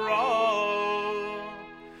doth roll.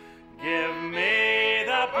 Give me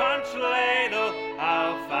the punch ladle,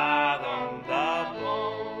 I'll fathom the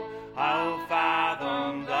bowl. I'll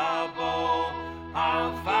fathom the bowl.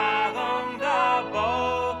 I'll fathom the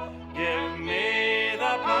bowl. Give me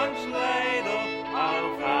the punch ladle,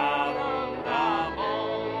 I'll fathom the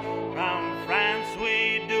bowl. From France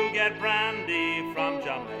we do get brandy, from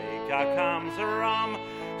Jamaica comes rum,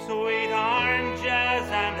 sweet oranges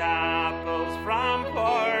and apples from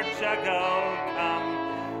Portugal come.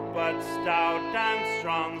 But stout and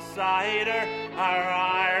strong cider are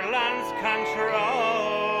Ireland's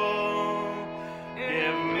control.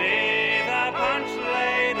 Give me the punch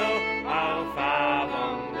ladle, I'll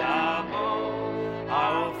fathom the bowl.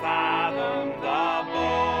 I'll fathom the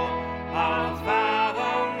bowl. I'll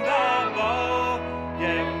fathom the bowl.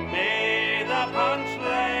 Give me the punch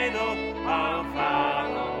ladle, I'll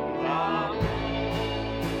fathom the bowl.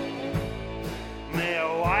 My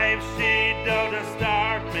wife, she do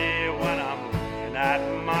disturb me when I'm looking at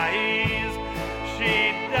my ease. She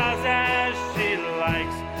does as she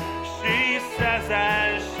likes, she says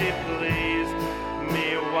as she please. Me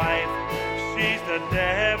wife, she's the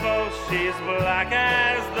devil, she's black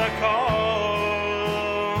as the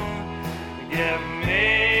coal. Give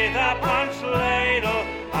me the punch ladle,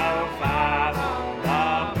 I'll fathom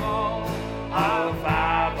the bowl. I'll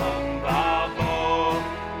fathom the bowl.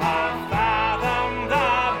 I'll fathom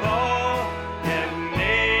the bowl. Give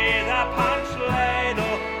me the punch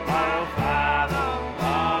ladle, I'll fathom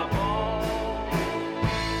the bowl.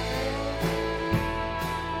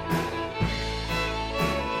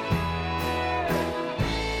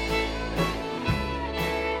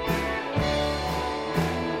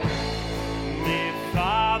 Me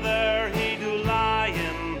father, he do lie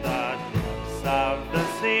in the depths of the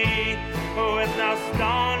sea, with no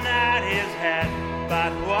stone at his head,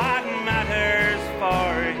 but what matters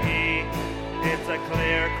for he? It's a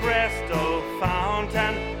clear crystal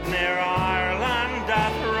fountain near Ireland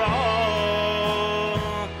doth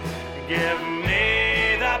roll. Give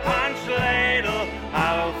me the punch ladle,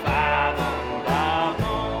 I'll fathom the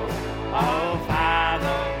bowl. I'll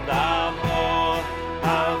fathom the bowl.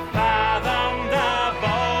 I'll fathom the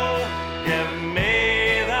bowl. Give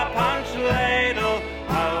me the punch ladle,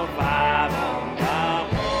 I'll fathom the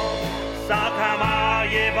bowl. So come all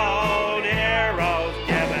ye bold heroes,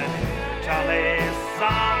 give it to me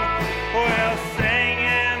song. We'll sing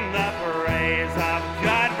in the praise of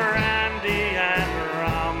good brandy and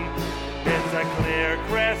rum. It's a clear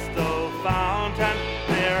crystal fountain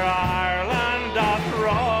near Ireland doth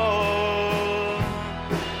roll.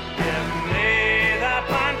 Give me the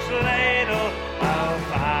punch ladle, I'll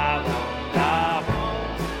fathom the bowl.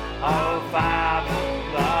 I'll fathom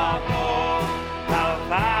the bowl. I'll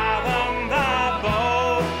fathom the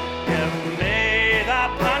bowl. Give me the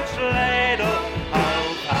punch ladle,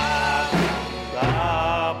 I'll fathom the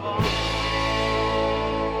bowl.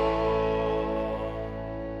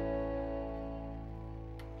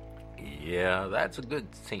 Yeah, that's a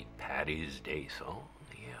good St. Paddy's Day song.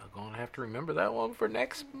 Yeah, gonna have to remember that one for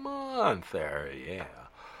next month there. Yeah.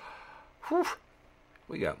 Whew.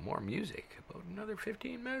 We got more music, about another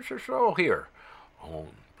 15 minutes or so here on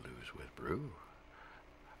Blues with Brew.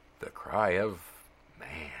 The Cry of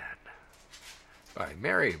Man by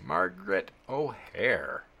Mary Margaret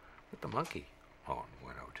O'Hare with the Monkey on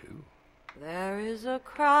 102. There is a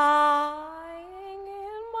crying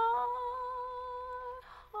in my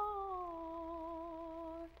heart.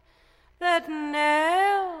 that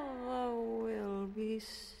never will be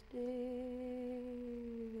still,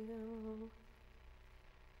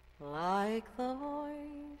 like the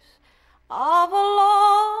voice of a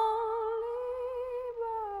lonely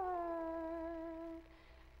bird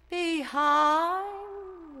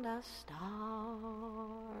behind a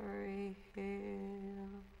starry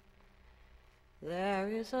hill. There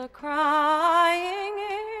is a crying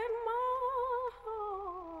in my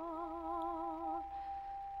heart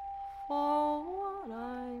for what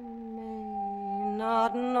I may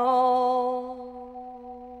not know.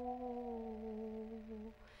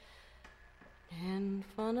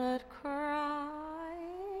 Infinite crying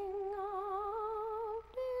of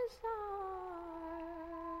desire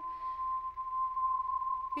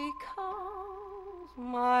because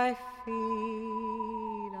my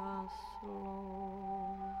feet are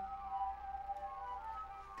slow.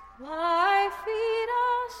 My feet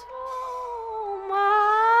are slow,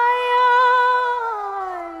 my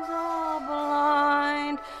eyes are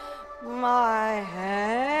blind, my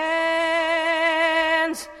hands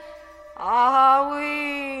are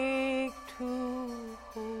weak to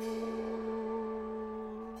hold.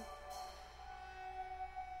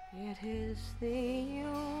 It is the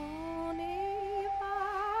universe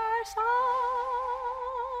I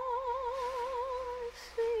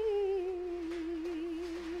seek.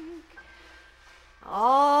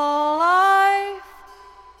 All life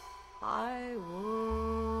I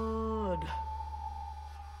would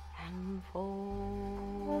unfold.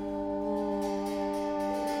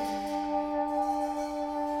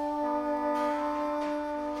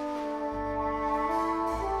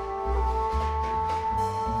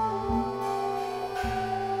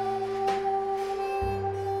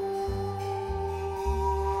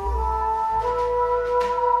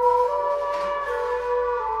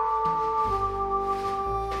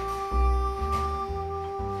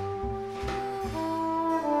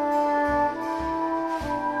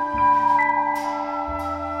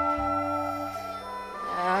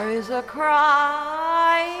 There is a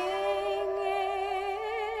crying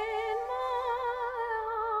in my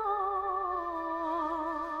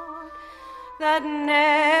heart that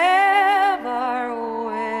never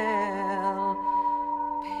will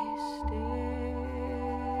be still,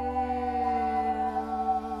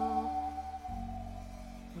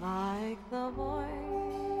 like the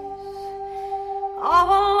voice of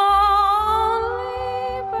a lonely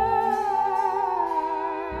bird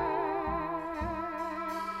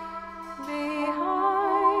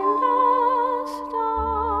behind a starry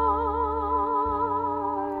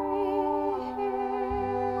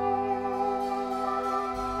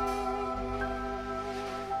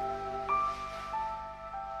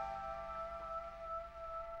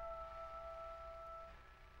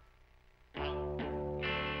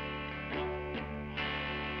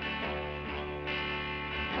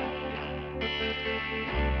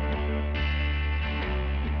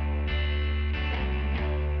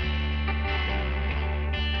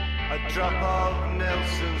A drop of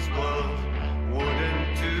Nelson's blood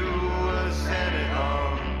wouldn't do us any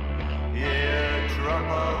harm. Yeah, a drop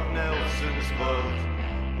of Nelson's blood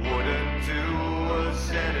wouldn't do us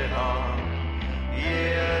any harm.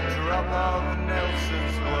 Yeah, a drop of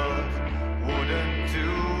Nelson's blood wouldn't do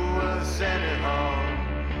us any harm.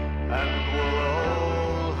 And we'll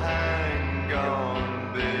all hang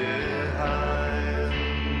on behind.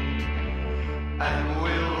 And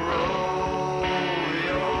we'll roll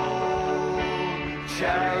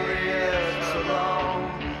chariots along,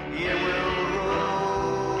 yeah, we'll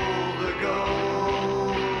roll the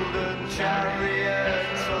golden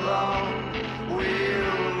chariots along.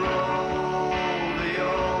 We'll roll the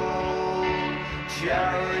old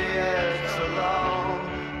chariots along,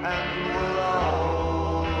 and we'll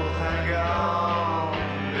all hang on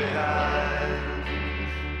behind.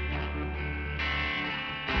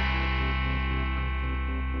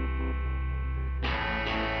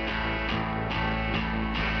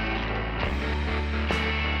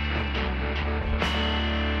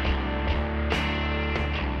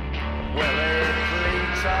 Well, a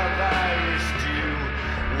plate of Irish stew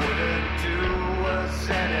wouldn't do us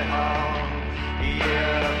any harm.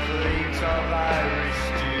 Yeah, a plate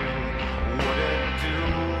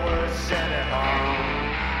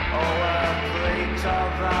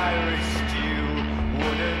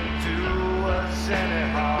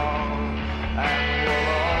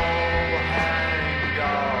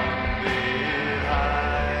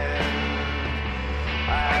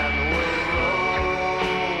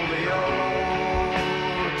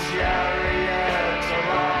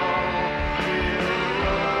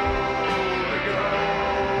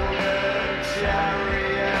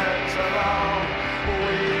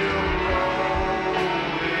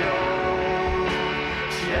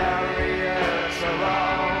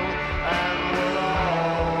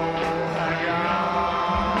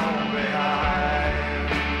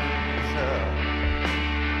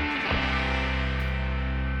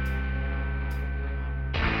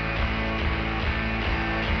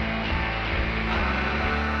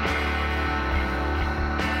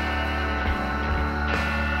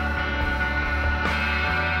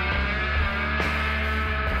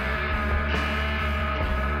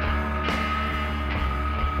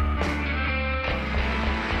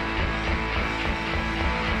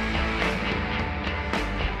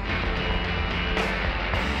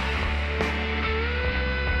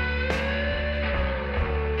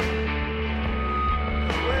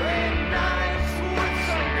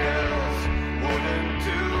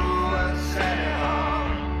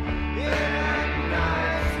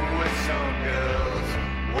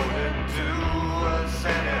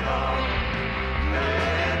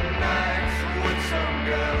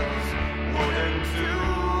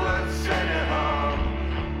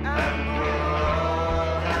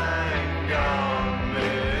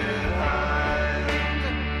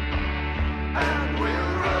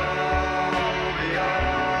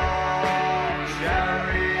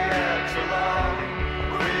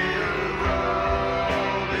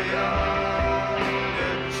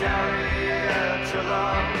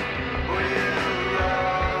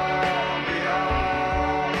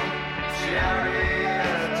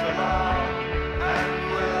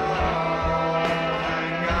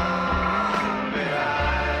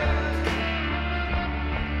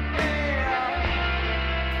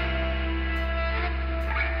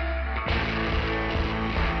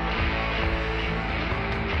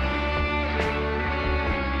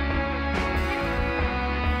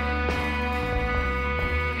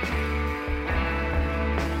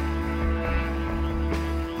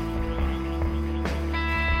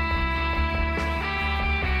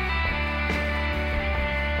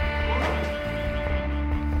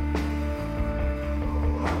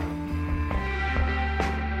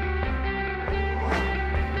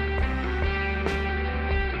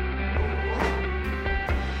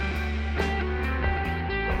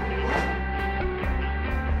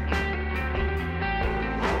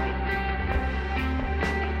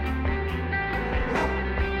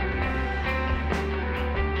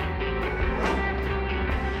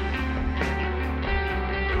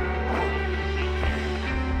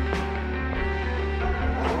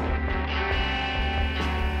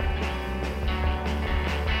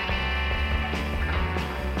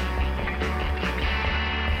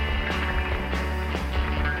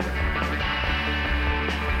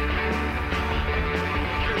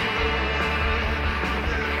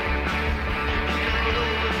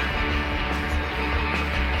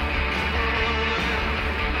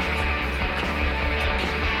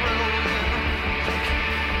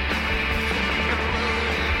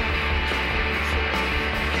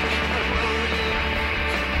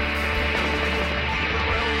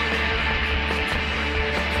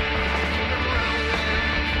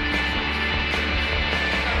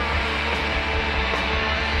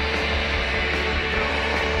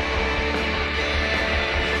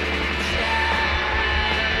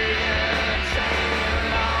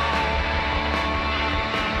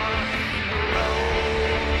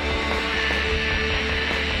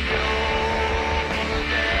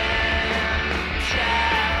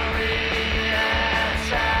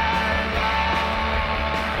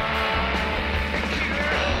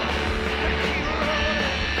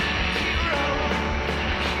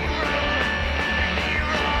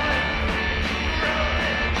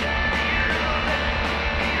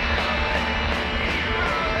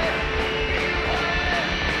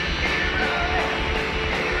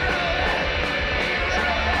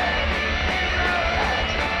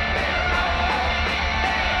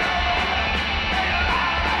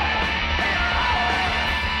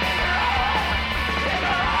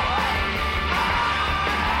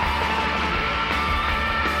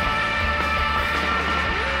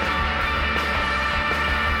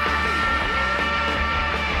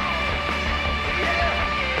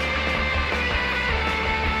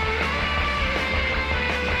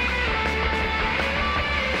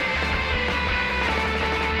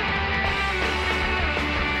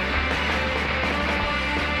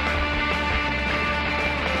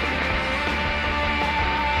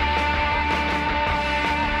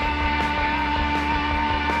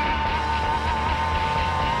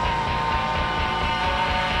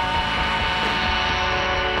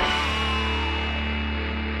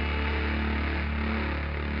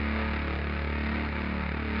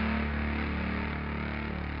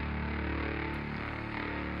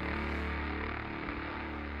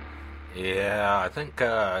Yeah, I think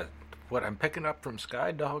what I'm picking up from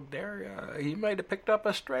Skydog there, he might have picked up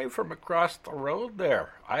a stray from across the road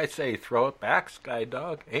there. I say throw it back,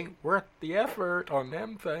 Skydog. Ain't worth the effort on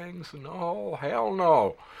them things. No, hell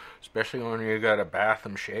no. Especially when you gotta bath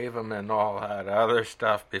them, shave them, and all that other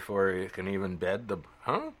stuff before you can even bed them.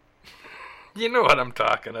 Huh? You know what I'm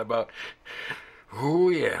talking about. Oh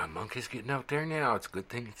yeah, Monkey's getting out there now. It's a good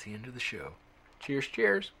thing it's the end of the show. Cheers,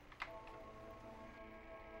 cheers.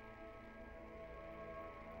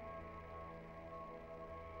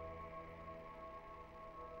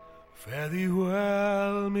 Fare thee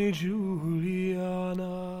well, me Juliana,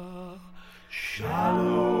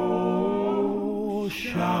 shallow,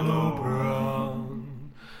 shallow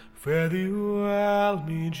brown. Fare thee well,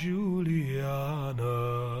 me Juliana,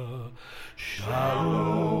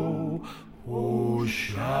 shallow, oh,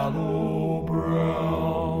 shallow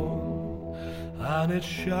brown. And it's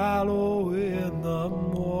shallow in the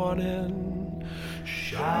morning,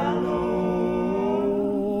 shallow,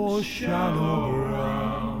 shallow brown.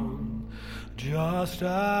 Just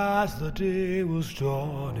as the day was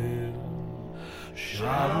dawning,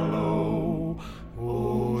 shallow,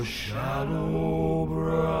 oh, shallow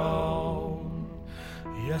brown.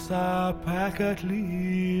 Yes, our packet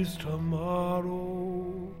leaves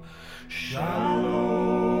tomorrow,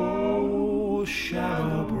 shallow,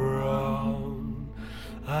 shallow brown.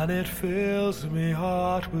 And it fills me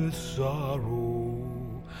heart with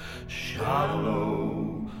sorrow,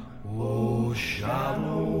 shallow, oh,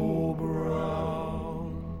 shallow brown.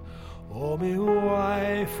 Oh, me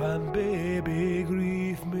wife and baby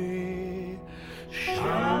grieve me,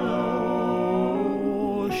 shallow,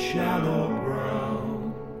 shallow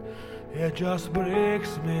brown. It just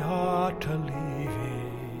breaks me heart to leave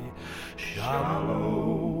ye,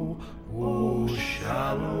 shallow, oh,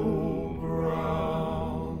 shallow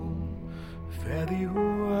brown. Fare thee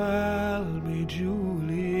well, me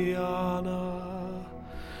Juliana,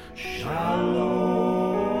 shallow,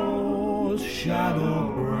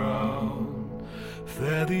 shallow brown.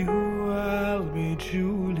 Fare thee well, me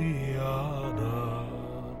Juliana,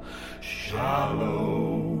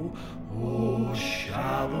 shallow, oh,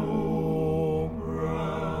 shallow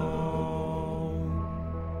brown.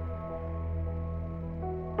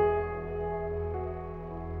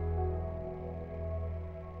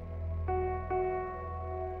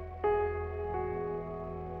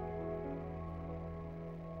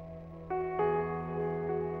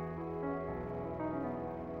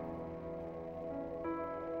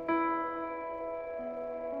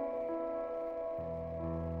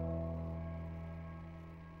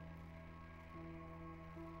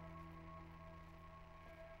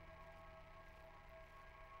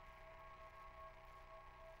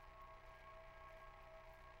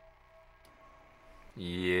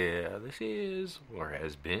 Yeah, this is, or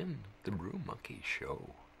has been, the Brew Monkey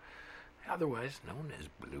Show, otherwise known as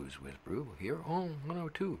Blues with Brew, here on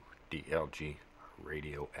 102 DLG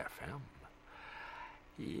Radio FM.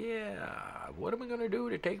 Yeah, what am I going to do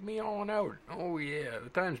to take me on out? Oh yeah, the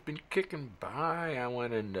time's been kicking by. I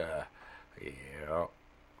went and, I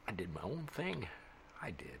did my own thing. I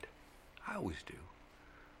did. I always do.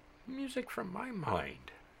 Music from my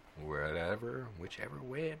mind, whichever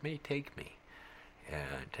way it may take me.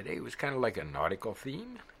 And today was kind of like a nautical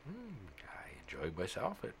theme. I enjoyed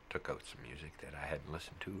myself. It took out some music that I hadn't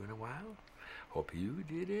listened to in a while. Hope you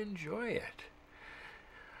did enjoy it.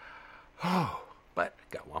 Oh, but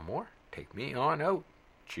got one more. Take me on out.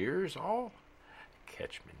 Cheers all.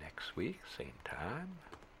 Catch me next week, same time.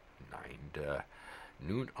 9 to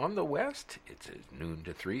noon on the west. It's noon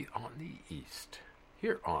to 3 on the east.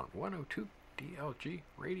 Here on 102 DLG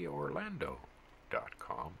Radio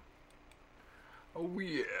Orlando.com. Oh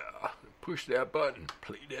yeah, push that button,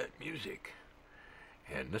 play that music.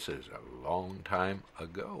 And this is A Long Time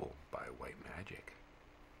Ago by White Magic.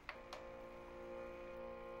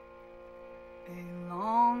 A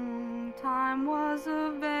long time was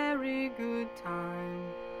a very good time,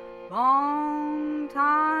 long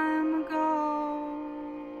time ago.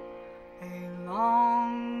 A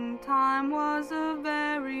long time was a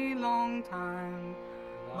very long time,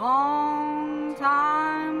 long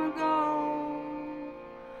time ago.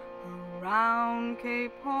 Around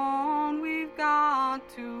Cape Horn we've got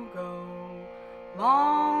to go,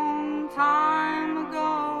 long time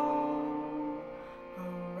ago.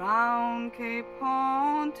 Around Cape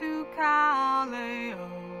Horn to Callao,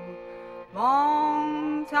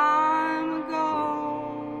 long time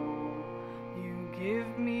ago. You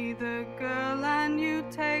give me the girl and you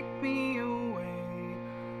take me away,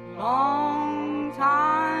 long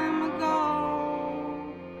time ago.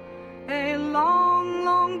 A long,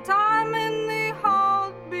 long time in the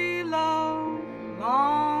heart below.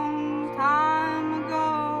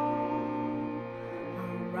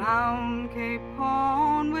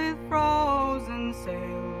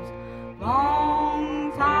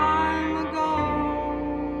 long time ago,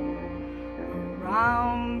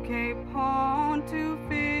 around Cape Horn to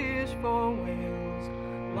fish for whales,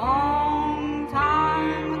 long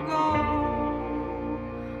time ago.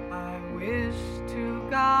 I wish to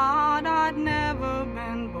God I'd never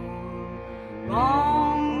been born,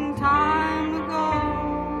 long time ago.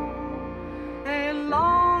 A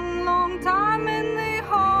long, long time in the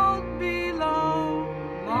hold below,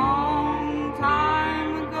 long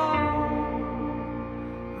time ago.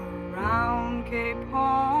 Around Cape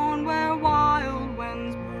Horn where wild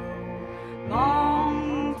winds blow,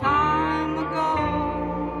 long time ago.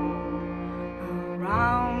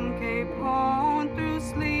 Around Cape Horn through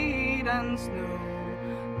sleet and snow,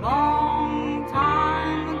 long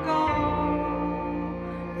time ago.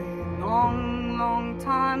 A long, long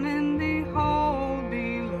time in the hole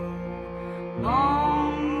below,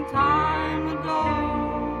 long time ago.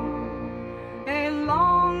 A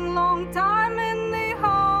long, long time in the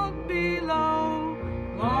hole below,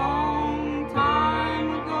 long time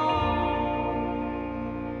ago.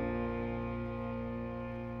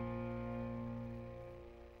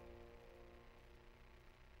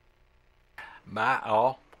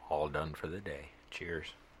 All done for the day. Cheers.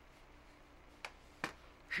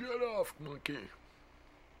 Shut off, monkey.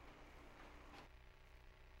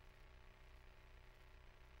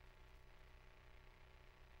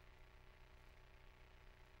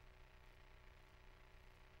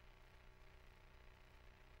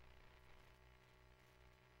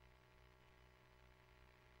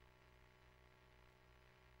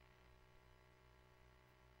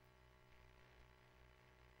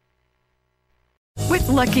 With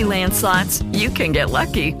Lucky Land Slots, you can get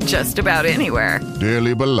lucky just about anywhere.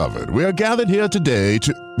 Dearly beloved, we are gathered here today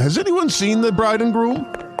to... Has anyone seen the bride and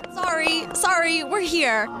groom? Sorry, we're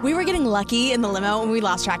here. We were getting lucky in the limo and we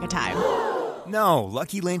lost track of time. No,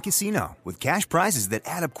 Lucky Land Casino, with cash prizes that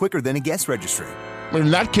add up quicker than a guest registry.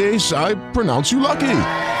 In that case, I pronounce you lucky.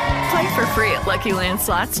 Play for free at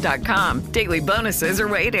LuckyLandSlots.com. Daily bonuses are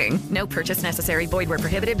waiting. No purchase necessary. Void where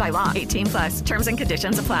prohibited by law. 18+. Terms and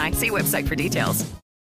conditions apply. See website for details.